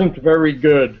 which isn't very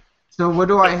good. So what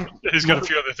do I... He's got a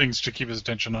few other things to keep his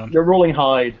attention on. You're rolling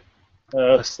hide.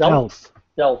 Stealth.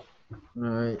 Stealth.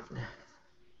 Alright.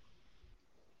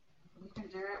 We can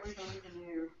do it. We believe in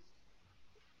you.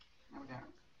 No, we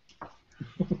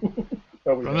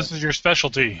don't. Well, this is your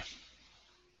specialty.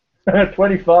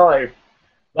 25.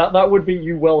 That would be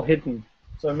you well hidden.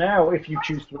 So now, if you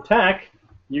choose to attack,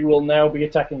 you will now be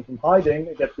attacking from hiding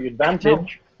and get the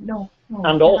advantage, No.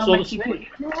 and also the sneak.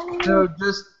 So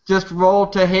just roll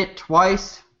to hit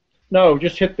twice? No,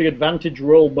 just hit the advantage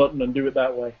roll button and do it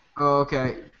that way. Oh,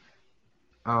 okay.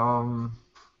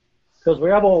 Because we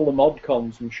have all the mod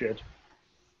cons and shit.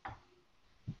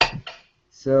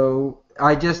 So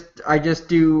I just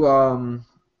do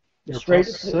Your Straight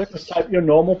plus just 6. type your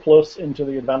normal plus into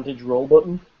the advantage roll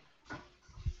button,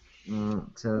 so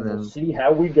and then we'll see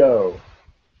how we go.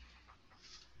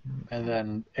 And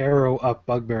then arrow up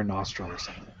bugbear nostril or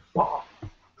something. Wow.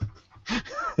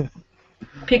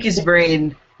 Pick his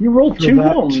brain. You rolled For 2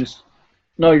 that- ones.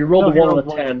 No, you rolled No, a he 1 rolled and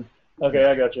a one. 10. Okay,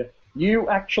 I got you. You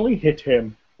actually hit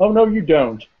him. Oh, no, you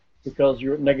don't. Because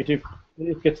you're at negative.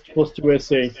 It gets plus 2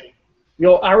 AC.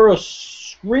 Your arrow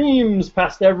screams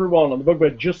past everyone, and the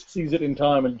bugbear just sees it in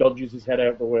time and dodges his head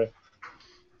out the way.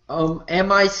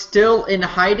 am I still in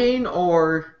hiding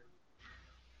or?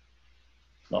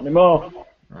 Not anymore.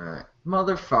 Alright,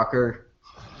 motherfucker.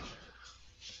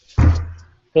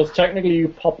 Because technically you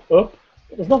pop up.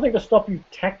 There's nothing to stop you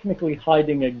technically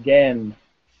hiding again.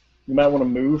 You might want to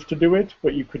move to do it,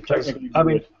 but you could technically do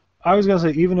it. I was gonna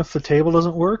say, even if the table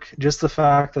doesn't work, just the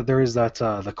fact that there is that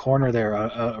the corner there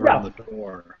around the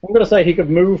door. I'm going to say he could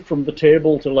move from the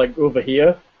table to like over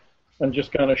here and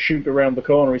just kind of shoot around the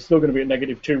corner. He's still going to be at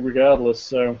 -2 regardless,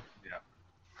 so...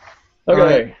 Yeah.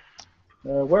 Okay.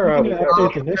 Where are we?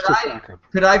 Update the initiative tracker.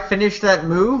 Could I finish that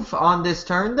move on this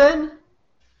turn then?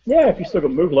 Yeah, if you still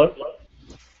got move left.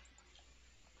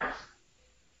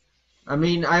 I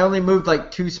mean, I only moved like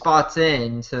 2 spots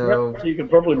in, so... Yep, so you can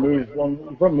probably move one. You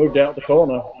can probably move down the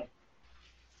corner.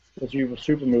 Because you have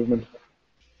super movement.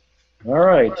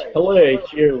 Alright, hello,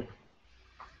 it's you.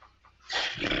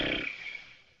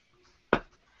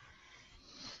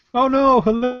 Oh no,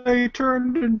 Helene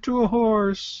turned into a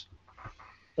horse.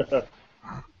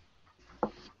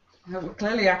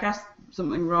 Clearly, I cast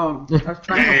something wrong. I was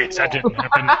trying Hey, to that didn't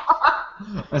happen.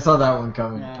 I saw that one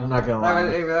coming. Yeah. I'm not gonna lie.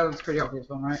 That was a pretty obvious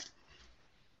one, right?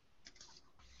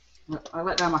 I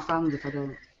let down my fans if I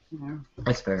don't,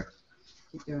 That's fair.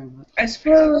 keep doing that. I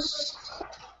suppose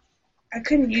I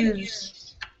couldn't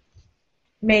use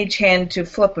Mage Hand to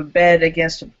flip a bed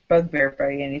against a bugbear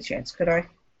by any chance, could I?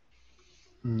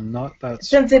 Not that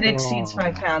Since it exceeds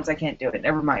strong. 5 pounds, I can't do it.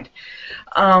 Never mind.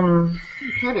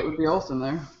 Credit would be awesome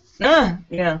though. Yeah.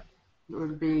 It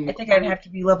would be. I think I'd have to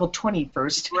be level 20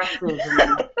 first. aggressive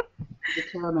and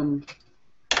determined.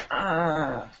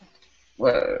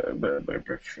 What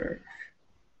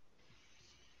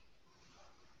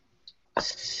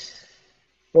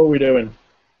are we doing?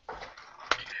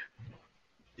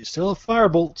 You still have fire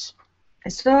bolts. I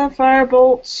still have fire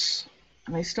bolts,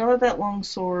 and I still have that long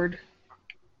sword.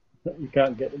 You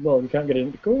can't get you can't get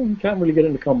into you can't really get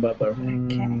into combat though.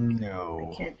 No.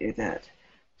 I can't do that.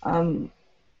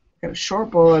 Got a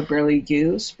short bow I barely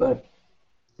use, but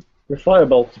Your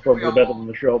firebolts are probably better than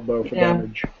the short bow for Yeah.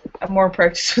 damage. I'm more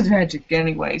practiced with magic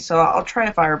anyway, so I'll try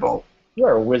a firebolt.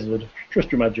 You're a wizard. Trust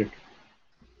your magic.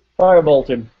 Firebolt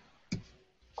him.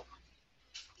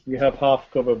 You have half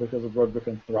cover because of Roderick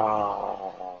and Thra.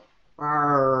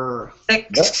 Arrgh.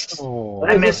 6. Oh.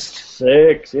 I missed.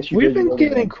 6. Yes, you We've did. been You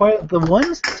getting rolled quite the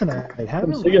ones tonight, one. I'm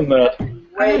haven't we? seeing that.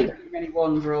 Way too many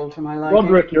ones rolled for my liking.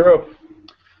 Roderick, you're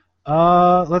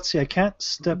up. Let's see. I can't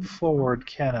step forward,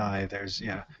 can I?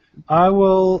 I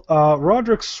will.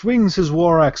 Roderick swings his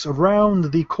war axe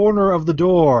around the corner of the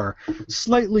door,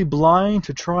 slightly blind,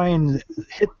 to try and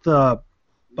hit the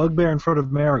bugbear in front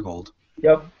of Marigold.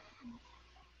 Yep.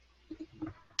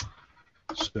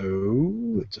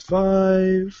 So it's a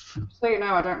 5. So you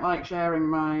know, I don't like sharing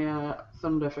my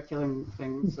thunder for killing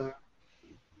things. So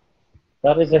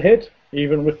That is a hit,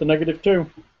 even with the -2.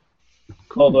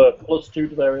 Or the +2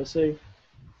 to their AC.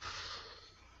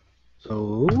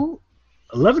 So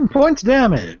 11 points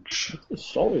damage. A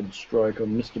solid strike on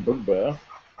Mr. Bugbear.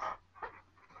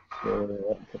 So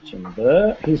that puts him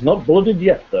there. He's not blooded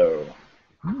yet, though.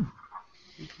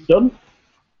 Done?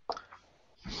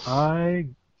 I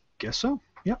guess so.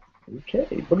 Yep. Okay.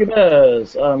 Boogie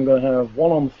Bears. I'm going to have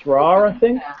one on Thrar, I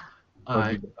think.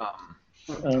 I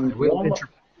And will, one,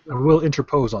 I will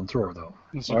interpose on throw, though.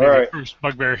 This will be Alright. the first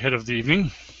bugbear hit of the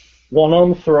evening. one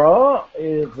on Thrar.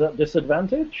 Is that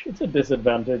disadvantage? It's a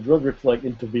disadvantage. Roderick's like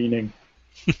intervening.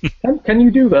 Can you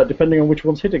do that depending on which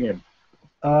one's hitting him?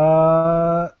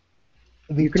 The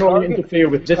You can only interfere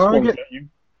with this one, target- can't you?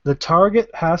 The target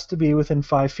has to be within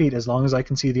 5 feet as long as I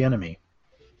can see the enemy.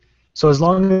 So as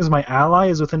long as my ally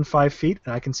is within 5 feet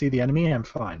and I can see the enemy, I'm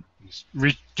fine.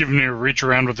 Giving you a reach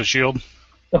around with the shield.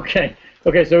 Okay.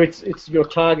 Okay, so it's your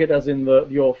target as in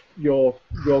your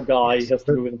guy has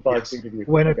to be within 5 feet of you.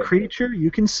 When a Okay. creature you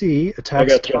can see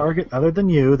attacks a gotcha. target other than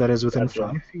you that is within Gotcha.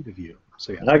 5 feet of you.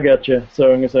 So yeah. I gotcha. So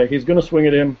I'm going to say he's going to swing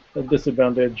at him at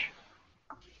disadvantage.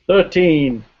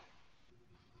 13.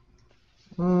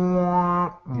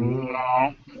 No.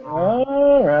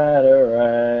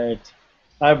 Alright.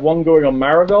 I have one going on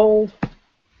Marigold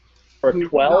for a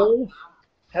 12.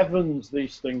 Heavens,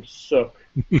 these things suck.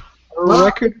 Our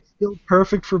record is still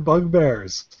perfect for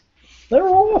bugbears. They're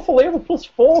awful. They have a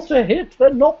 +4 to hit.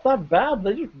 They're not that bad.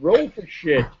 They just roll for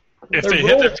shit. If they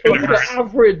hit, that's going to over hurt.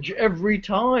 average every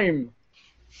time.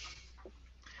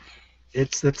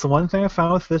 That's the one thing I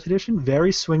found with 5th edition.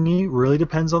 Very swingy. Really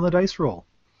depends on the dice roll.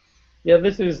 Yeah,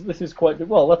 this is quite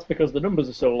well. That's because the numbers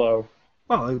are so low.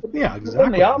 Well, yeah, When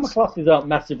exactly. the armor classes aren't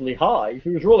massively high, if he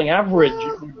was rolling average,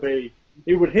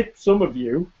 it would hit some of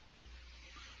you.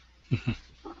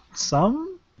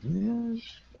 Some? Yeah.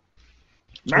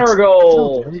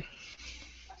 Marigold.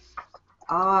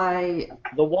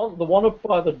 The one up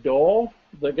by the door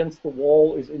against the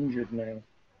wall is injured now.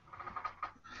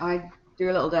 I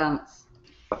do a little dance.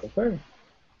 Okay.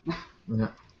 Yeah.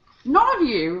 None of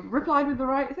you replied with the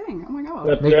right thing. Oh my god.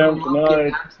 Get Make down a love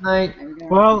tonight. gift tonight. There we go.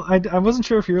 Well, I wasn't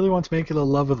sure if you really want to make it a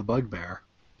love of the bugbear.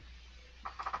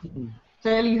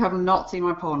 Clearly, you have not seen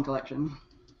my porn collection.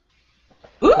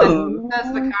 Ooh!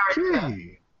 Says the character.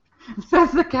 Okay.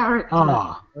 Says the character.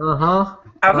 Ah. Uh-huh.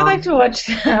 I would like to watch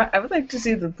that. I would like to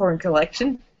see the porn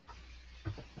collection.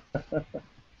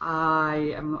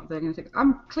 I am not there.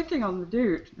 I'm clicking on the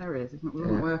dude. There it is. It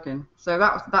wasn't working. So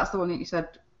that's the one that you said.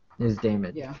 Is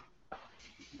damage. Yeah.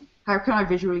 How can I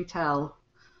visually tell?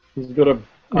 He's got a.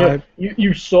 Yeah,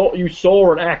 you saw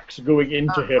an axe going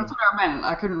into him. That's what I meant.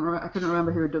 I couldn't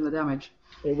remember who had done the damage.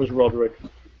 It was Roderick.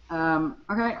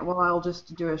 Okay. Well, I'll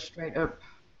just do a straight up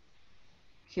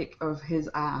kick of his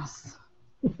ass.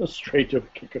 A straight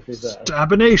up kick of his ass.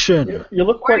 Stabination. You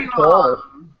look Where quite you tall. are?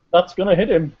 That's gonna hit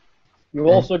him. You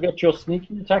also get your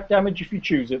sneaky attack damage if you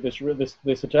choose it.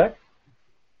 This attack.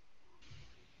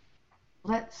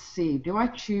 Let's see. Do I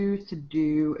choose to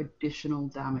do additional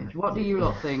damage? What do you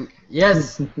lot think?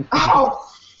 Yes. Oh,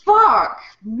 fuck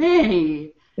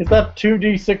me! Is that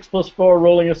 2d6 plus 4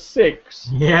 rolling a 6?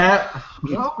 Yeah. That's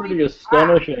Holy pretty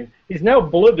astonishing. He's now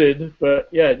blooded, but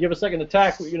yeah, do you have a second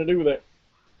attack? What are you gonna do with it?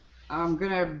 I'm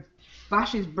gonna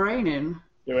bash his brain in.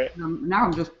 Do it. Now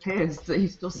I'm just pissed that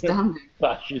he's still standing.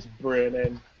 Bash his brain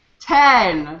in.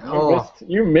 10! Oh.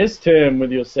 You missed him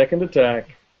with your second attack.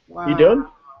 Wow. You done?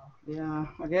 Yeah,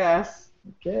 I guess.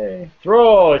 Okay.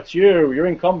 Throw, it's you. You're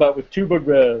in combat with 2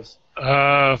 bugbears.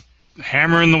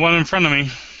 Hammering the one in front of me.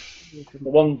 The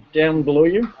one down below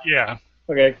you? Yeah.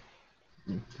 Okay.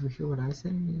 You sure what I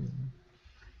say?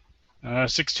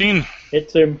 16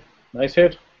 Hits him. Nice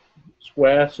hit.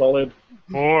 Square, solid.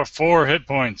 for 4 hit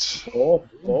points.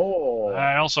 Oh.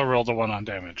 I also rolled a 1 on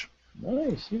damage.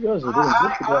 Nice. You guys are doing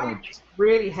good for I damage.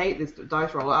 really hate this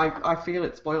dice roll. I feel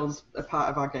it spoils a part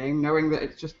of our game, knowing that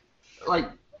it's just, like,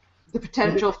 the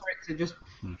potential for it to just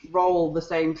roll the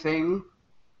same thing.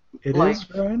 It Like- is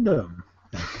random.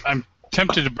 I'm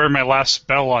tempted to burn my last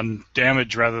spell on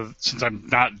damage since I'm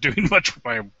not doing much with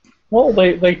my. Well,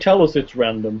 they tell us it's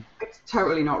random. It's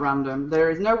totally not random. There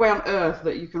is no way on earth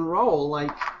that you can roll,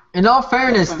 like, In all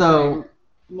fairness, something though,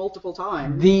 multiple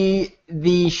times. the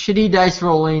shitty dice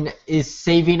rolling is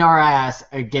saving our ass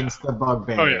against the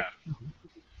bugbear. Oh yeah.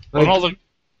 Like, Well, all the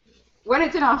When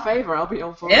it's in our favor, I'll be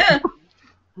all for Yeah.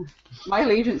 it. My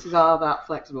allegiances are that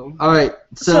flexible. all right,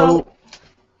 so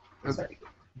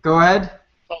go ahead.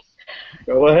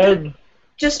 Go ahead.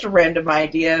 Just a random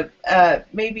idea.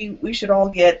 Maybe we should all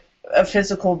get a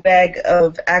physical bag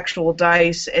of actual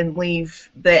dice and leave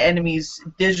the enemy's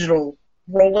digital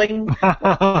rolling. Do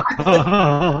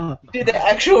the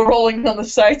actual rolling on the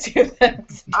sides here.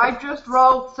 I just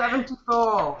rolled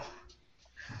 74.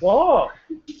 What?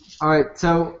 All right,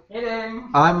 so Hitting.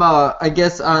 I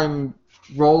guess I'm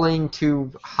rolling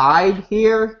to hide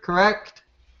here, correct?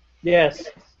 Yes.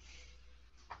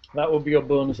 That would be your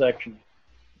bonus action.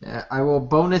 Yeah, I will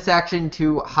bonus action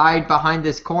to hide behind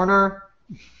this corner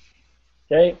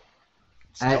Okay.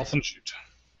 stealth and shoot.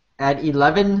 at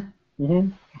 11. Mm-hmm.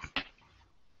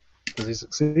 Does he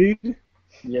succeed?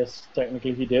 Yes,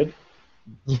 technically he did.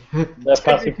 That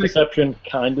passive perception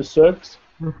kind of sucks.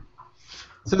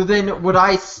 So then, would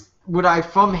I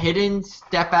from hidden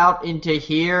step out into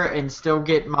here and still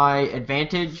get my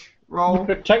advantage You roll?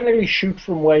 could technically shoot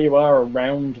from where you are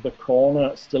around the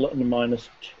corner, still at a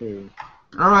 -2.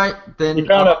 All right, then. You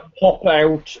kind of pop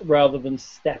out rather than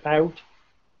step out.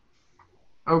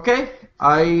 Okay,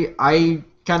 I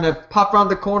kind of pop around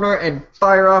the corner and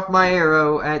fire off my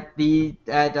arrow at Yep.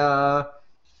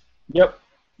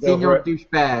 Go Senior for it.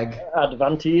 Douchebag.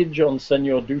 Advantage on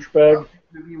Senor Douchebag.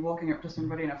 You walking up to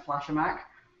somebody in a flash-a-mac,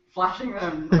 flashing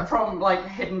them from, like,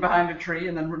 hidden behind a tree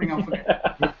and then running off again.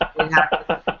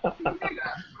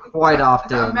 quite I've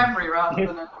got a often. memory rather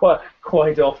than a...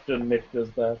 Quite often Nick does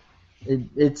that.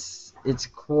 It's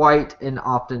quite an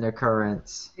often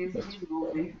occurrence. He's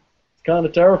naughty. It's kind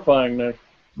of terrifying, Nick.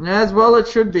 As well it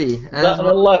should be. Is that an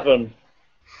 11?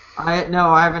 I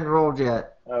haven't rolled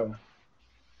yet. Oh.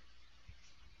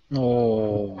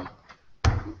 Oh.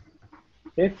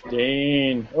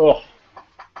 15. Oh.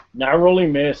 Narrowly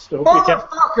missed. I hope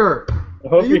Motherfucker!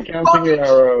 you're counting your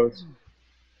arrows.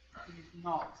 He's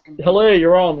not. Hello,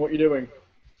 you're on. What are you doing?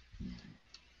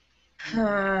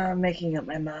 Making up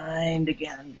my mind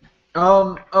again.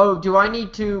 Oh, do I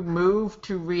need to move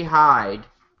to rehide?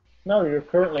 No, you're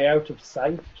currently out of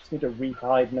sight. Just need to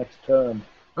rehide next turn.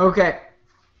 Okay.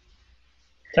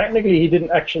 Technically, he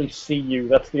didn't actually see you.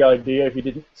 That's the idea. If he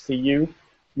didn't see you,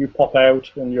 you pop out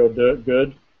and you're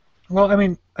good. Well, I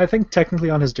mean, I think technically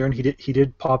on his turn he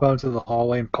did pop out into the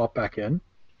hallway and pop back in.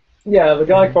 Yeah, the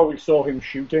guy probably saw him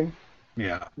shooting.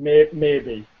 Yeah.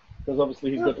 Maybe. Because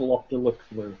obviously he's got a lot to look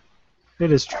through.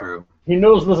 It is true. He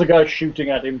knows there's a guy shooting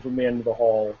at him from the end of the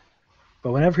hall.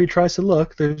 But whenever he tries to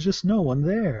look, there's just no one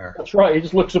there. That's right, he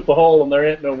just looks up the hall and there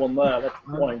ain't no one there. That's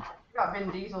the point. That Vin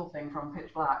Diesel thing from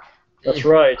Pitch Black. That's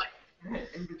right.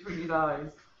 In between his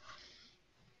eyes.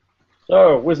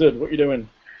 So, Wizard, what you doing?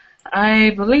 I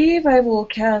believe I will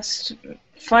cast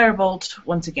Firebolt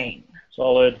once again.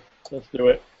 Solid. Let's do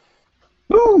it.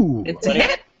 Ooh! It's a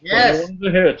hit. Yes! 21's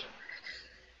a hit.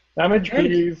 Damage,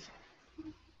 please.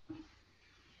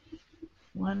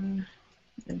 One.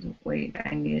 Wait,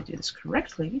 I need to do this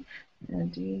correctly.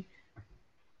 And D10.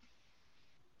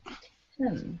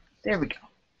 There we go.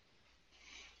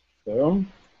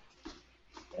 Boom.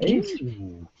 8.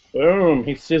 Ooh. Boom.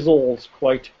 He sizzles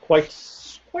quite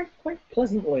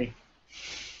pleasantly.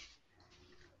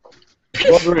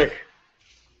 Roderick.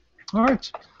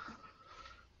 Alright.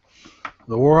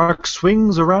 The Warlock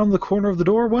swings around the corner of the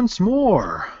door once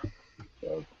more.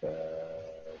 So fast.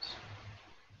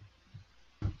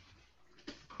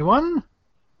 21?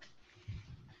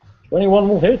 21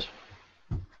 will hit.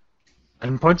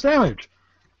 9 points damage.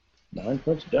 9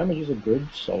 points of damage is a good,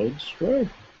 solid strike.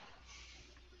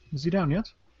 Is he down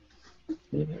yet?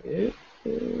 It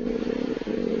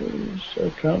is... I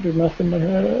can't do math in my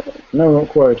head. No, not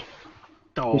quite.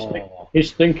 Oh.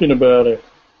 He's thinking about it.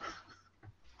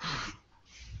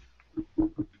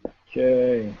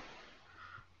 Okay.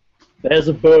 There's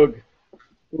a bug.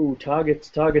 Ooh,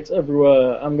 targets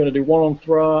everywhere. I'm going to do one on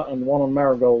Thra and one on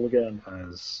Marigold again.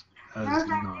 As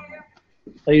normal.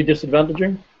 Are you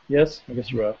disadvantaging? Yes? I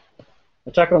guess you are.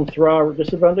 Attack on Thra,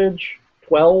 disadvantage.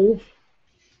 12.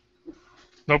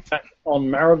 Nope. On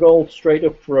Marigold, straight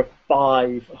up for a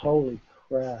 5. Holy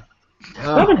crap.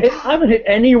 I haven't hit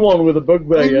anyone with a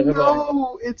bugbear yet, have I?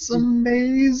 No, it's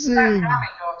amazing. Damage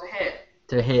off to hit.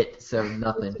 To hit, so It's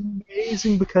nothing.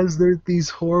 amazing because they're these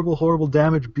horrible, horrible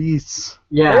damage beasts.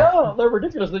 Yeah. They're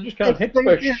ridiculous. They just can't hit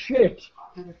for shit.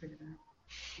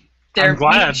 They're I'm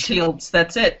glad. meat shields,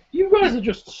 that's it. You guys are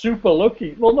just super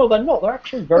lucky. Well, no, they're not. They're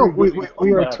actually very No, good.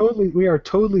 we are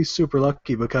totally super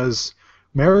lucky because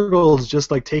Marigold's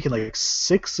just like taken like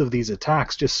 6 of these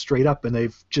attacks just straight up and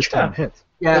they've just haven't hit.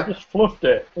 They Yeah. just fluffed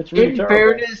it. It's really In terrible.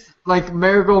 fairness, like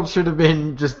Marigold should have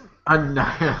been just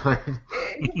annihilated.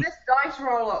 This dice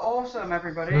roll are awesome,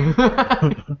 everybody.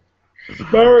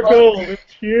 Marigold,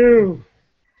 it's you.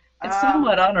 It's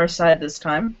somewhat on our side this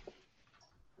time.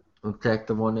 We'll take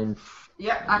the one in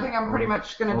Yeah, I think I'm pretty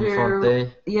much going to front do...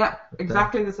 day. Yeah,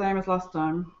 exactly the same as last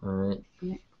time. Alright.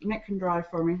 Nick can drive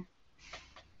for me.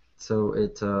 So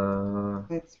it's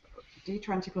It's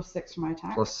D20 plus 6 for my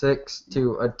attack. +6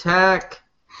 to attack.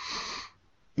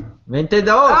 22!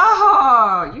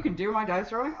 Oh, you can do my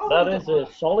dice rolling. Oh, That is a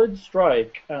solid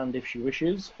strike, and if she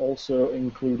wishes, also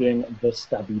including the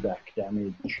stabby back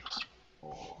damage.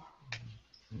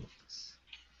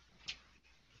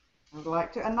 I would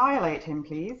like to annihilate him,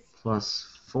 please.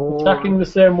 +4. Attacking the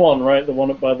same one, right? The one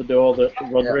up by the door that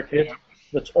Roderick hit.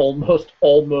 That's almost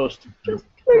just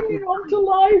clinging on to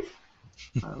life.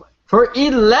 For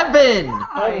 11!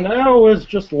 And now has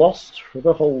just lost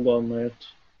the hold on it.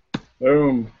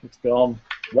 Boom, it's gone.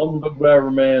 One bugbear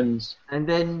remains. And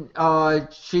then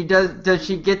she does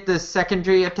she get the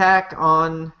secondary attack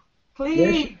on?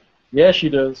 Please. Yeah, she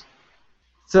does.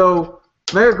 So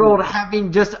Marigold,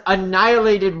 having just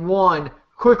annihilated one,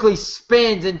 quickly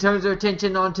spins and turns her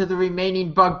attention onto the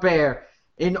remaining bugbear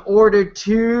in order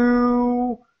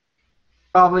to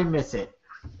probably miss it.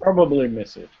 Probably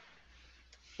miss it.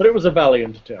 But it was a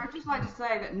valiant attempt. I'd just like to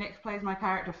say that Nick plays my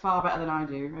character far better than I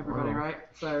do, everybody, right?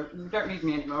 So you don't need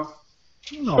me anymore.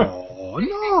 No.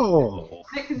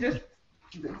 Nick can just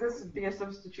be a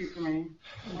substitute for me.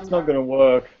 It's not going to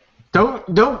work.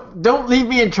 Don't leave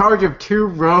me in charge of 2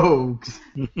 rogues.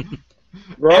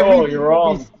 Roll, you're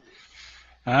on.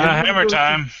 Hammer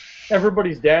time.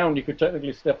 Everybody's down. You could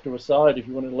technically step to a side if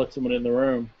you wanted to let someone in the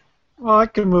room. Well, I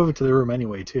can move into the room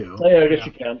anyway, too. Oh, yeah, I guess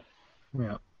you can.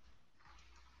 Yeah.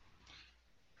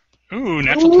 Ooh,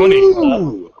 natural 20.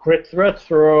 Ooh. Crit threat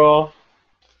throw.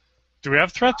 Do we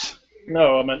have threats?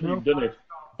 No, I meant you've done it.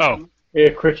 Oh. Yeah,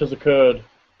 crit has occurred.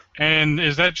 And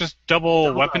is that just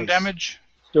double weapon dice. damage?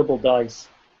 Double dice.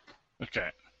 Okay.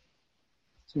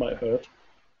 This might hurt.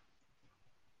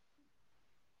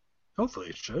 Hopefully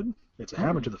it should. It's a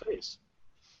hammer to the face.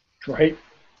 Great.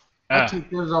 I take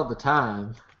those all the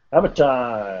time. Hammer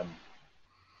time.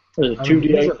 There's a I mean,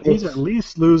 2d8. he's at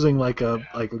least losing like a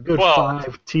good 12.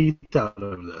 5 teeth out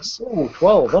of this. Ooh,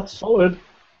 12. That's solid.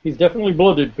 He's definitely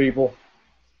blooded, people.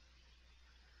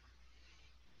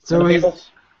 So Anything he's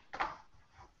else?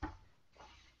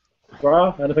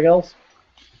 Zara, anything else?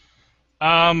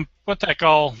 What the heck?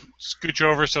 I'll scooch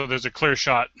over so there's a clear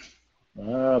shot.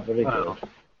 Ah, very good.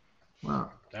 wow.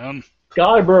 Down.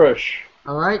 Guybrush.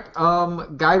 All right.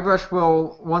 Guybrush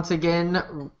will once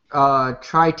again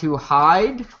try to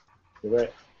hide.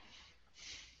 Correct.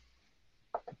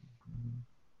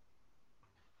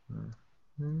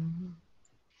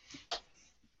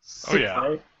 Oh, yeah.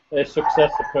 Okay. A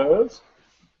success occurs.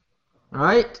 All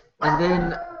right, and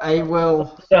then I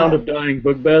will. Sound of dying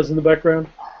bugbears in the background.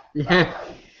 Yeah,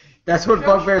 that's what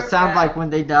bugbears sound like when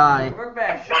they die. We're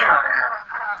back.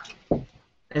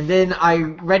 And then I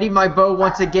ready my bow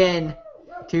once again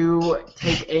to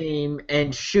take aim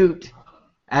and shoot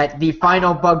at the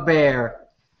final bugbear.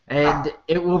 And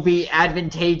it will be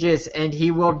advantageous, and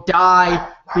he will die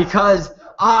because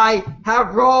I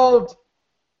have rolled.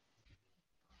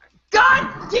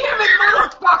 God damn it,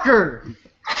 motherfucker!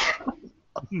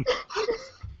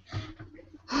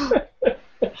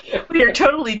 We are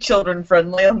totally children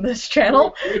friendly on this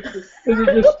channel. Is he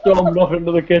just stormed off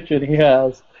into the kitchen? He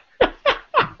has. I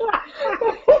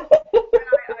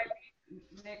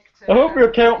hope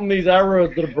you're counting these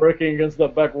arrows that are breaking against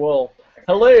that back wall.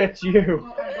 Hello, it's you.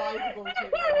 Not advisable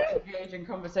to engage in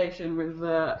conversation with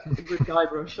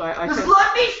Guybrush. Just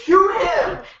let me shoot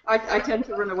him! I tend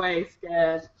to run away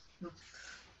scared.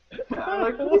 I'm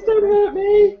like, please don't hurt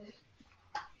me.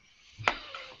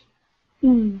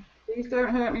 Please don't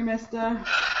hurt me, mister.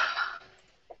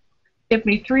 Give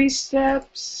me 3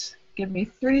 steps. Give me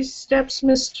 3 steps,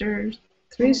 mister.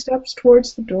 3 steps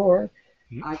towards the door.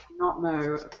 I do not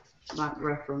know that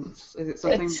reference. Is it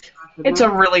something? It's a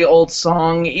really old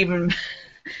song, even.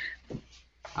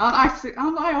 Aren't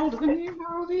I older than you?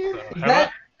 How old are you?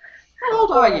 That, How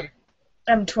old are you?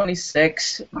 I'm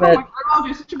 26, Oh but my god,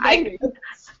 you're such a baby.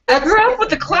 I grew up with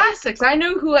the classics. I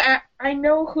know who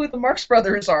the Marx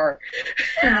Brothers are.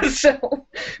 So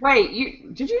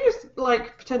Wait, did you just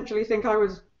like potentially think I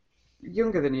was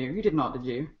younger than you? You did not, did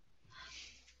you?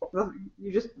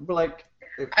 You just were like.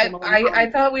 I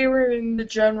thought we were in the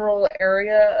general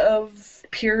area of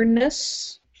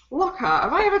pureness. Lockhart,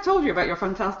 have I ever told you about your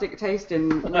fantastic taste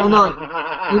in? hold on.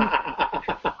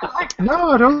 No,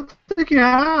 I don't think you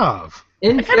have.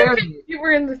 In I kind of fairness, think you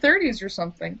were in the 30s or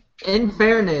something. in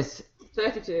fairness,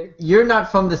 32. you're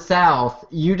not from the South.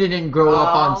 You didn't grow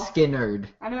up on Oh. Skinnerd.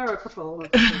 I know a couple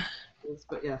of pieces,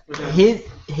 but yes, I don't.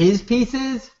 His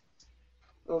pieces.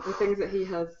 Or the things that he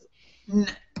has N-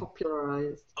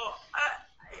 popularized.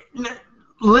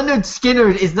 Leonard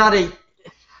Skinnerd is not a.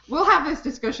 We'll have this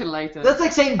discussion later. That's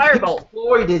like saying Firebolt. Pink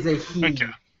Floyd is a he. Thank you.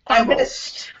 I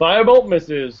missed. Firebolt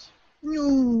misses.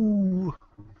 No.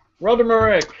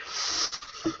 Roderick.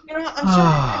 You know, I'm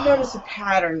starting to notice a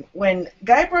pattern. When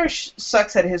Guybrush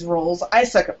sucks at his rolls, I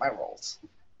suck at my rolls.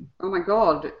 Oh my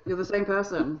god, you're the same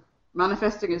person.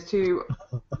 Manifesting as 2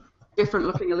 different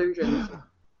looking illusions.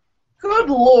 Good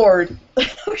lord.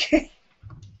 Okay.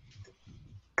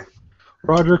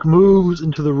 Roderick moves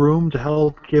into the room to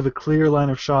help give a clear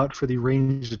line of shot for the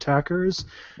ranged attackers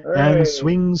Hey. and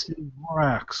swings his war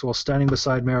axe while standing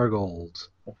beside Marigold.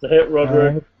 That's a hit,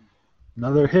 Roderick.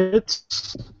 Another hit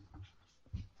It's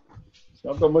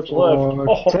not got much for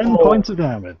left. 10 points of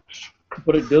damage.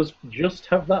 But it does just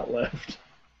have that left.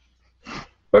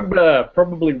 Bugbear,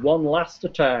 probably one last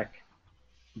attack.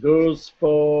 Goes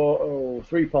for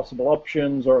 3 possible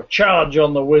options, or a charge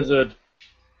on the wizard.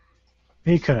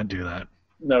 He couldn't do that.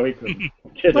 No, he couldn't.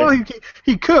 Kidding. Well,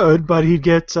 he could, but he'd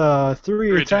get 3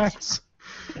 Three attacks.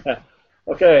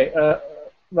 Okay,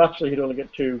 actually he'd only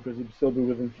get 2 because he'd still be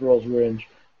within Thrall's range.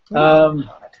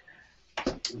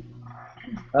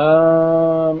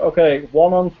 Okay,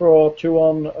 1 on Thrall, 2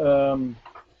 on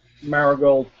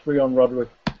Marigold, 3 on Roderick.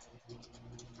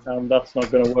 And that's not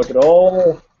going to work at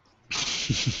all.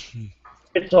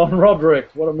 It's on Roderick.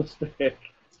 What a mistake.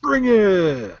 Bring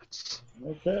it!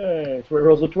 Okay, so it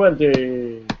rolls a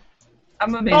 20.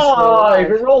 I'm amazed. we're 5!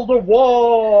 It alive. rolled a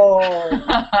 1!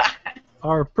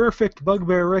 Our perfect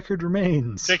bugbear record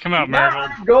remains. Take him out,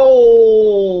 Marigold.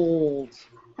 Gold!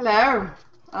 Hello.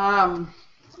 I'll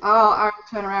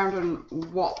turn around and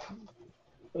whop.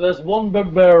 There's one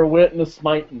bugbear awaiting a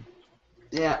smiting.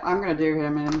 Yeah, I'm going to do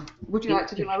him in. Would you like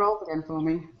to do my rolls again for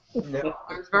me? No.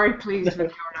 I was very pleased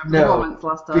with your No, performance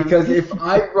last time. Because if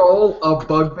I roll a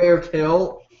bugbear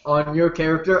kill on your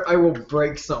character, I will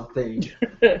break something.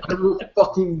 I will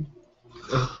fucking.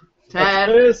 10,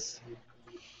 Miss.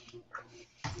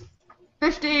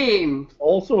 15.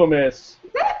 Also a miss.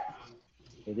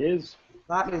 It is.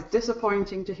 That is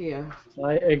disappointing to hear.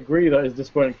 I agree, that is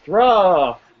disappointing.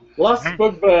 Thra! Last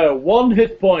bugbear, 1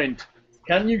 hit point.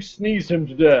 Can you sneeze him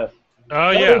to death?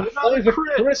 Oh, yeah. That is a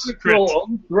critical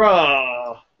on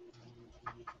Thra.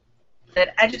 Then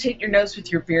agitate your nose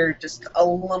with your beard just a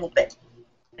little bit.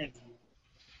 And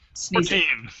sneeze it.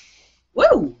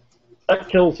 14. Woo! That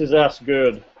kills his ass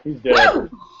good. He's dead. Woo!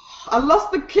 I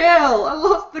lost the kill!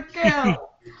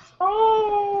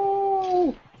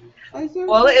 Oh!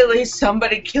 Well, at least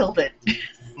somebody killed it.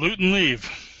 Loot and leave.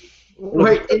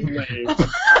 Wait,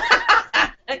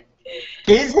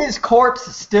 is his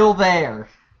corpse still there?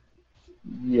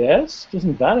 Yes,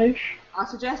 doesn't vanish. I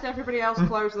suggest everybody else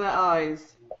close their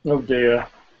eyes Oh dear.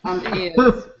 and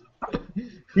ears.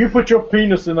 You put your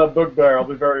penis in that bugbear, I'll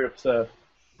be very upset.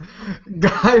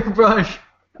 Guybrush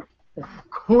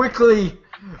quickly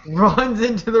runs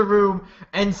into the room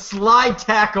and slide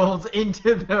tackles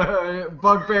into the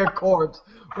bugbear corpse,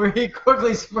 where he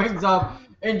quickly springs up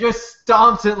and just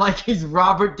stomps it like he's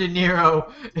Robert De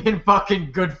Niro in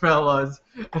fucking Goodfellas.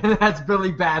 And that's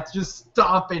Billy Bats just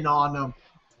stomping on him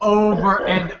over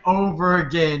and over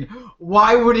again.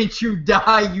 Why wouldn't you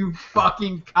die, you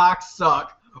fucking cocksuck?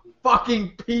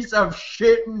 Fucking piece of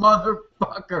shit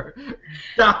motherfucker.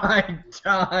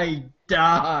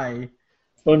 Die.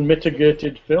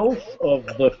 Unmitigated filth of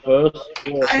the first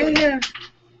quarter.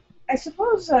 I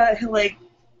suppose he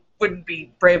wouldn't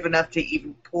be brave enough to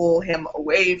even pull him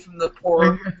away from the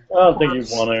poor. I don't think you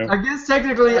want I to. guess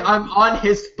technically I'm on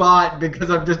his spot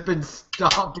because I've just been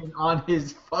stomping on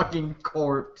his fucking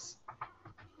corpse.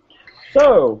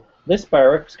 So, this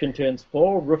barracks contains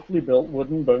 4 roughly built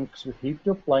wooden bunks with heaped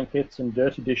up blankets and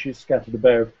dirty dishes scattered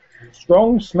about.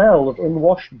 Strong smell of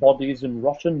unwashed bodies and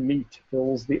rotten meat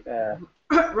fills the air.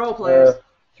 Roll, please.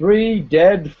 3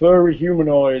 dead furry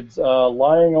humanoids are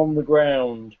lying on the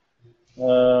ground.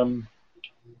 A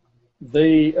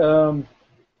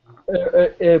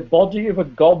body of a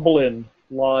goblin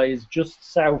lies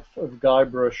just south of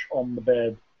Guybrush on the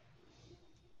bed.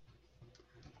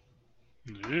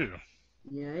 Ew.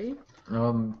 Yay.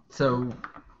 So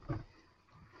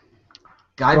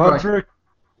Guybrush. Roderick.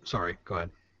 Sorry, go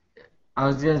ahead. I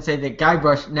was gonna say that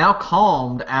Guybrush, now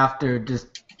calmed after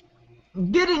just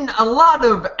getting a lot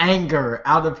of anger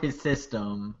out of his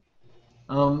system.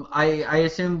 I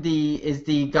assume is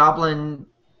the goblin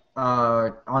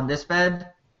on this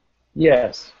bed?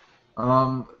 Yes.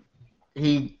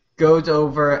 He goes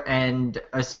over and,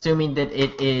 assuming that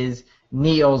it is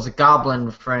Neil's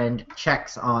goblin friend,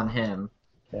 checks on him.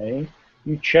 Okay.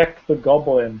 You check the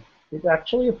goblin. It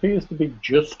actually appears to be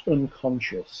just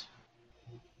unconscious.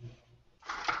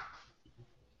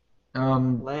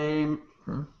 Lame.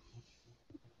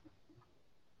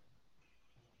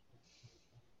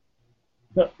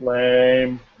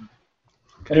 Lame.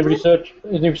 Anybody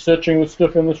searching the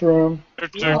stuff in this room?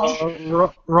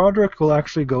 Roderick will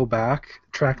actually go back,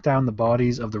 track down the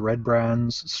bodies of the Red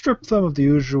Brands, strip them of the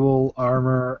usual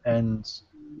armor and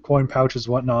coin pouches,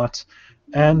 whatnot,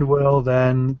 and will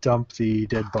then dump the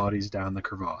dead bodies down the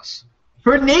crevasse.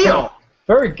 For Neil!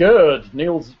 Very good.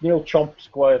 Neil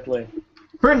chomps quietly.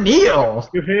 For Neil!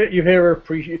 You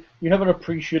have an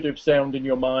appreciative sound in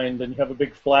your mind, and you have a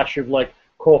big flash of like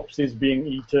corpses being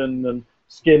eaten and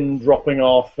skin dropping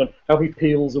off, and how he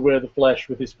peels away the flesh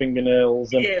with his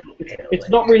fingernails. And it's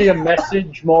not really a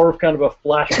message, more of kind of a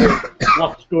flash of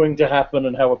what's going to happen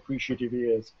and how appreciative he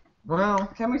is. Well,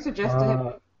 Can we suggest to him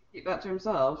to keep that to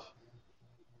himself?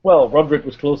 Well, Roderick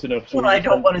was close enough. So Well, I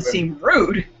don't want to seem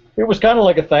rude. It was kind of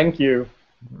like a thank you.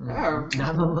 Oh.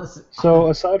 not unless... So,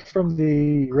 aside from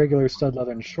the regular stud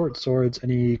leather and short swords,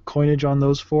 any coinage on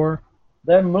those 4?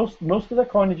 Then most of the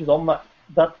coinage is on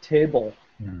that table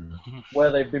where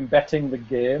they've been betting the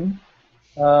game.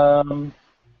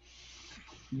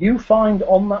 You find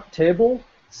on that table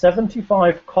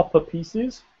 75 copper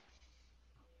pieces,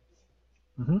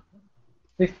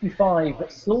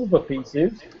 55 silver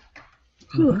pieces,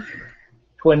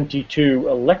 22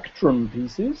 electrum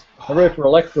pieces. Hooray for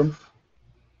electrum.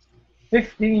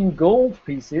 15 gold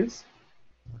pieces.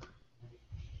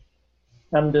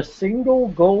 And a single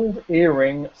gold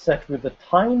earring set with a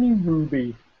tiny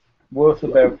ruby worth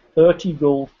about 30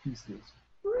 gold pieces.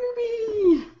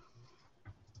 Ruby!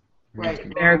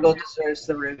 Wait, Marigold deserves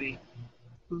the ruby.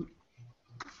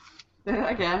 say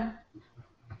that again.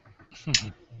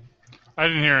 I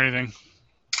didn't hear anything.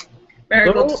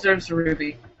 Marigold No. deserves the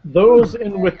ruby. Those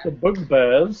in with the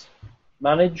bugbears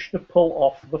managed to pull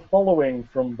off the following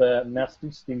from their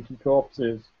nasty, stinky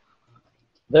corpses.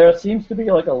 There seems to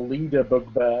be like a leader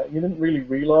bugbear. You didn't really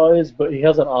realize, but he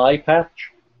has an eye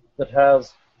patch that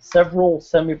has several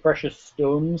semi-precious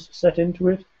stones set into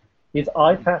it. His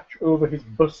eye patch over his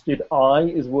busted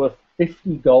eye is worth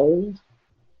 50 gold.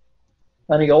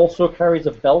 And he also carries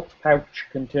a belt pouch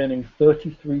containing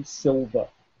 33 silver.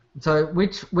 So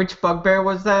which bugbear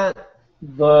was that?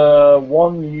 The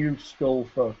one you stole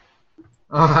for.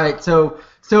 Alright, so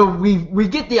we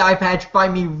get the eye patch by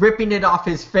me ripping it off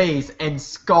his face and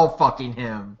skull fucking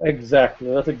him. Exactly,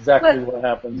 that's exactly what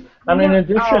happens. And in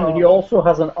addition, he also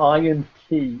has an iron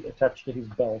key attached to his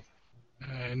belt.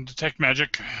 And detect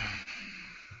magic.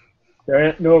 There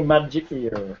ain't no magic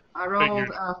here. I rolled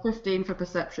Figured. 15 for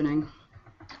perceptioning.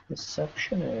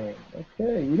 Deceptioning.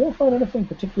 Okay, you don't find anything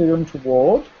particularly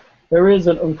untoward. There is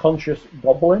an unconscious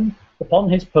goblin. Upon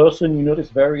his person, you notice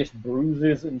various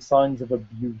bruises and signs of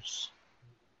abuse.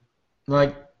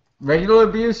 Like regular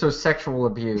abuse or sexual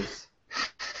abuse?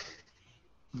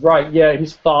 Right, yeah,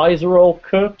 his thighs are all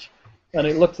cut, and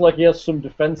it looks like he has some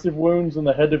defensive wounds, and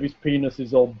the head of his penis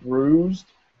is all bruised.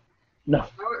 No,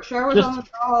 Show us Just- on the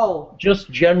doll. just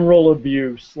general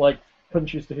abuse, like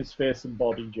punches to his face and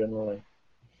body generally.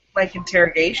 Like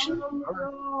interrogation?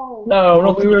 No, Well,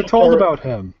 not we were so told much about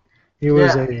him. He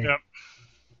was Yeah. a Yep.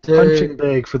 punching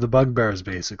bag for the bugbears,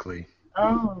 basically.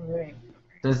 Oh, right.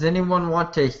 Does anyone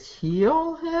want to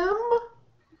heal him?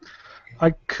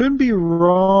 I could be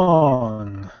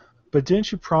wrong, but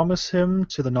didn't you promise him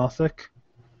to the Nothic?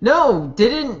 No,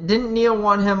 didn't Neil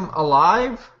want him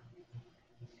alive?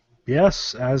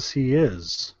 Yes, as he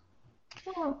is.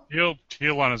 He'll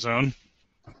heal on his own.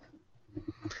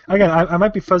 Again, I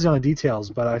might be fuzzy on the details,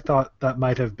 but I thought that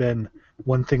might have been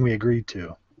one thing we agreed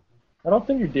to. I don't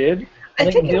think you did. I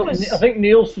think it Neil, was- I think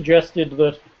Neil suggested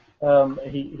that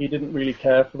he didn't really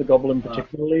care for the goblin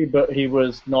particularly, but he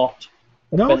was not.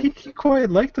 No, he quite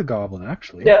liked the goblin,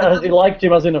 actually. Yeah, he liked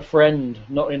him as in a friend,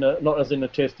 not as in a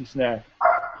tasty snack.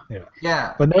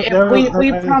 Yeah. But no, Yeah,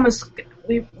 we I- promised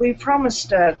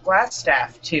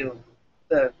Glassstaff to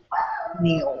the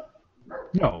Neil,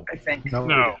 No, I think. no,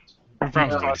 No. We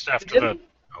promised No. last after Didn't?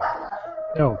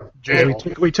 the no. 'Cause jail.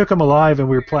 We took him alive, and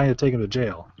we were planning to take him to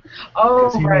jail Oh,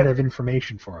 because he might right, have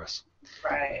information for us.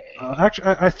 right.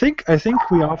 Actually, I think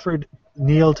we offered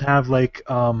Neil to have like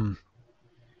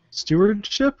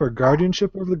stewardship or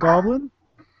guardianship over the goblin,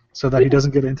 so that he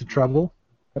doesn't get into trouble.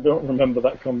 I don't remember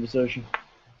that conversation.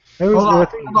 It was, Hold on, I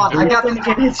think- hold on. I got Then this.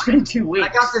 again, it's been 2 weeks. I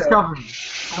got this so- covered.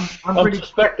 I'm I'm pretty.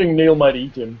 suspecting Neil might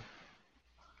eat him.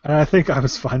 And I think I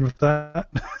was fine with that.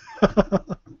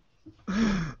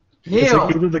 Neil.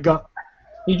 Like either the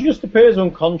He just appears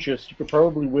unconscious. You could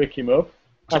probably wake him up.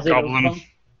 It's a As in goblin.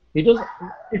 He doesn't.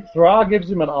 If Thra gives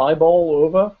him an eyeball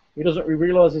over, he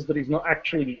realizes that he's not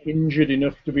actually injured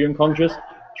enough to be unconscious.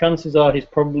 Chances are he's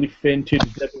probably fainted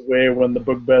dead away when the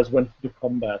bugbears went into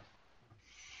combat.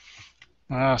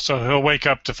 So he'll wake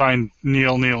up to find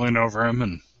Neil kneeling over him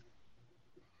and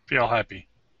be all happy.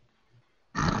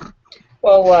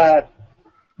 Well,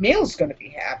 Neil's going to be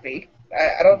happy.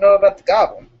 I don't know about the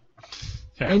goblin.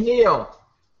 Hey Neil.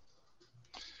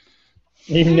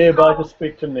 Even nearby to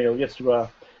speak to Neil. Yes, you are.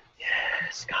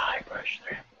 Yes, Guybrush.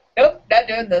 Nope, not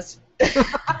doing this.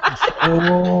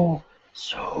 Oh,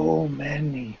 so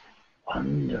many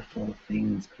wonderful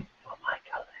things for my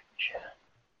collection.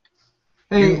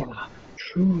 Hey. You are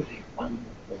truly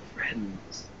wonderful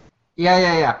friends.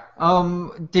 Yeah.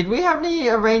 Did we have any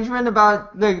arrangement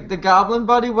about the goblin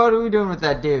buddy? What are we doing with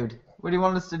that dude? What do you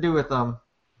want us to do with him?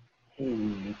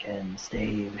 He can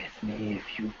stay with me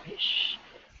if you wish,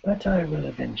 but I will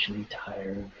eventually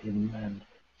tire of him and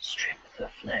strip the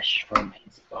flesh from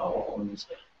his bones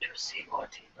to see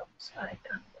what he looks like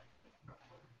under.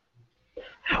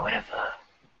 However,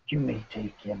 you may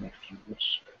take him if you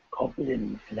wish.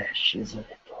 Goblin flesh is a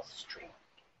little stringy.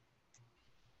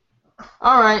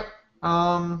 All right.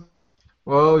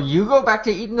 Well, you go back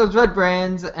to eating those red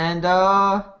brands and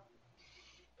have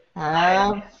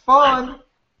fun.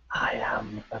 I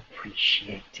am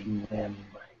appreciating them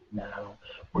right now.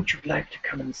 Would you like to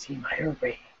come and see my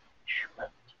arrangement?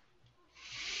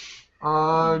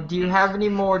 Do you have any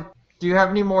more? Do you have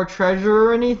any more treasure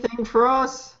or anything for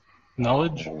us?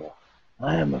 Knowledge? Oh,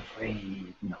 I am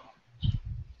afraid not.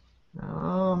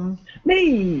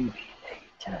 Maybe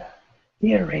later.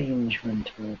 The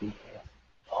arrangement will be here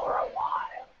for a while.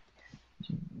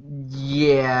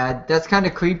 Yeah, that's kind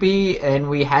of creepy, and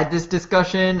we had this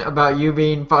discussion about you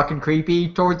being fucking creepy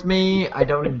towards me. I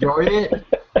don't enjoy it.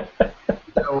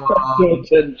 So, I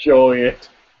don't enjoy it.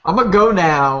 I'm gonna go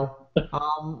now.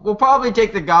 We'll probably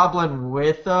take the goblin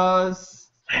with us.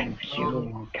 Thank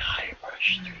you,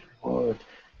 Guybrush Threepwood.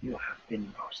 You have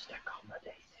been most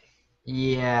accommodating.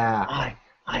 Yeah.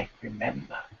 I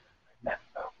remember me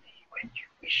when you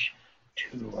wish to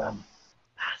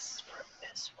pass from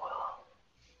this world.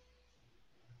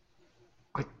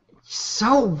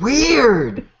 So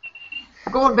weird.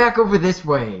 I'm going back over this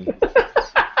way.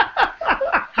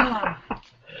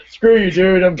 Screw you,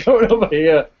 dude. I'm going over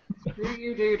here. Screw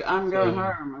you, dude. I'm going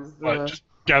home. Just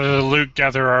gather the loot,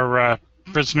 gather our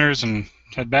prisoners, and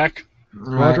head back?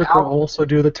 Roderick will also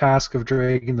do the task of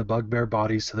dragging the bugbear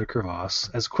bodies to the crevasse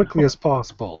as quickly as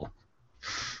possible.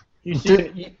 You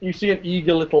see an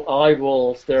eager little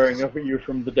eyeball staring up at you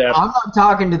from the depths. I'm not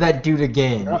talking to that dude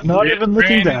again. Not even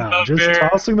looking down, just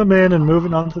tossing them in and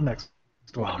moving on to the next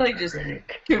one. They just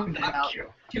tune out.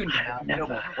 I've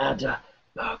never had a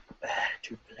bugbear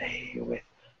to play with.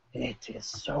 It is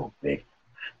so big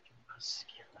and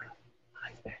muscular.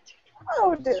 I bet it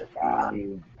Oh, dear God.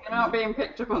 You're not being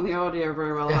picked up on the audio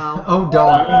very well, Al. Oh,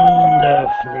 don't.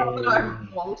 wonderfully. I'm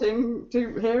wanting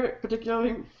to hear it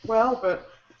particularly well, but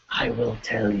I will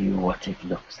tell you what it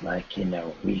looks like in a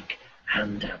week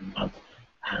and a month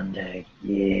and a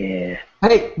year.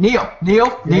 Hey, Neil.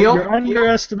 You're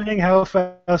underestimating how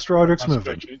fast Roderick's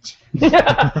moving.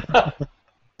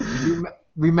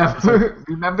 Remember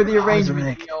the arrangement,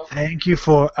 Roderick, Neil. thank you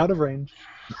for out of range.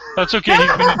 That's okay.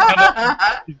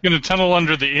 He's gonna tunnel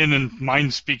under the inn and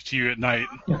mind speak to you at night.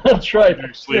 That's right.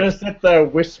 You're going to sit there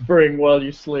whispering while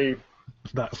you sleep.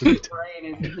 That would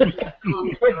brain is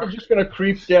You're just going to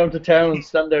creep down to town and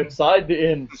stand outside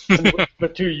the inn and whisper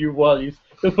to you while you...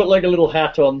 He'll put like a little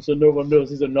hat on so no one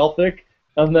knows he's a Nothic,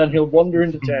 and then he'll wander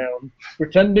into town,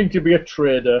 pretending to be a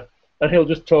trader, and he'll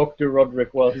just talk to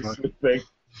Roderick while he's sleeping.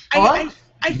 I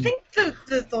think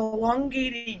the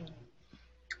elongated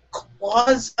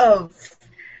claws of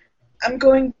I'm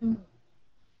going to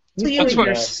steal That's your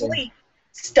what- sleep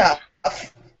stuff.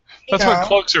 That's what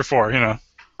cloaks are for, you know.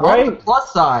 On the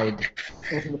plus side,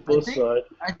 On the plus side.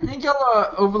 I think y'all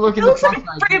overlooking the Looks plus like a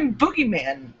side. friggin'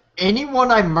 boogeyman.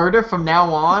 Anyone I murder from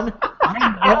now on,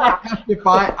 I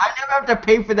never have to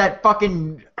pay for that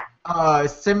fucking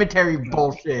cemetery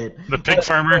bullshit. The pig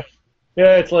farmer.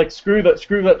 Yeah, it's like screw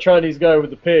that Chinese guy with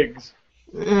the pigs.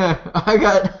 Yeah, I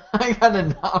got a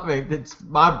Namek that's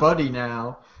my buddy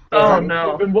now. Oh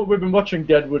no. We've been watching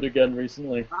Deadwood again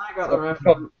recently. I got the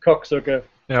reference. Cocksucker.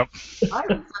 Yep. I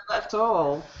haven't said that at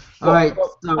all. Alright,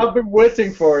 so I've been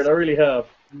waiting for it. I really have.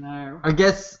 No. I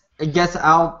guess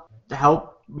I'll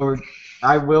help, or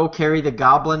I will carry the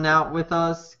goblin out with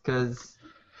us, because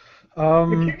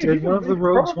did one of the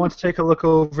rogues want to take a look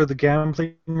over the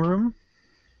gambling room?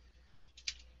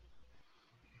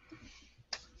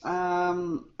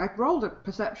 I rolled a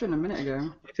perception a minute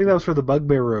ago. I think that was for the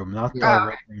bugbear room, not the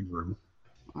red room.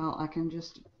 Well, I can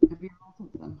just have you roll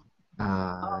something.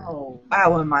 Oh,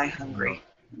 wow, am I hungry.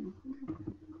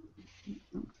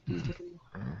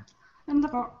 In the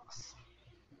box.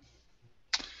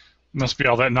 Must be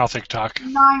all that Nothic talk.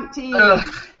 19.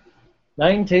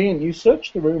 19. You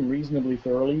search the room reasonably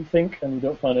thoroughly, you think, and you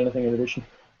don't find anything in addition.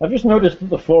 I've just noticed that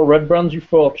the 4 red brands you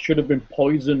fought should have been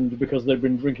poisoned because they've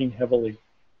been drinking heavily.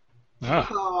 Ah.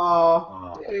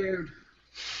 Oh, dude.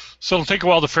 So it'll take a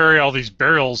while to ferry all these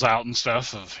barrels out and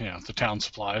stuff of the town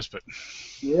supplies, but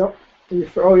Yep.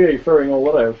 Oh yeah, you're ferrying all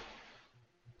that out.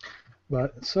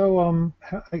 But so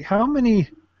how many?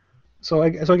 So I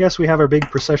guess we have our big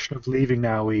procession of leaving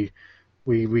now. We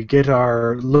get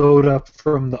our load up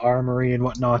from the armory and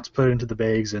whatnot, put into the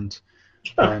bags, and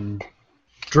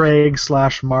drag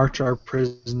 / march our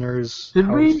prisoners. Should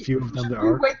how we few of them there we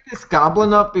are. wake this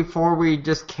goblin up before we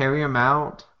just carry him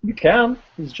out? You can.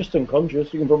 He's just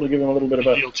unconscious. You can probably give him a little bit of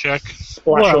a he'll check.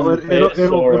 splash Well, on the face.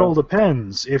 it or, all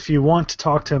depends. If you want to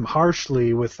talk to him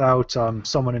harshly without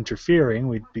someone interfering,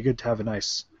 we'd be good to have a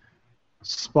nice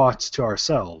spot to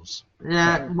ourselves.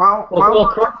 Yeah,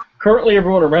 currently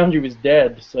everyone around you is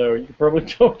dead, so you could probably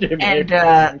talk to him. And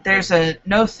there's a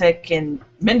Nothic in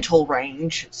mental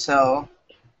range, so...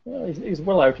 Well, he's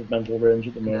well out of mental range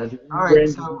at the moment. His Alright,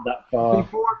 range so isn't that far.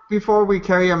 before we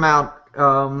carry him out,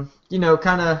 kind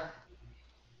of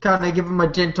kind of give him a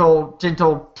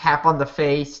gentle tap on the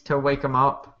face to wake him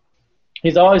up.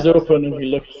 His eyes open and he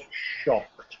looks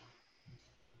shocked.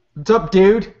 What's up,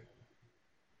 dude?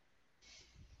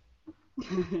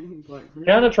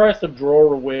 Kind of tries to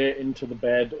draw away into the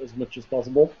bed as much as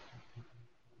possible.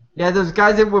 Yeah, those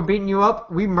guys that were beating you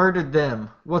up, we murdered them.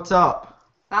 What's up?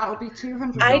 That would be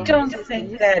 200. I don't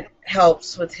think that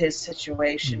helps with his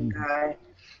situation, guy.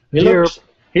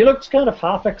 He looks kind of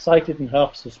half excited and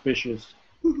half suspicious.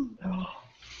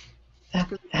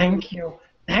 Thank you,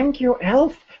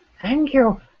 Elf. Thank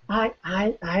you. I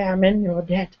am in your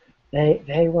debt.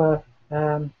 They were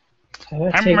hurting.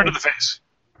 Hammer to the face.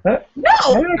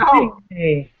 No!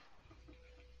 Me.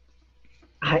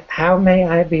 How may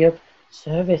I be of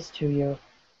service to you?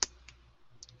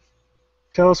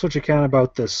 Tell us what you can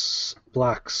about this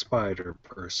black spider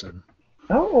person.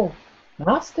 Oh,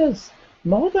 masters,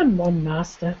 more than one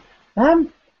master.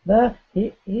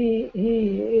 He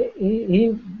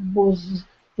was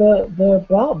the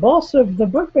boss of the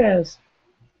bugbears.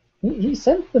 He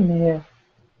sent them here.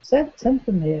 Sent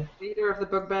them here. Leader of the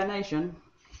Bugbear Nation.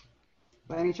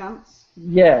 By any chance?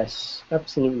 Yes,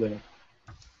 absolutely.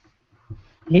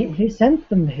 He sent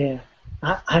them here.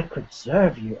 I could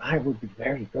serve you. I would be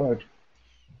very good.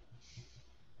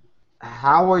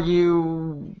 How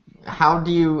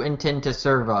do you intend to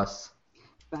serve us?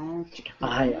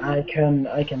 I can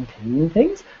clean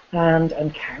things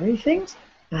and carry things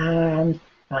and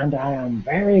I am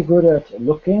very good at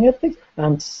looking at things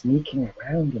and sneaking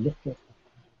around a little.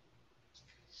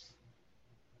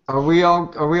 Are we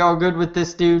all good with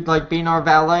this dude like being our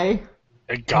valet?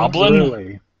 A goblin?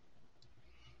 Really?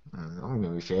 I don't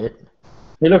give a shit.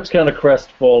 He looks kind of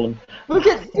crestfallen. Look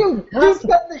at dude's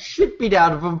got the shit beat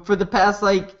out of him for the past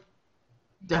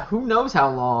who knows how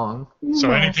long.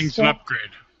 So anything's an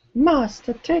upgrade.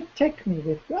 Master, take me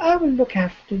with you. I will look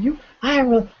after you. I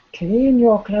will clean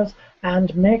your clothes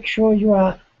and make sure you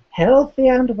are healthy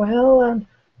and well, and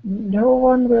no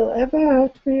one will ever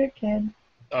hurt me again.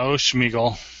 Oh,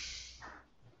 Schmeagol.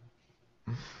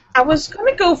 I was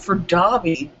gonna go for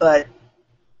Dobby, but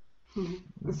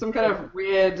Some kind of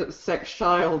weird sex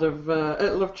child of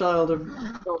love child of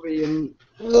Dobby and.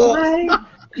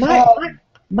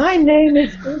 My name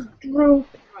is Drew.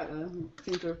 Right there.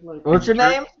 Seem to have, like, What's your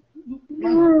name?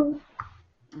 Drew.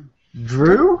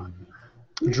 Drew?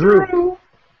 Drew.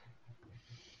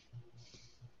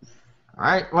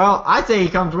 Alright, well, I say he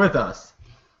comes with us.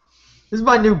 This is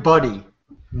my new buddy.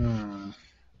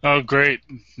 Oh, great.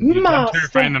 You come Master, here,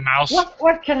 find the mouse.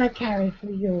 What can I carry for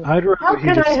you? I'd rather he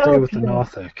can just I stay help with the you?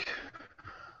 Nothic.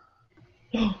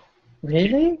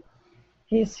 Really?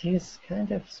 He's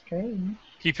kind of strange.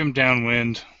 Keep him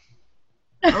downwind.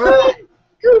 Alright.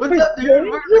 What's up, dude?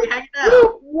 Where are we hanging out?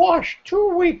 You washed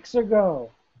 2 weeks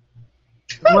ago.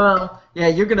 Well, yeah,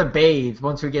 you're gonna bathe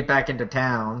once we get back into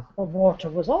town. The water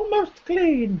was almost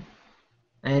clean.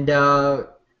 And, I'm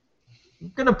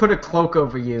gonna put a cloak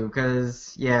over you,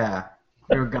 because, yeah,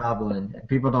 you're a goblin, and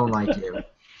people don't like you.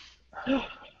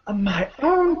 My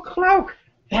own cloak.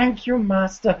 Thank you,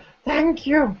 Master. Thank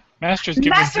you. Master's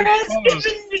giving Master me has clothes.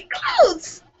 given me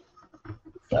clothes!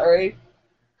 Sorry.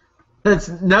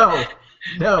 No.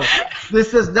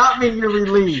 This does not mean you're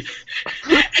released.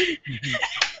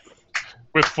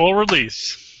 With full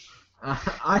release.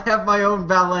 I have my own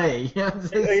valet.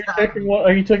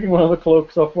 Are you taking one of the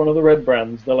cloaks off one of the red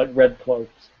brands? They're like red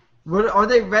cloaks. What, are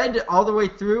they red all the way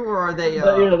through, or are they?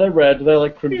 Yeah, they're red. They're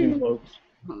like crimson cloaks.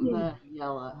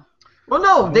 Yellow. Well,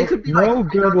 no, they could be like. No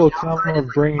good on the will come outside of and,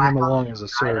 like, bringing black him on the along as a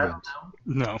inside, I don't servant.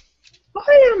 know. No.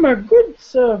 I am a good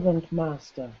servant,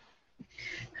 Master.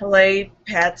 Helene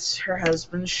pats her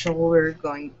husband's shoulder,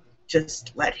 going,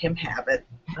 just let him have it.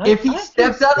 If he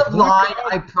steps out of line,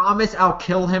 I promise I'll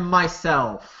kill him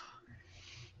myself.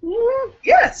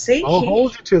 Yeah, see? I'll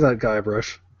hold you to that,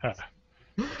 Guybrush.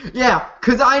 Yeah,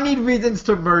 because I need reasons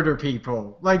to murder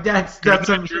people. Like, that's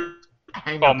a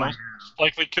hang up. Almost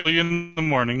likely kill you in the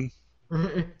morning.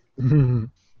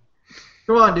 Come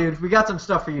on, dude. We got some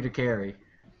stuff for you to carry.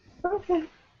 Okay.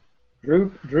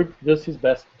 Droop does his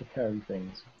best to carry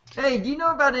things. Hey, do you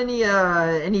know about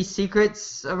any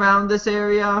secrets around this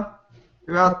area?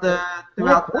 Throughout the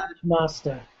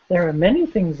Master. There are many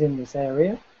things in this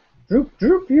area.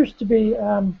 Droop used to be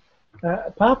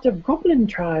part of Goblin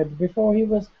tribe before he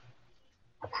was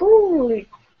cruelly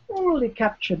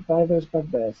captured by those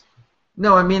bugbears.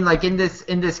 No, I mean like in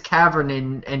this cavern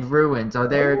in ruins. Are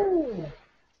there? Oh,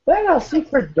 there are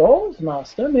secret doors,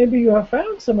 Master. Maybe you have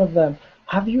found some of them.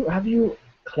 Have you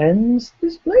cleansed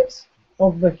this place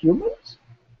of the humans?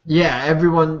 Yeah,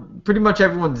 pretty much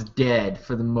everyone's dead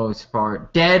for the most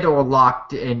part. Dead or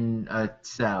locked in a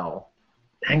cell.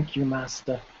 Thank you,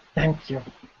 Master. Thank you.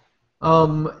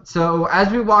 So as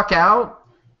we walk out,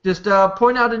 just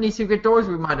point out any secret doors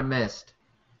we might have missed.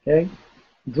 Okay.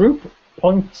 Droop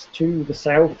points to the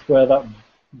south where that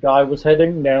guy was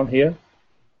heading, down here.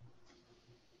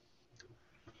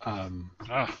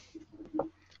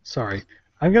 Sorry.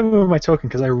 I'm going to move my token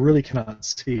because I really cannot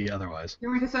see otherwise. You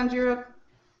want me to send you a...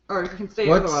 Or you can stay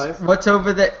otherwise. What's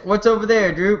over there? What's over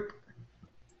there, Droop?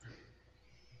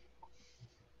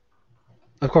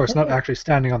 Of course, not actually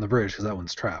standing on the bridge because that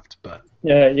one's trapped, but...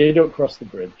 Yeah, you don't cross the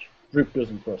bridge. Droop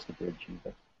doesn't cross the bridge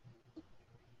either.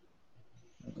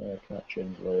 I can't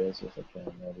change layers as I can.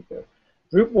 There we go.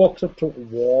 Droop walks up to a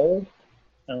wall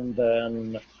and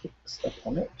then clicks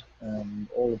upon it, and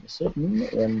all of a sudden,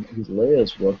 when his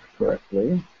layers work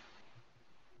correctly,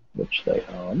 which they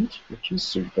aren't, which is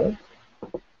super.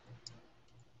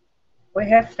 We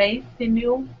have faith in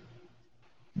you.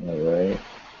 Alright.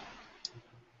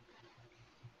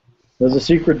 There's a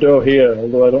secret door here,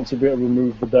 although I don't seem to be able to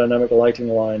remove the dynamic lighting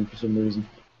line for some reason.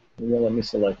 It won't let me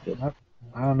select it.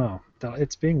 I don't know.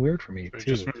 It's being weird for me, We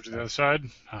too. just move to the other side.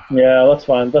 Yeah, that's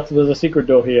fine. There's a secret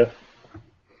door here.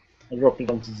 I dropped it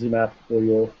onto the map for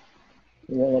you.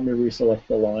 It won't let me reselect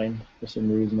the line for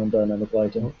some reason on dynamic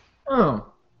lighting. Oh,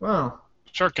 wow.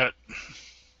 Shortcut.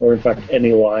 Or in fact,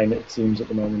 any line, it seems, at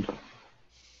the moment.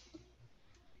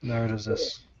 There it is.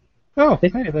 This. Oh, hey,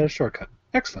 there's a shortcut.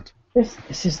 Excellent.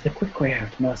 This is the quick way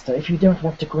out, Master. If you don't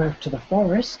want to go out to the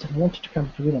forest and want to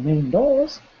come through the main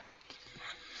doors...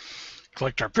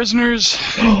 Collect our prisoners.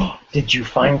 Did you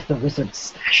find the wizard's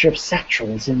stash of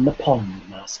satchels in the pond,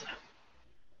 Master?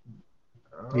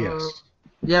 Yes.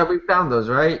 Yeah, we found those,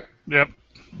 right? Yep.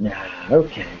 Nah,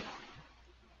 okay.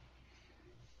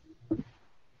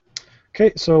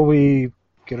 Okay, so we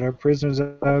get our prisoners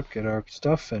out, get our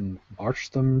stuff, and march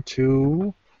them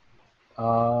to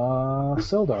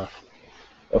Sildar.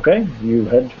 Okay, you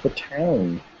head for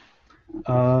town.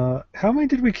 How many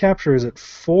did we capture? Is it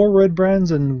 4 red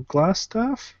brands and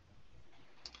Glassstaff?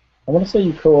 I want to say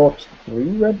you co-opted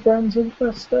 3 red brands of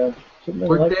that stuff. Something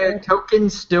Would like their that.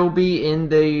 tokens still be in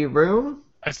the room?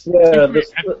 Yeah,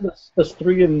 there's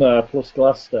 3 in there, plus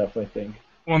glass stuff, I think.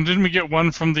 Well, didn't we get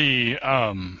one from the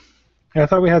Yeah, I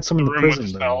thought we had some in the room with prison.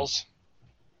 the though. spells?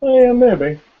 Oh yeah,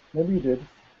 maybe. Maybe you did.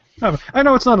 I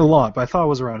know it's not a lot, but I thought it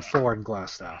was around 4 in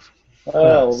Glassstaff.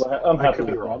 I'm I happy could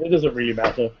be with wrong. that. It doesn't really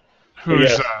matter.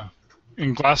 Who's Yes.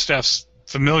 in Glassstaff's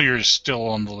familiar is still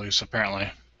on the loose,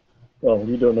 apparently. Well,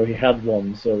 you don't know he had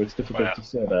one, so it's difficult Well. to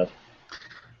say that.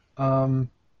 Do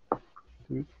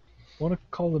we want to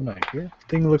call the night here?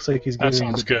 Thing looks like he's That getting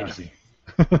a sounds bit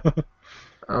good. drowsy.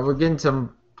 We're getting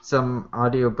some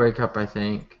audio breakup, I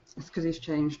think. It's because he's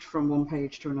changed from one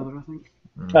page to another, I think.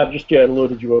 I've just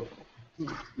loaded you up. Yeah,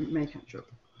 it may catch up.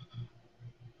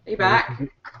 Are you back?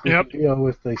 Yep. Deal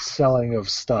with the selling of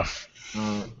stuff.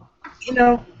 You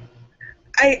know,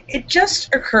 it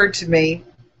just occurred to me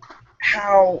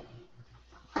how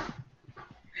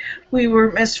we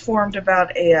were misformed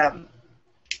about a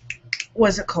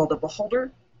what's it called, a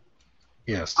beholder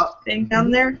Yes. thing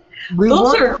down there. We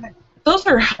were Those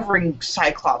are hovering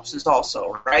cyclopses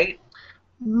also, right?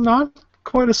 Not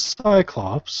quite a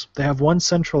cyclops. They have 1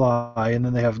 central eye, and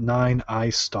then they have 9 eye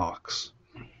stalks.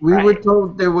 we were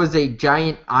told there was a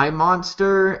giant eye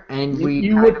monster, and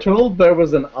You were told there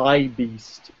was an eye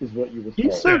beast, is what you were He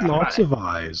told. said Yeah. lots of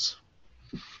eyes.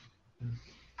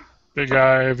 Big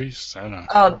Ivies. I don't know.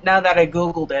 Oh, now that I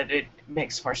googled it, it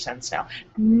makes more sense now.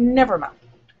 Never mind.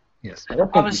 Yes. I don't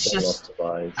I think was you said just- lots of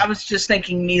eyes. I was just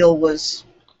thinking Neil was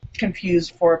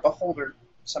confused for a beholder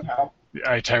somehow. The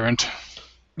Eye Tyrant.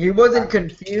 he wasn't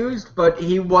confused, but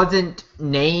he wasn't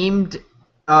named.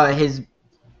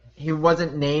 He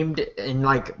wasn't named in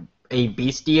like a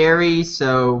bestiary,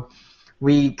 so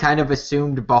we kind of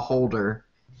assumed beholder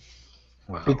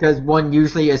Well, because one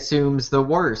usually assumes the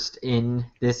worst in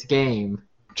this game,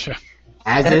 Tch.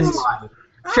 as in That's- life.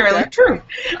 Fairly true.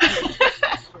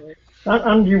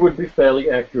 And you would be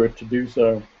fairly accurate to do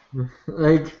so.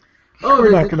 Like, we're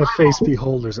there's not a going to guy- face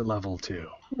beholders at level 2.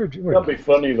 We're That'd be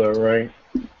funny though, right?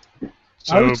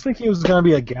 So I was thinking it was going to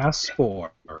be a gas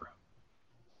spore.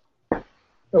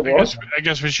 I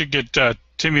guess we should get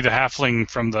Timmy the Halfling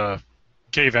from the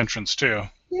cave entrance too.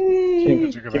 Timmy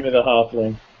the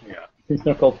Halfling. Yeah. He's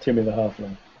not called Timmy the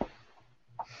Halfling.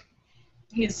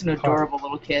 He's an adorable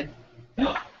little kid.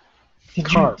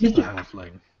 Carp the Did you,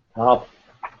 halfling. Harp,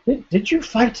 did you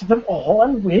fight them all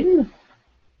and win?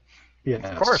 Yes.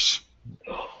 Of course.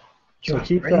 So You're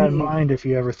keep that in brave. mind if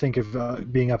you ever think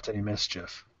of being up to any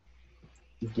mischief.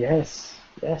 Yes,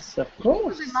 of course.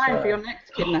 What's in mind for your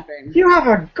next kidnapping? You have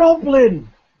a goblin!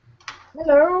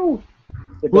 Hello!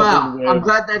 The Wow, goblin I'm wave.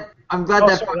 glad that Oh,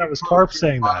 sorry, that was Carp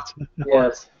saying that.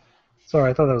 Yes. Sorry,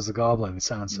 I thought that was the goblin. It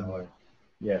sounds similar.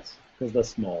 Yes, because they're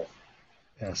small.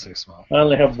 Yeah, so small. I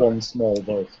only have one small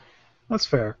voice. That's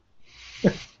fair.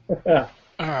 Yeah.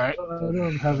 All right. I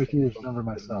don't have a huge number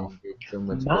myself.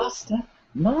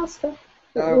 Master,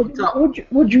 Oh,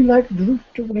 would you like Droop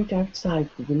to wait outside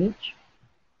the village?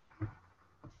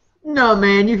 No,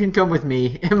 man, you can come with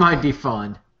me. It might be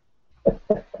fun.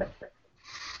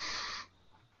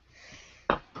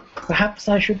 Perhaps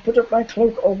I should put up my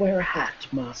cloak or wear a hat,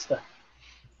 Master.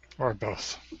 Or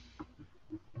both.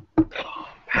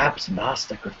 Perhaps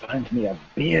Master could find me a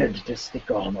beard to stick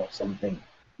on or something.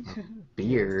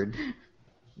 Beard?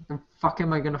 Where the fuck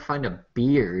am I gonna find a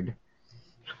beard?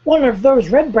 One of those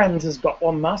red brands has got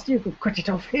one, Master. You could cut it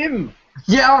off him.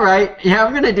 Yeah, alright. Yeah,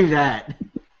 I'm gonna do that.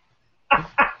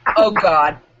 Oh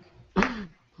God.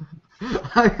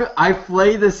 I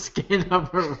flay the skin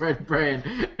of a red brand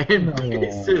and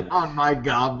paste it on my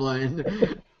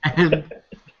goblin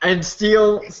and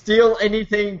steal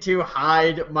anything to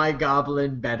hide my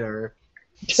goblin better.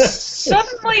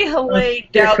 Suddenly, Haley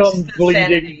Here doubts comes the bleeding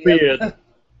sanity beard.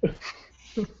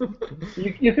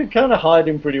 You could kind of hide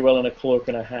him pretty well in a cloak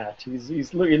and a hat. He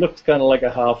looks kind of like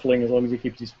a halfling as long as he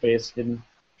keeps his face hidden.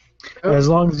 As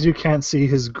long as you can't see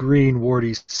his green,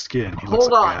 warty skin. He looks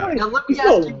Hold like on. that. Now let me He's ask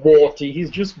not you. warty.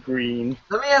 He's just green.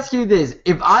 Let me ask you this: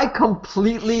 if I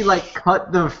completely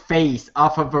cut the face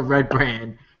off of a red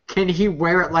brand, can he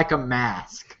wear it like a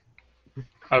mask?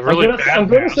 A really I'm bad going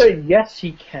to mask. say yes,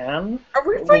 he can. Are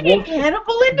we bringing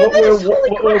Hannibal into But this?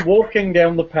 Holy we're crap. walking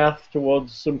down the path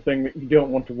towards something that you don't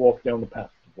want to walk down the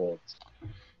path towards.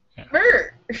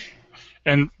 Brr.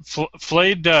 And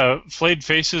flayed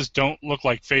faces don't look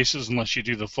like faces unless you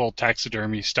do the full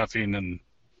taxidermy stuffing and.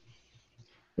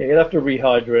 Yeah, you'd have to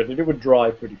rehydrate it. It would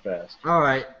dry pretty fast. All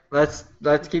right, let's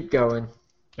keep going.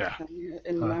 Yeah.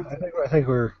 in the mouth. I think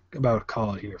we're about to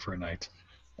call it here for a night.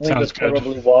 I think Sounds that's good.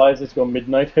 probably wise. It's gone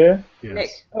midnight here. Yes. Nick,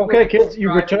 Okay, kids, you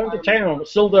Right, return to town.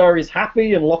 Sildar is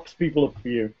happy and locks people up for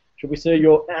you. Should we say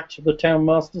you're at the town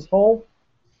master's hall?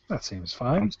 That seems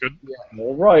fine. Sounds good.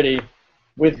 Alrighty.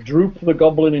 With Droop the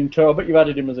goblin in tow. I bet you've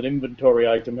added him as an inventory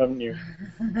item, haven't you?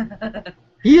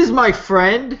 He is my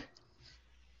friend.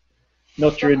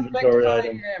 Not your inventory Thank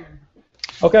item. him.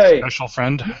 Okay. Special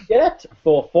friend. Get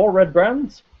for 4 red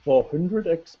brands 400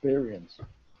 experience.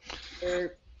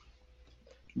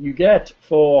 You get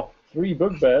for 3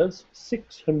 bugbears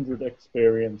 600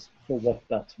 experience for what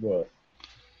that's worth.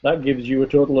 That gives you a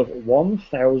total of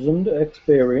 1,000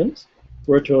 experience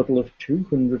for a total of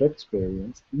 200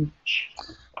 experience each.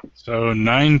 So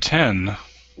 910.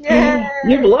 Yay!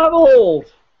 You've leveled,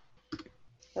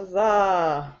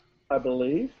 Huzzah! I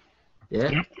believe. Yeah.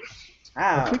 Yep.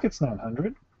 I Ah, think it's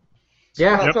 900.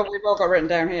 Yeah. that's Yep. what we've all got written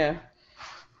down here.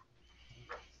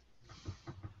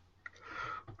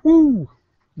 Woo!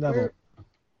 Level.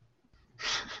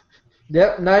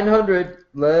 Yep. 900.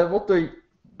 Level 3.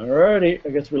 Alrighty, I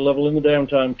guess we're leveling the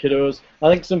downtime, kiddos.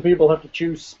 I think some people have to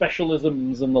choose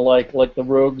specialisms and the like the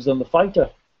rogues and the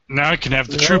fighter. Now I can have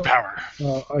the true power.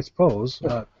 I suppose.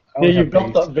 Yeah, you've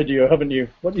got that video, haven't you?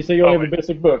 What do you say? You only have a wait.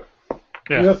 basic book.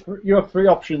 Yeah. You have 3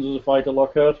 options as a fighter,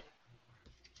 Lockhart.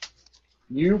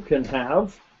 You can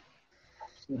have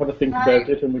a think about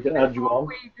it, and we can add you Before on.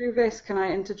 we do this, can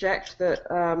I interject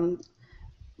that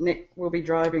Nick will be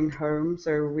driving home,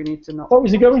 so we need to not... Oh,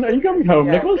 is he going? Are you going home,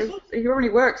 Yeah, Nicholas? he only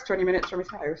works 20 minutes from his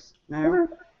house now,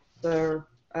 so...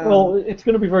 Well, it's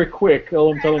going to be very quick.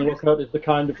 All I'm telling Lockhart is the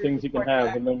kind of things he can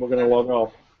have, and then we're going to log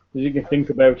off. Because he can think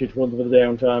about it once for the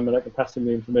downtime, and I can pass him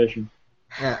the information.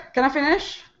 Yeah. Can I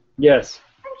finish? Yes.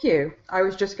 Thank you. I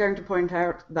was just going to point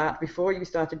out that before you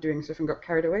started doing stuff and got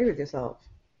carried away with yourself.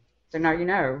 So now you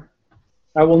know.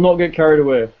 I will not get carried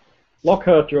away.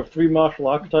 Lockhart, you have 3 martial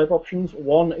archetype options.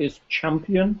 One is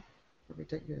champion.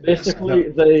 Ridiculous.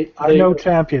 Basically, I know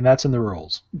champion. That's in the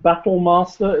rules. Battle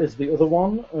Master is the other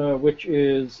one, which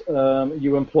is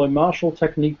you employ martial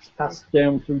techniques passed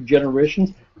down through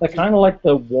generations. They're kind of like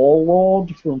the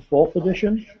Warlord from 4th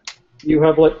edition. You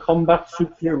have combat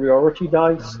superiority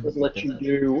dice that let you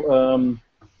do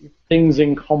things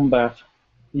in combat.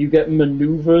 You get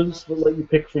maneuvers that let you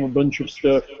pick from a bunch of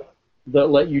stuff that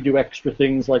let you do extra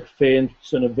things like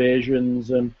feints and evasions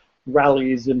and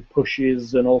rallies and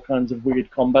pushes and all kinds of weird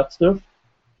combat stuff.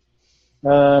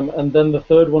 And then the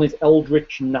third one is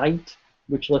Eldritch Knight,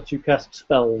 which lets you cast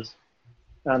spells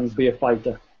and be a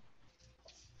fighter.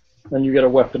 And you get a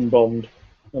weapon bond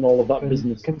and all of that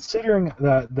business. Considering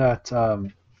that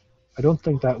I don't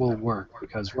think that will work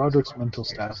because Roderick's mental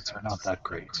stats are not that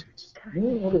great.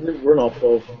 What does it run off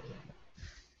of?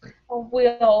 Oh, we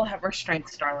all have our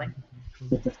strengths, darling.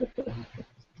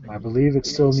 I believe it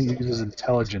still uses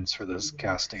intelligence for this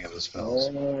casting of the spells.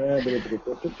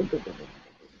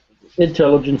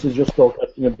 Intelligence is your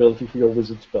spellcasting ability for your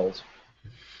wizard spells.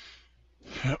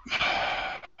 Yep.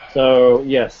 So,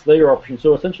 yes, they're your options.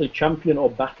 So, essentially, Champion or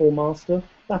Battle Master.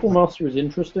 Battle Master is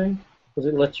interesting because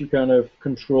it lets you kind of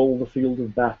control the field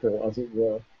of battle, as it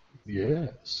were.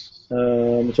 Yes.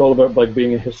 It's all about like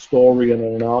being a historian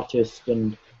and an artist,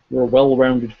 and you're a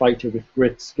well-rounded fighter with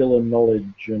great skill and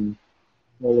knowledge and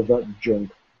all of that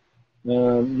junk.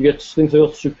 You get things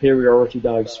like superiority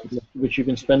dice, which you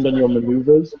can spend on your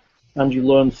maneuvers, and you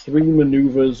learn 3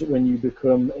 maneuvers when you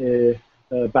become a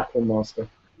battle master.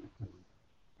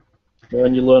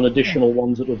 And you learn additional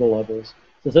ones at other levels.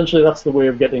 So essentially, that's the way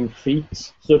of getting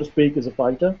feats, so to speak, as a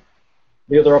fighter.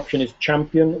 The other option is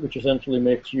champion, which essentially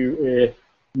makes you a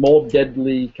more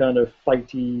deadly, kind of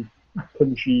fighty,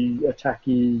 punchy,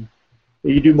 attacky.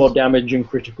 You do more damage and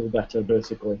critical better,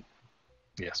 basically.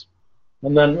 Yes.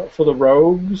 And then for the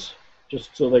rogues,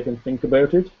 just so they can think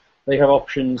about it, they have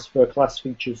options for class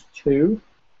features too.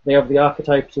 They have the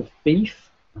archetypes of thief,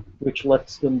 which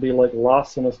lets them be like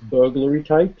larcenous burglary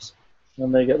types,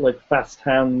 and they get like fast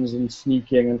hands and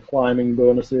sneaking and climbing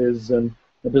bonuses and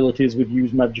abilities with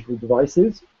use magical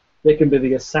devices. They can be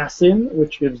the assassin,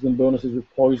 which gives them bonuses with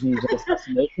poisons and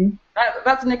assassination.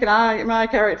 That's Nick and my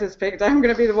character's picked. I'm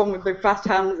going to be the one with the fast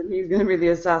hands, and he's going to be the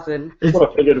assassin. That's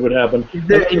what I figured would happen. Is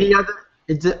there any other?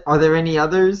 Are there any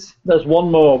others? There's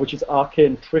one more, which is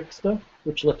Arcane Trickster,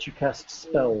 which lets you cast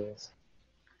spells.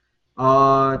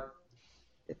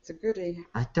 It's a goodie.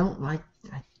 I don't like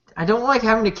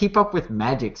having to keep up with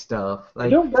magic stuff. You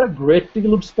don't get a great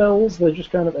deal of spells, they just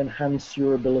kind of enhance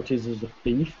your abilities as a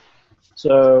thief.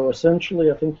 So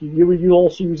essentially, I think you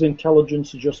also use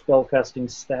intelligence as your spellcasting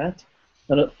stat,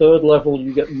 and at 3rd level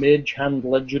you get Mage Hand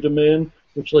Legerdemain,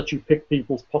 which lets you pick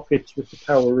people's pockets with the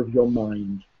power of your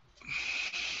mind.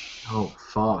 Oh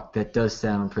fuck, that does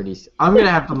sound pretty. I'm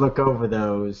gonna have to look over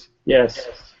those. Yes.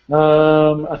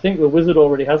 I think the wizard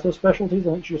already has those specialties.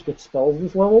 I think she just gets spells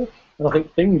this level, and I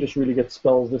think Thing just really gets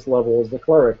spells this level as the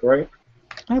cleric, right?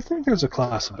 I think there's a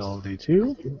class ability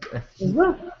too. Is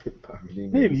that?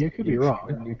 Maybe, you could be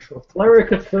wrong.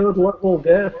 Cleric at 3rd level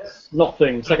gets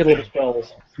nothing. 2nd level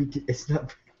spells. It's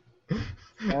not.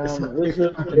 And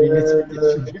wizard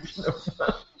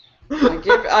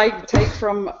I take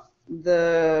from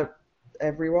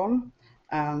everyone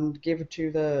and give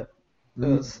to the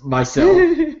myself.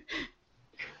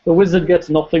 the wizard gets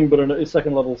nothing but a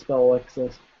 2nd level spell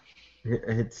access.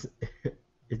 It's.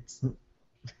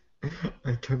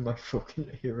 I turned my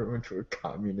fucking hero into a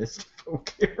communist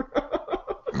folk hero.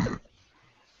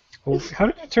 Well, how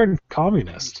did you turn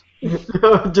communist?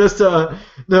 just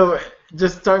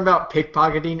talking about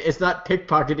pickpocketing. It's not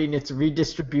pickpocketing, it's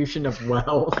redistribution of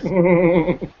wealth.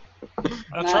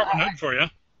 That's Robin Hood for you.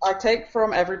 I take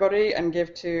from everybody and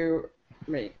give to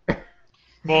me.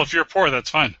 Well, if you're poor, that's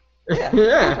fine. Yeah.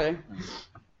 Yeah. Okay.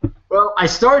 Well, I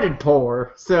started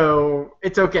poor, so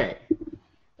it's okay.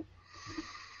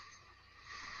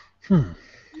 I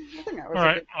think that was All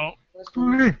right. Well,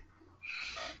 Okay.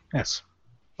 Yes.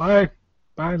 Bye.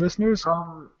 Bye, listeners.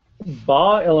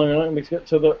 Bye, Eleanor. Let me get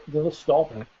to the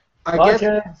stop. I Bye, guess.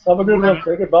 kids. Have a good one.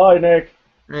 Say goodbye, Nick.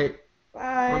 Right.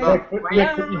 Bye. Hold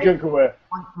Nick, put your junk away.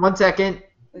 1 second.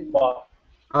 Bye.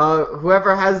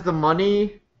 Whoever has the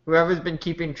money, whoever's been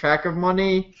keeping track of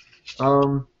money,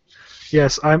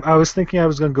 Yes, I was thinking I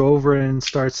was going to go over and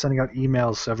start sending out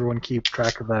emails so everyone keep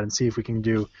track of that and see if we can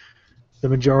do the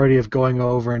majority of going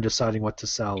over and deciding what to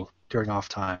sell during off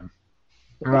time.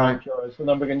 Right. Choice. And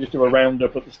then we can just do a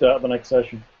roundup at the start of the next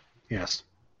session. Yes.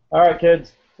 All right,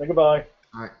 kids. Say goodbye.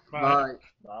 All right. Bye. Bye.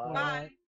 Bye. Bye.